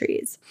surrounded by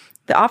trees.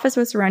 The office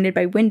was surrounded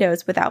by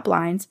windows without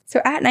blinds, so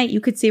at night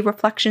you could see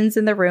reflections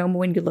in the room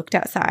when you looked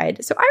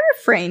outside, so I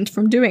refrained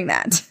from doing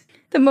that.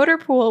 The motor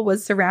pool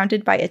was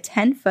surrounded by a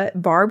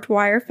 10-foot barbed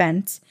wire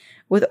fence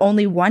with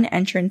only one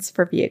entrance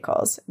for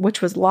vehicles,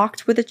 which was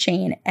locked with a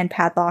chain and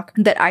padlock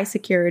that I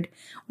secured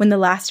when the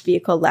last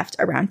vehicle left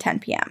around 10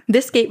 p.m.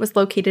 This gate was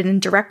located in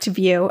direct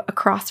view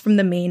across from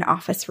the main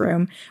office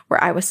room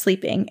where I was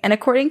sleeping, and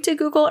according to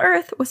Google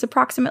Earth, was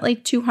approximately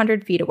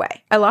 200 feet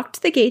away. I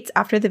locked the gates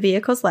after the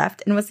vehicles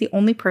left and was the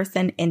only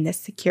person in this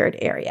secured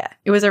area.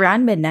 It was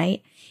around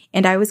midnight,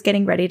 and I was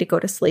getting ready to go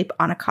to sleep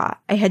on a cot.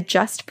 I had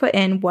just put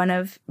in one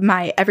of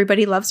my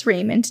Everybody Loves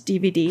Raymond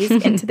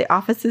DVDs into the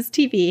office's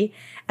TV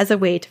as a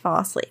way to fall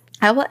asleep.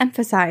 I will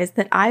emphasize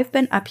that I've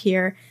been up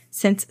here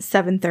since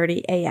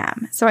 7:30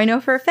 a.m., so I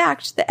know for a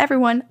fact that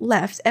everyone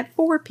left at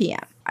 4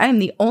 p.m. I am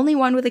the only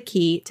one with a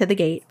key to the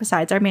gate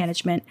besides our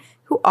management,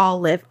 who all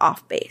live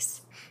off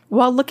base.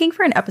 While looking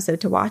for an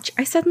episode to watch,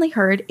 I suddenly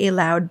heard a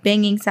loud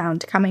banging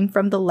sound coming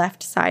from the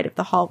left side of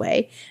the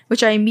hallway,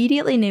 which I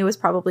immediately knew was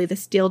probably the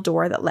steel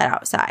door that led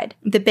outside.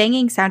 The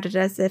banging sounded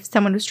as if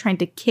someone was trying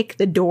to kick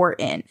the door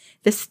in.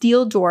 The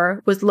steel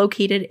door was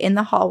located in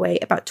the hallway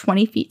about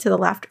 20 feet to the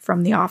left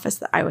from the office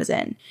that I was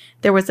in.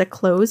 There was a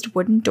closed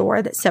wooden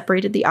door that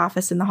separated the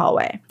office and the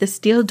hallway. The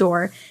steel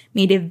door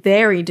made a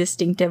very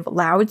distinctive,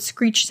 loud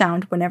screech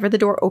sound whenever the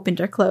door opened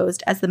or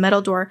closed, as the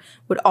metal door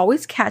would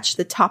always catch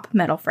the top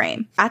metal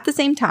frame. At the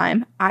same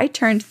time, I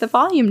turned the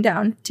volume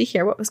down to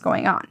hear what was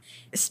going on.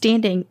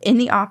 Standing in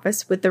the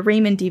office with the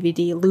Raymond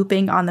DVD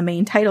looping on the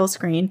main title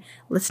screen,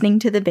 listening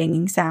to the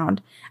banging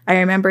sound, I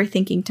remember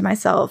thinking to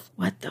myself,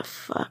 what the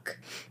fuck?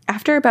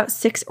 After about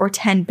 6 or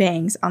 10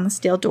 bangs on the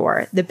steel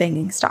door, the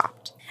banging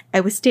stopped. I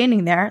was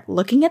standing there,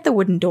 looking at the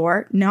wooden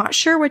door, not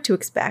sure what to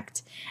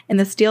expect, and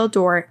the steel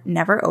door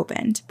never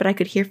opened, but I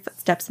could hear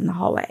footsteps in the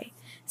hallway.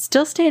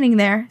 Still standing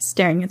there,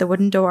 staring at the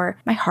wooden door,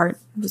 my heart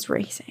was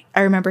racing. I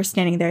remember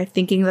standing there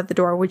thinking that the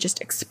door would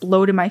just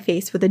explode in my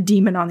face with a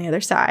demon on the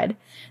other side.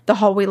 The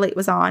hallway light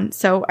was on,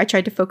 so I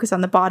tried to focus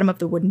on the bottom of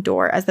the wooden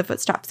door as the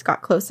footsteps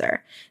got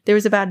closer. There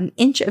was about an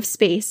inch of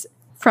space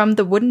from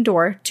the wooden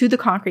door to the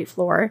concrete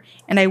floor,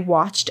 and I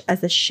watched as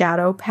the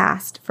shadow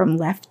passed from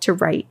left to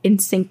right in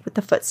sync with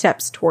the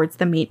footsteps towards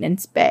the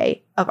maintenance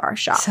bay of our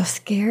shop. So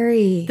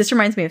scary. This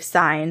reminds me of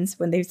Signs,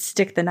 when they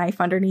stick the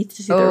knife underneath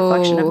to see the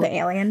reflection of the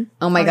alien.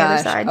 Oh my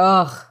gosh.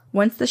 Ugh.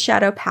 Once the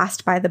shadow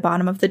passed by the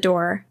bottom of the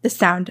door, the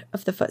sound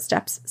of the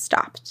footsteps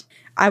stopped.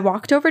 I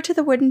walked over to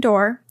the wooden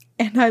door,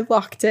 and I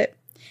locked it.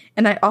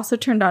 And I also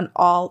turned on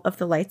all of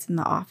the lights in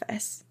the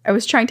office. I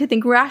was trying to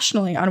think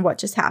rationally on what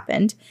just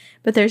happened,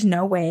 but there's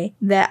no way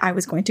that I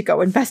was going to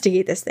go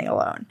investigate this thing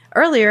alone.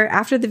 Earlier,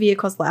 after the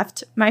vehicles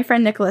left, my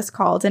friend Nicholas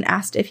called and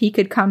asked if he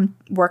could come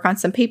work on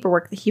some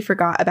paperwork that he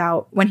forgot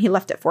about when he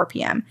left at 4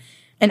 p.m.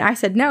 And I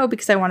said no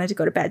because I wanted to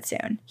go to bed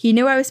soon. He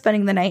knew I was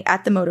spending the night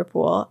at the motor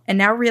pool, and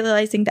now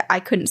realizing that I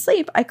couldn't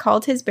sleep, I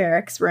called his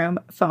barracks room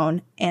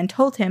phone and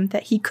told him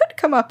that he could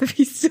come up if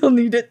he still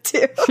needed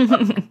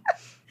to.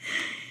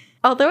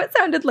 Although it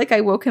sounded like I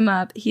woke him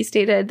up, he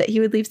stated that he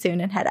would leave soon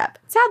and head up.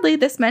 Sadly,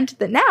 this meant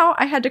that now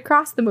I had to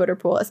cross the motor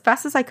pool as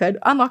fast as I could,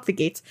 unlock the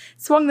gates,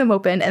 swung them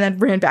open, and then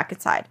ran back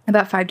inside.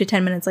 About 5 to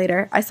 10 minutes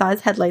later, I saw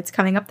his headlights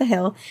coming up the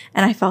hill,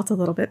 and I felt a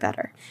little bit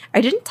better. I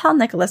didn't tell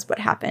Nicholas what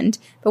happened,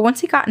 but once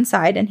he got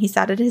inside and he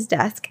sat at his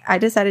desk, I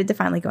decided to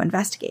finally go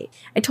investigate.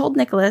 I told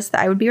Nicholas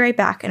that I would be right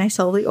back, and I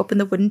slowly opened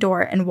the wooden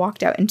door and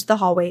walked out into the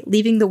hallway,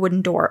 leaving the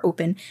wooden door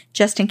open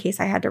just in case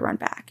I had to run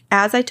back.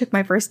 As I took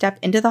my first step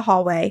into the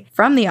hallway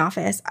from the office,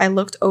 I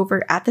looked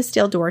over at the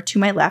steel door to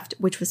my left,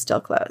 which was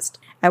still closed.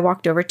 I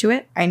walked over to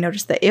it. I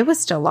noticed that it was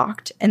still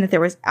locked and that there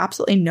was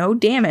absolutely no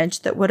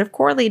damage that would have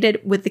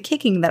correlated with the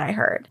kicking that I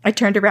heard. I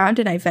turned around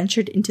and I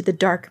ventured into the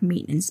dark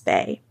maintenance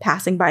bay,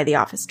 passing by the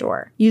office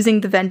door.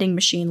 Using the vending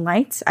machine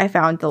lights, I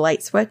found the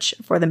light switch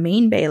for the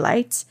main bay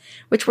lights,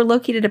 which were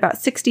located about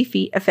 60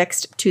 feet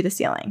affixed to the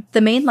ceiling. The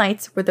main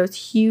lights were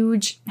those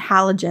huge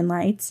halogen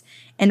lights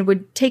and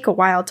would take a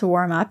while to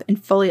warm up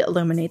and fully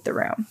illuminate the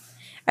room.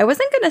 I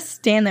wasn't going to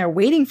stand there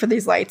waiting for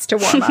these lights to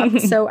warm up,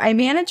 so I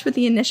managed with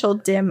the initial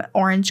dim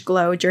orange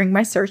glow during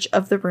my search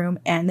of the room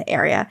and the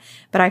area,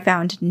 but I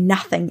found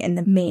nothing in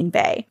the main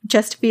bay,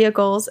 just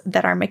vehicles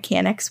that our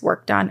mechanics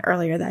worked on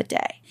earlier that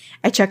day.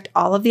 I checked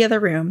all of the other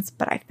rooms,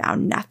 but I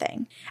found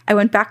nothing. I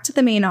went back to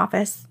the main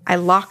office, I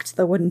locked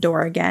the wooden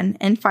door again,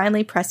 and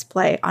finally pressed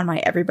play on my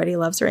Everybody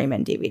Loves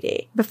Raymond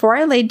DVD. Before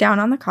I laid down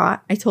on the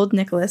cot, I told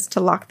Nicholas to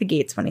lock the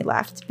gates when he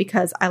left,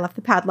 because I left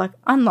the padlock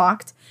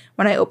unlocked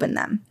when I opened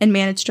them, and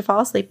managed managed to fall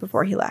asleep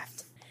before he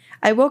left.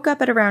 I woke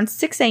up at around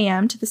 6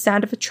 a.m. to the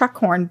sound of a truck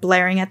horn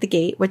blaring at the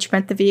gate, which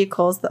meant the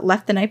vehicles that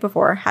left the night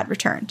before had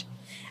returned.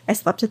 I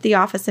slept at the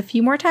office a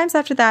few more times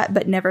after that,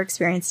 but never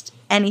experienced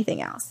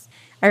anything else.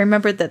 I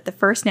remembered that the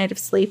first night of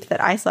sleep that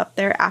I slept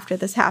there after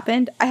this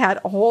happened, I had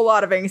a whole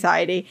lot of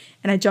anxiety,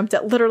 and I jumped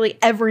at literally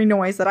every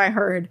noise that I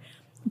heard,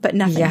 but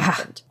nothing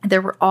happened.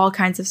 There were all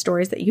kinds of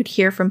stories that you'd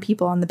hear from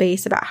people on the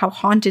base about how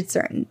haunted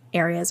certain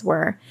areas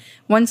were.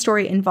 One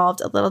story involved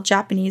a little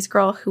Japanese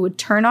girl who would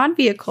turn on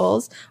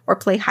vehicles or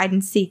play hide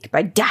and seek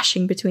by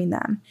dashing between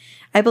them.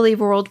 I believe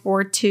World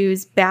War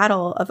II's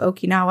Battle of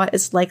Okinawa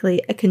is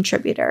likely a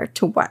contributor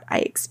to what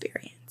I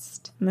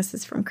experienced. And this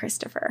is from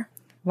Christopher.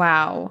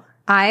 Wow.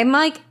 I'm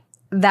like,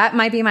 that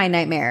might be my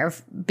nightmare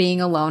of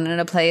being alone in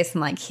a place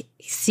and like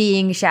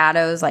seeing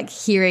shadows, like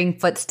hearing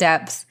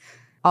footsteps,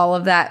 all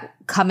of that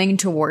coming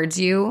towards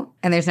you,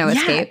 and there's no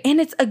escape. And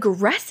it's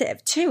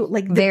aggressive too.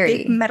 Like the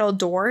big metal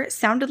door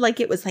sounded like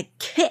it was like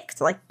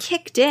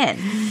kicked in.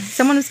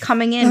 Someone was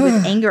coming in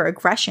with anger,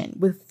 aggression,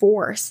 with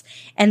force,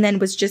 and then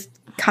was just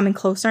coming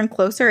closer and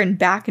closer and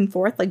back and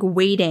forth, like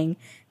waiting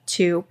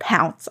to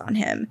pounce on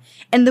him.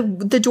 And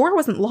the door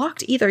wasn't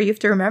locked either. You have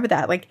to remember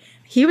that. Like,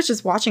 he was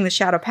just watching the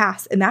shadow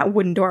pass, and that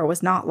wooden door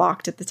was not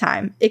locked at the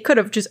time. It could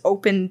have just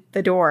opened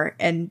the door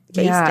and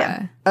faced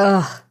him.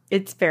 Ugh.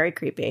 It's very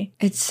creepy.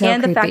 It's so creepy.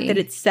 And the fact creepy. that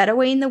it's set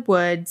away in the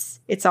woods,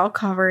 it's all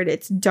covered,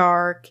 it's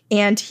dark,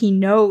 and he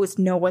knows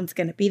no one's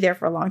going to be there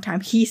for a long time.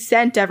 He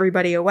sent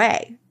everybody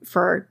away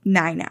for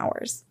 9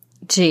 hours.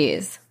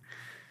 Jeez.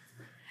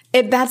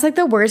 That's like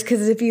the worst,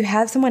 because if you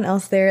have someone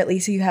else there, at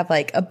least you have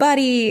like a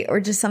buddy or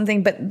just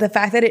something. But the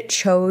fact that it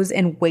chose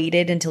and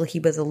waited until he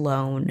was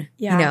alone,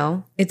 you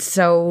know,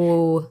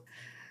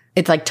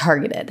 it's like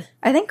targeted.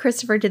 I think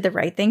Christopher did the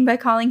right thing by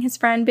calling his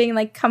friend, being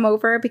like, come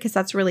over, because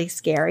that's really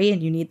scary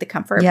and you need the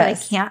comfort. Yes. But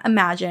I can't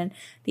imagine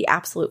the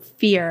absolute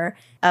fear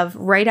of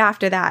right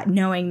after that,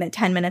 knowing that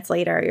 10 minutes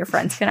later, your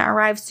friend's going to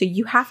arrive. So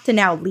you have to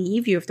now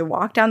leave. You have to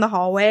walk down the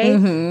hallway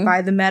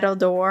by the metal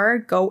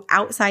door, go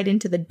outside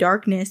into the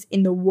darkness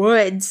in the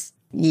woods,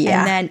 and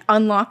then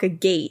unlock a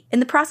gate. In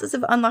the process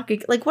of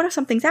unlocking, like, what if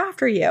something's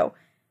after you?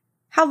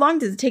 How long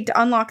does it take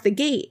to unlock the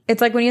gate?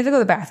 It's like when you have to go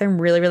to the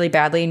bathroom really, really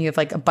badly and you have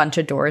like a bunch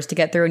of doors to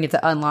get through and you have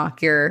to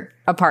unlock your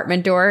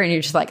apartment door and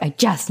you're just like, I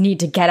just need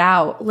to get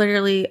out.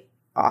 Literally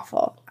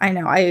awful. I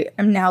know. I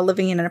am now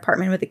living in an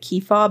apartment with a key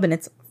fob, and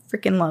it's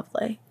freaking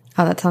lovely.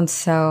 Oh, that sounds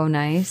so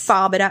nice.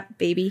 Fob it up,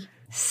 baby.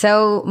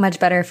 So much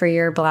better for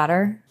your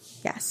bladder.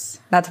 Yes.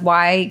 That's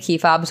why key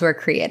fobs were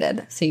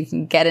created. So you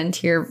can get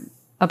into your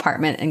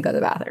apartment and go to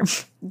the bathroom.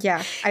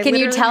 Yeah. Can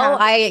you tell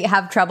I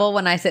have trouble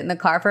when I sit in the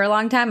car for a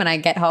long time and I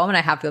get home and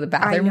I have to go to the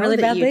bathroom really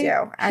badly? You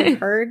do. I've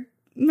heard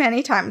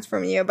many times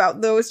from you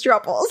about those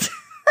troubles.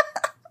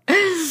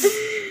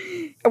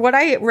 What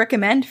I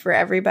recommend for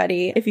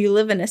everybody, if you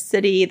live in a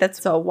city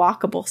that's a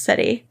walkable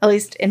city, at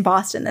least in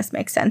Boston, this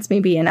makes sense.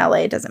 Maybe in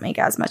LA, it doesn't make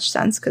as much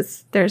sense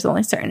because there's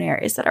only certain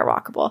areas that are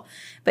walkable.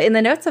 But in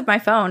the notes of my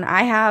phone,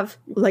 I have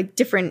like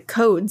different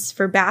codes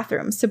for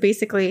bathrooms. So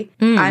basically,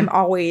 I'm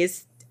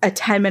always a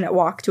 10-minute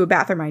walk to a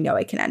bathroom I know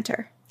I can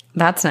enter.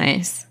 That's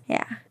nice.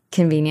 Yeah.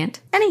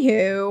 Convenient.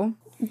 Anywho.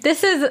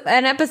 This is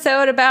an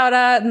episode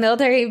about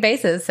military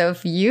bases. So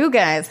if you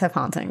guys have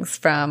hauntings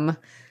from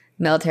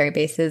military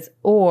bases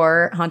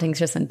or hauntings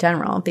just in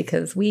general,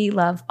 because we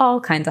love all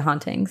kinds of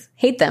hauntings,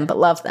 hate them, but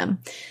love them,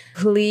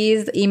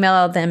 please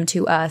email them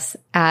to us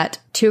at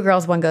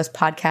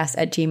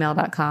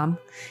twogirlsoneghostpodcast@gmail.com.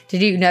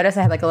 Did you notice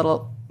I had like a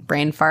little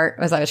brain fart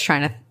as I was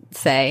trying to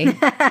say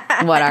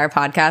what our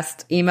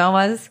podcast email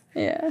was?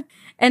 Yeah.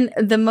 And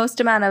the most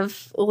amount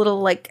of little,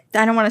 like,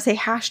 I don't want to say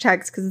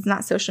hashtags because it's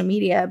not social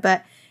media,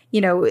 but,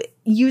 you know,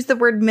 use the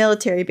word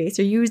military base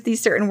or use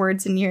these certain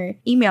words in your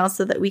emails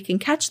so that we can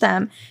catch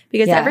them.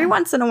 Because every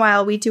once in a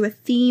while we do a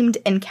themed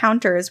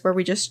encounters where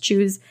we just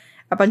choose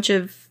a bunch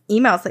of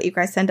emails that you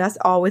guys send us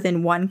all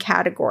within one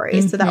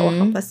category. So that will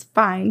help us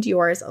find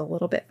yours a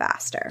little bit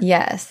faster.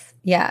 Yes.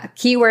 Yeah.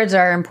 Keywords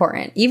are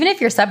important. Even if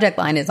your subject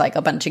line is like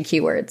a bunch of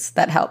keywords,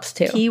 that helps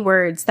too.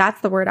 Keywords.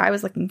 That's the word I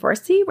was looking for.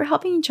 See, we're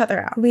helping each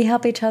other out. We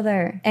help each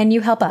other. And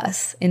you help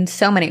us in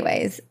so many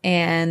ways.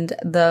 And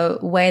the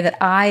way that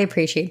I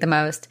appreciate the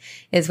most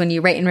is when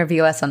you rate and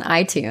review us on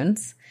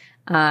iTunes.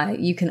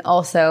 You can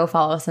also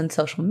follow us on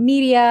social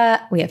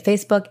media. We have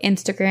Facebook,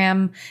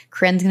 Instagram.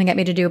 Corinne's going to get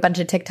me to do a bunch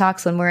of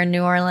TikToks when we're in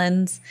New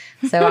Orleans.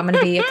 So I'm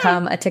going to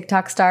become a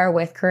TikTok star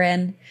with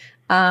Corinne.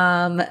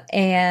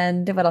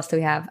 And what else do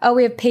we have? Oh,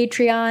 we have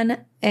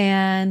Patreon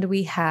and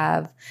we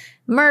have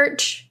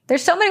merch.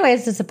 There's so many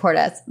ways to support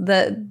us.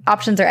 The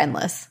options are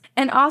endless.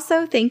 And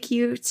also thank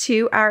you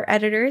to our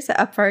editors at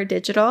Upfire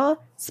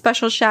Digital.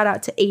 Special shout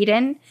out to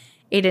Aiden.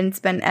 Aiden's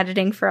been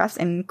editing for us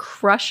and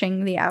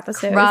crushing the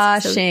episodes.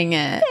 Crushing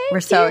it. We're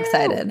so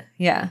excited.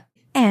 Yeah.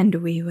 And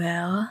we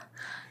will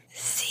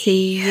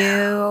see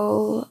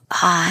you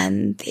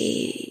on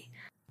the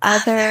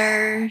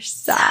other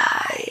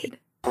side.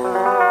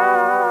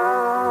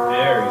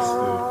 Very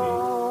spooky.